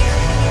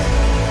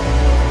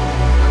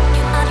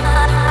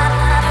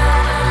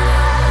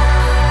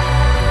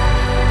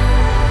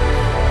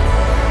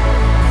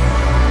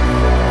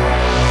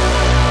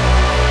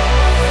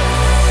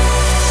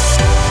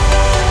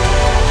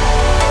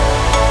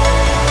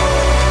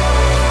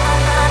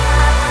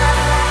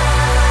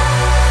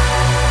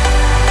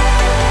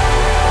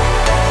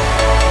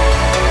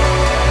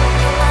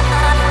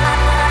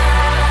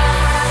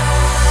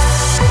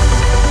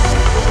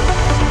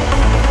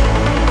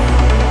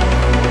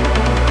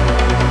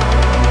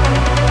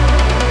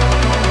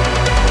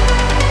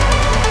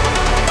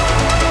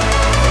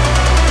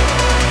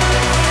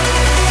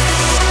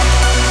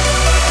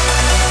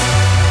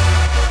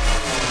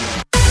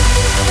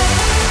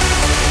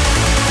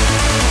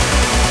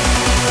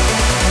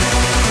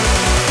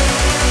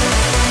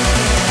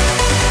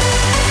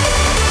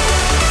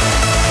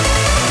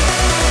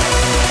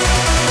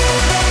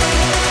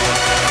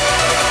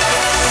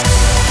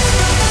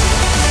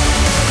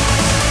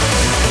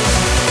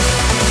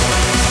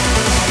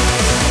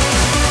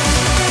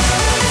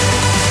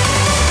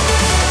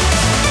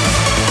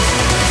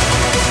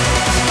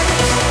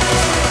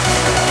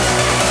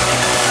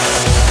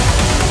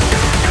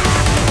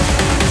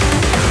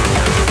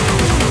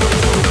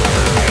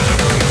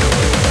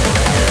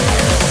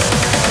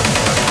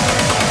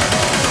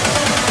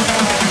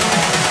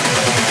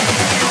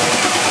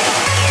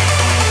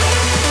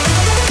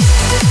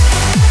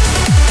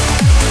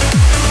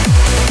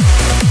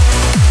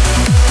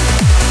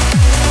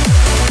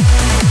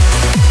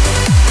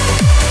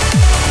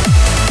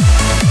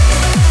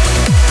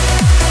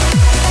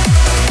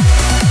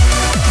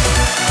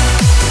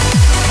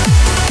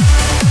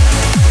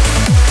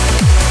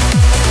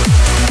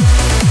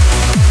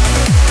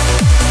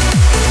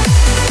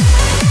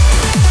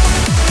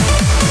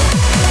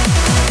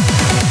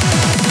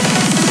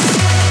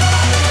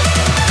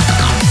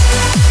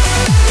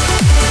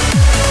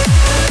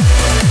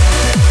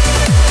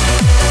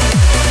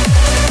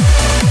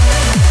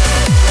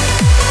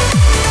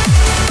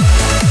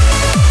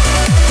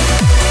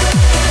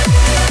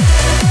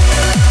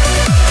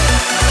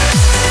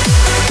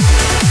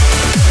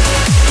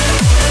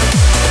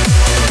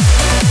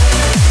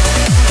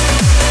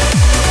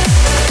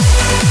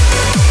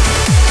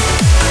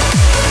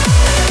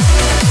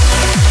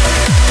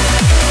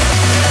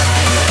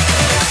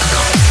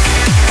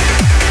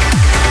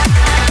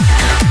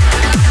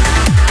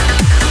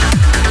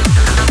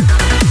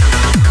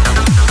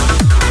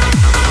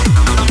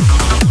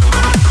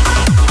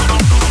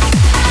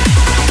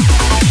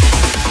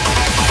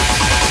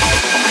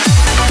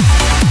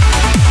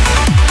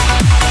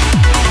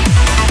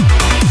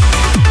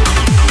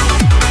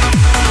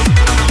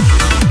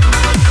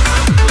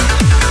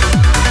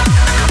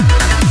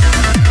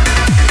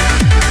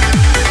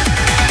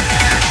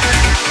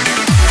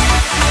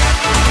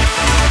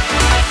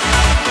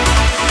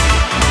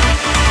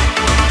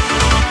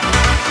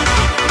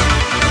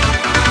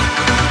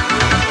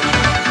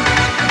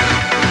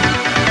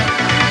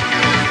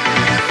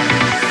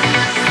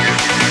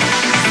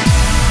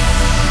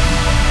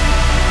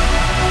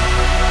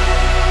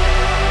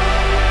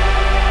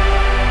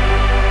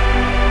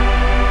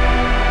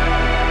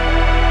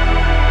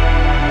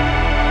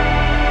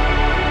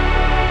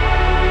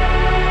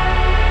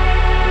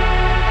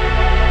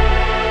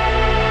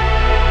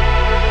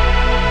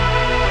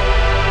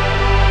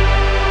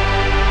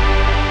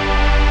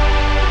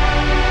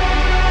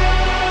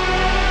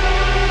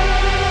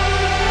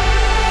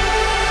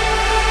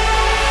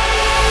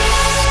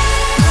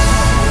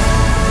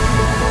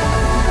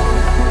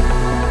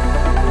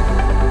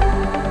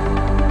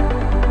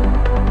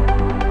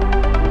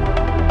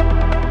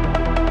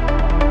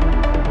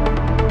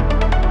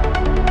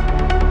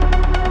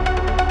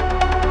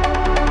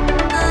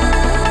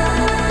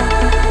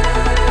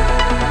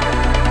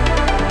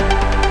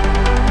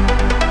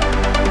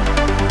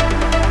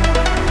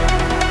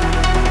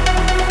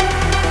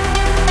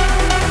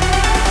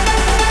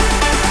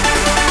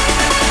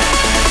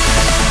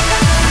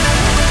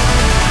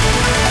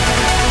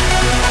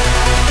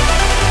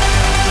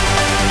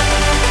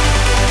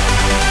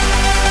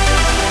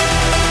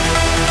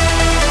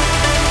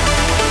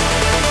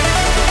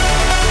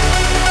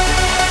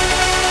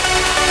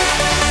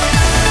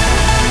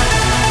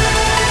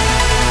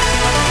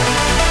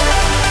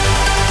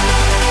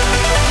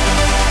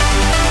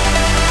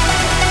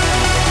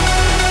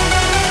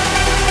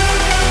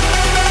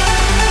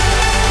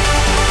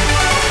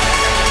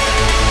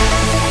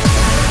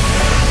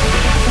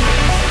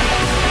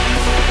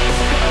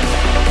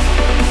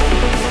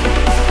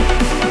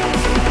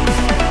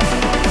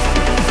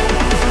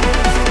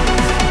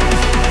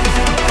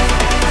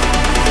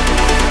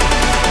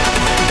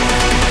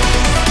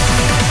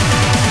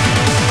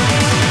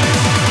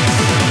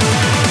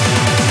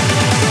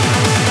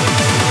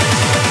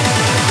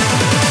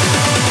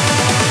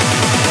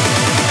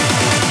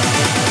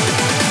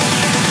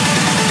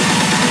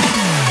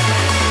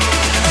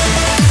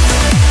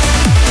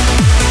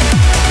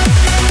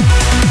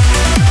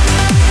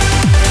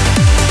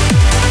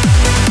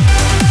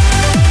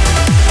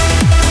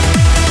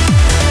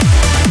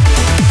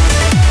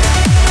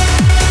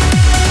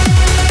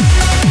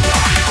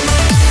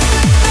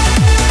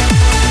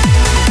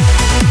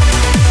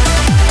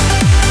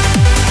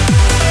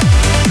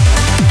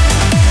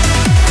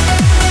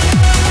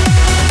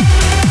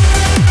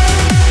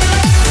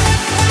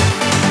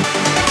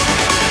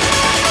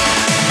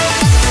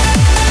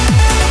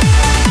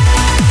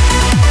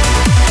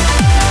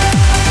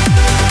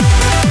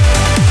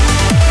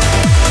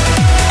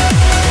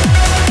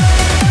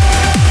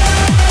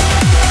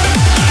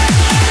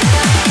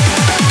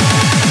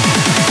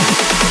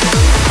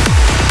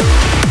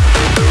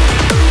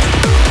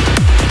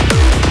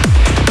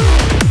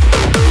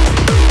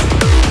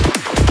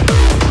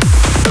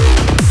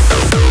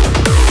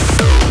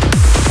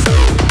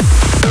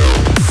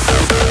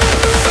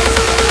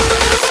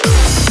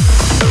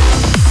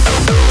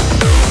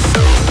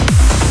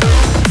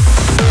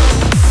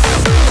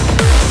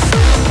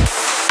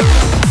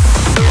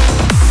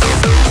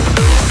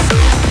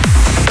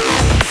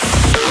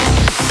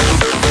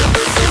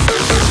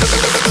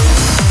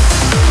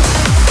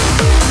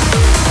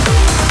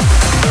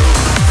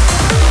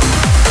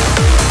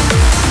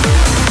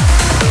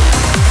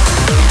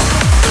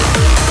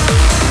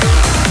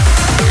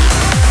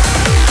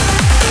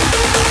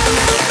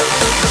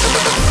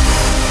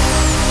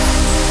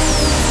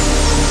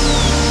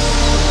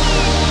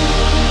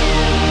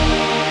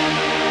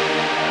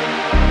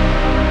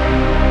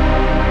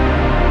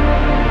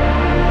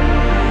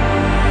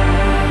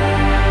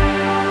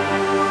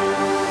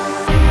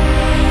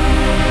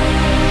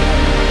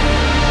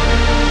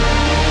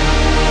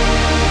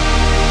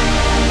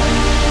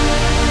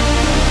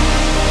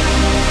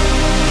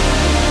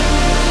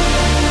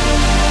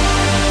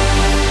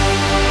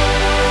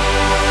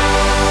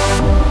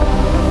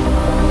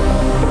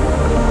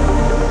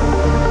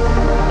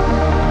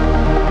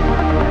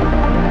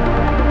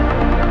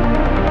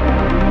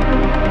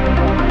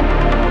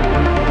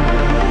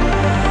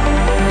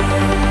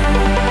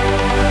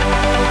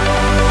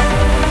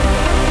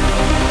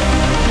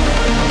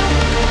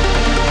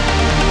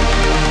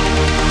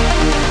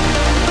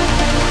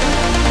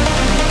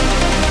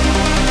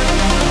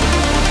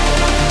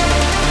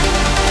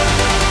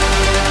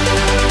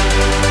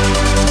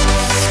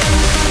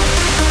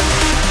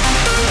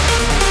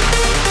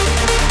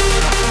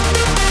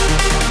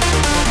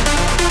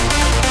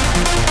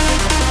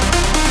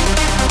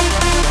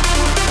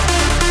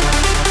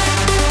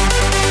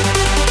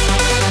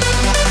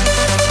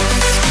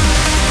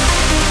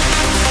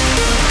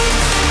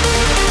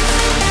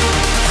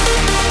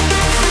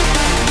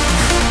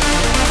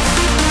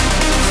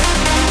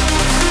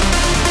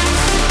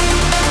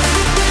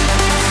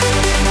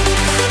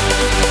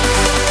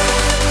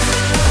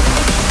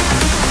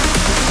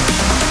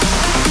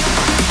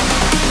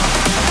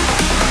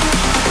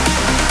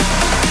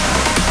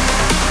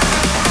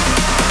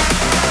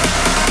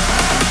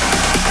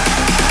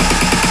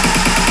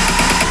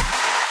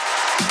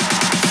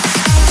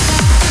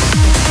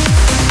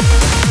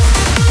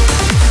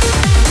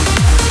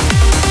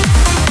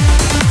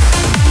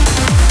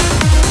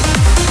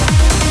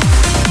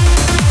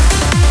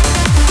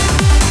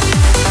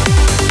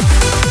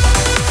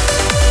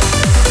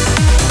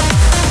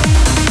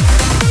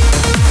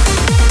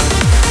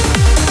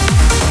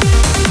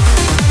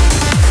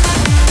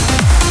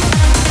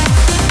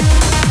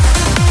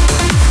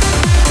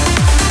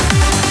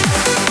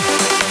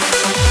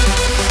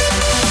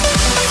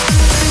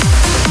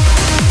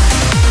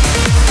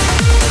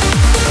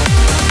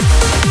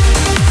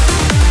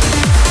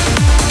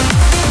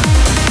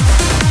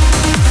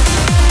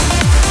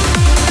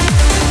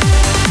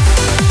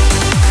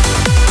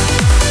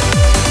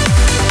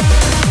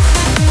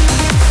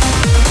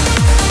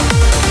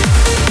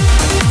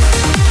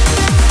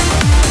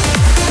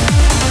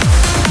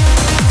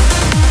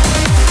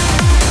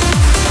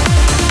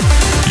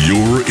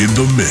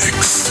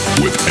 Mix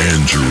with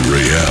Andrew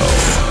Rayel.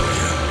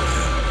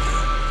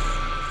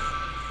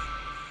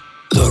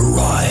 The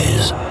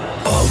rise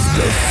of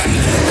the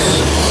phoenix.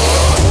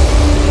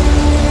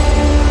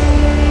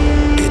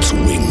 Its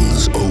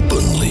wings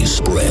openly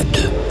spread.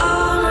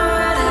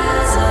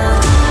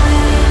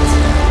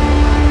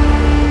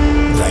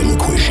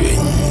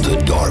 Vanquishing the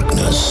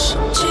darkness.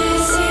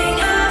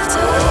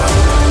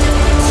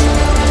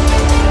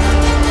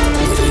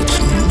 With its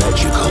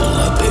magical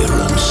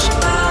appearance.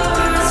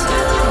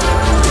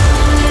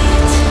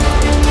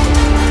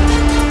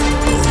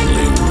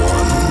 Only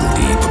one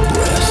deep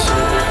breath.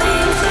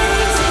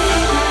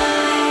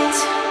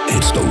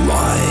 It's the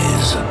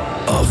rise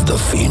of the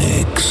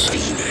phoenix.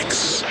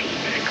 Phoenix.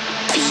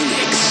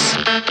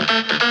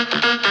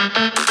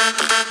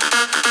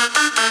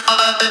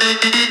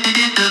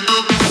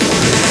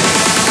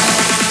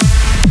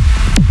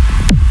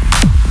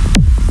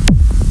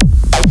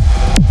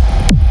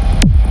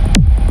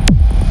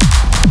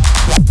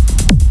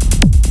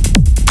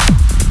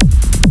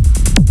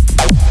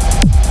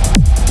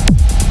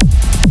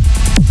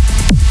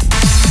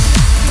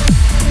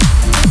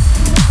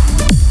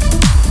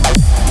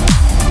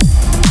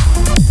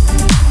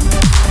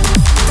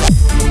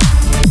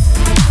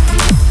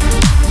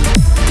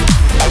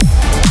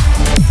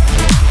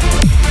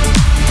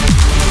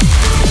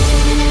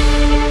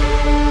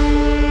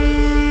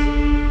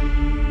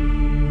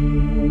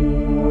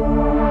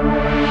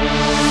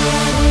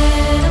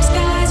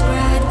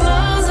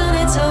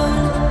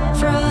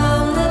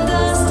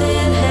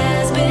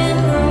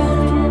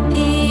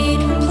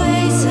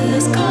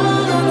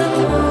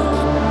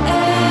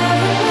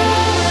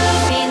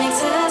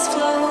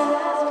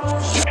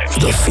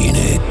 The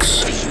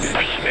phoenix.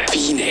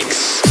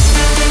 Phoenix.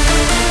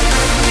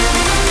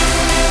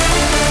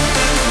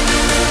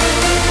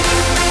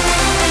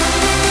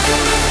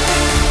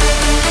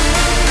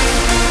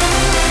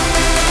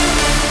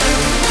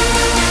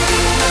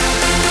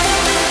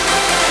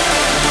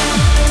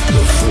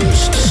 The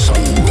first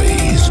sun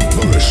rays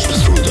burst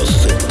through the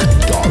thick,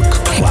 dark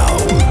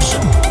clouds,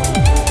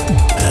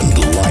 and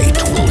light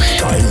will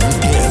shine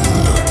again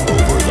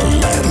over the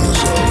lands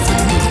of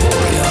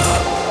Euphoria.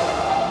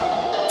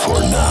 For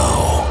now.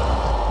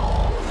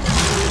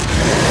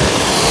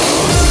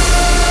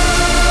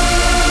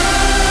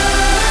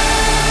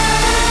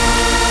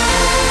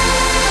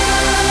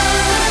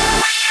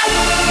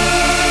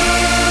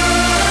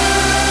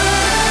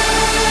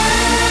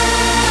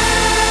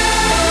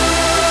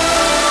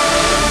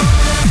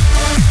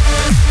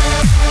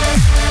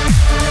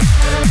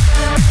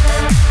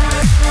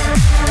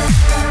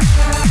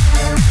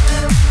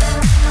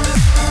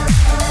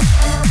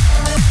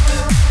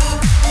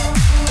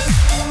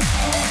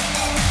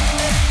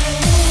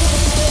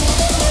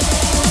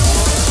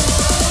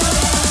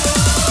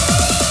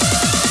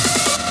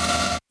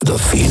 The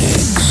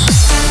phoenix.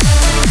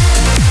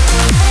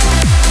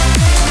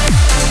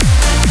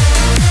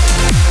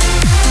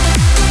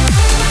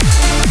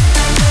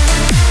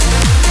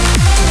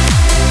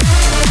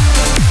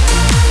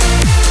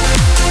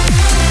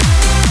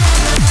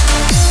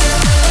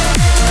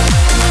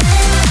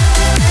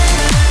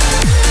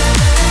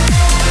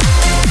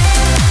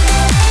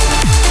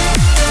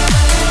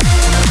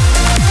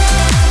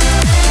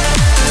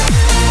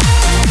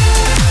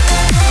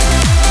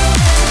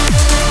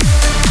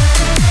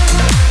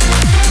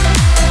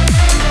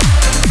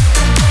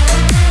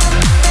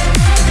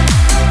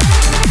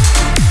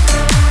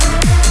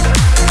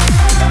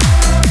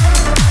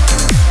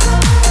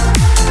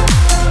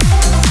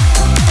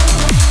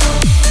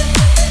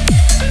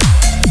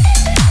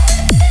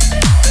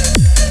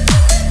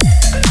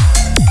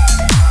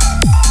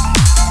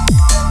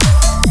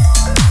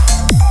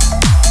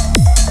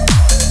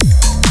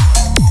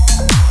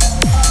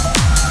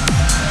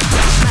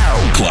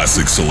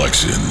 Classic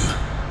selection.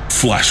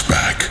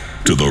 Flashback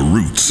to the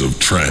roots of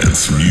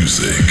trance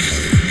music.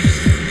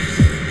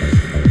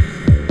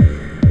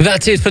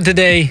 That's it for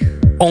today.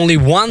 Only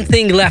one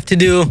thing left to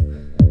do,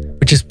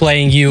 which is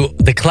playing you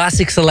the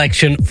classic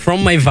selection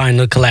from my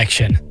vinyl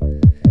collection.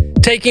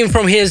 Taken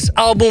from his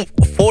album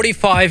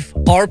 45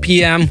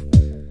 RPM,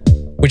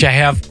 which I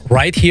have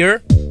right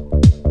here.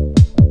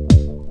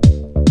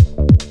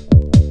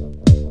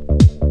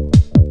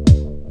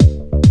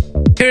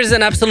 Here's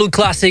an absolute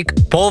classic,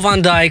 Paul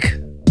van Dyk,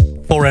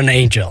 For an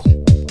Angel.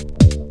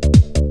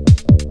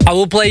 I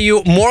will play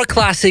you more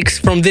classics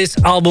from this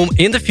album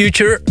in the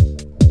future,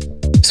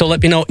 so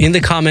let me know in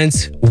the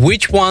comments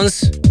which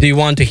ones do you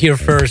want to hear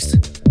first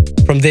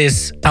from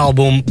this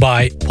album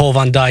by Paul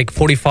van Dyk,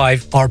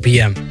 45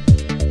 RPM.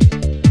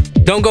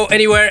 Don't go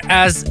anywhere,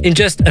 as in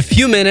just a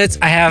few minutes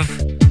I have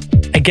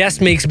a guest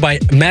mix by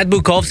Matt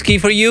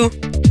Bukovski for you.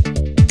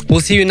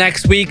 We'll see you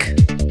next week.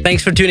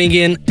 Thanks for tuning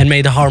in, and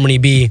may the harmony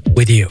be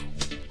with you.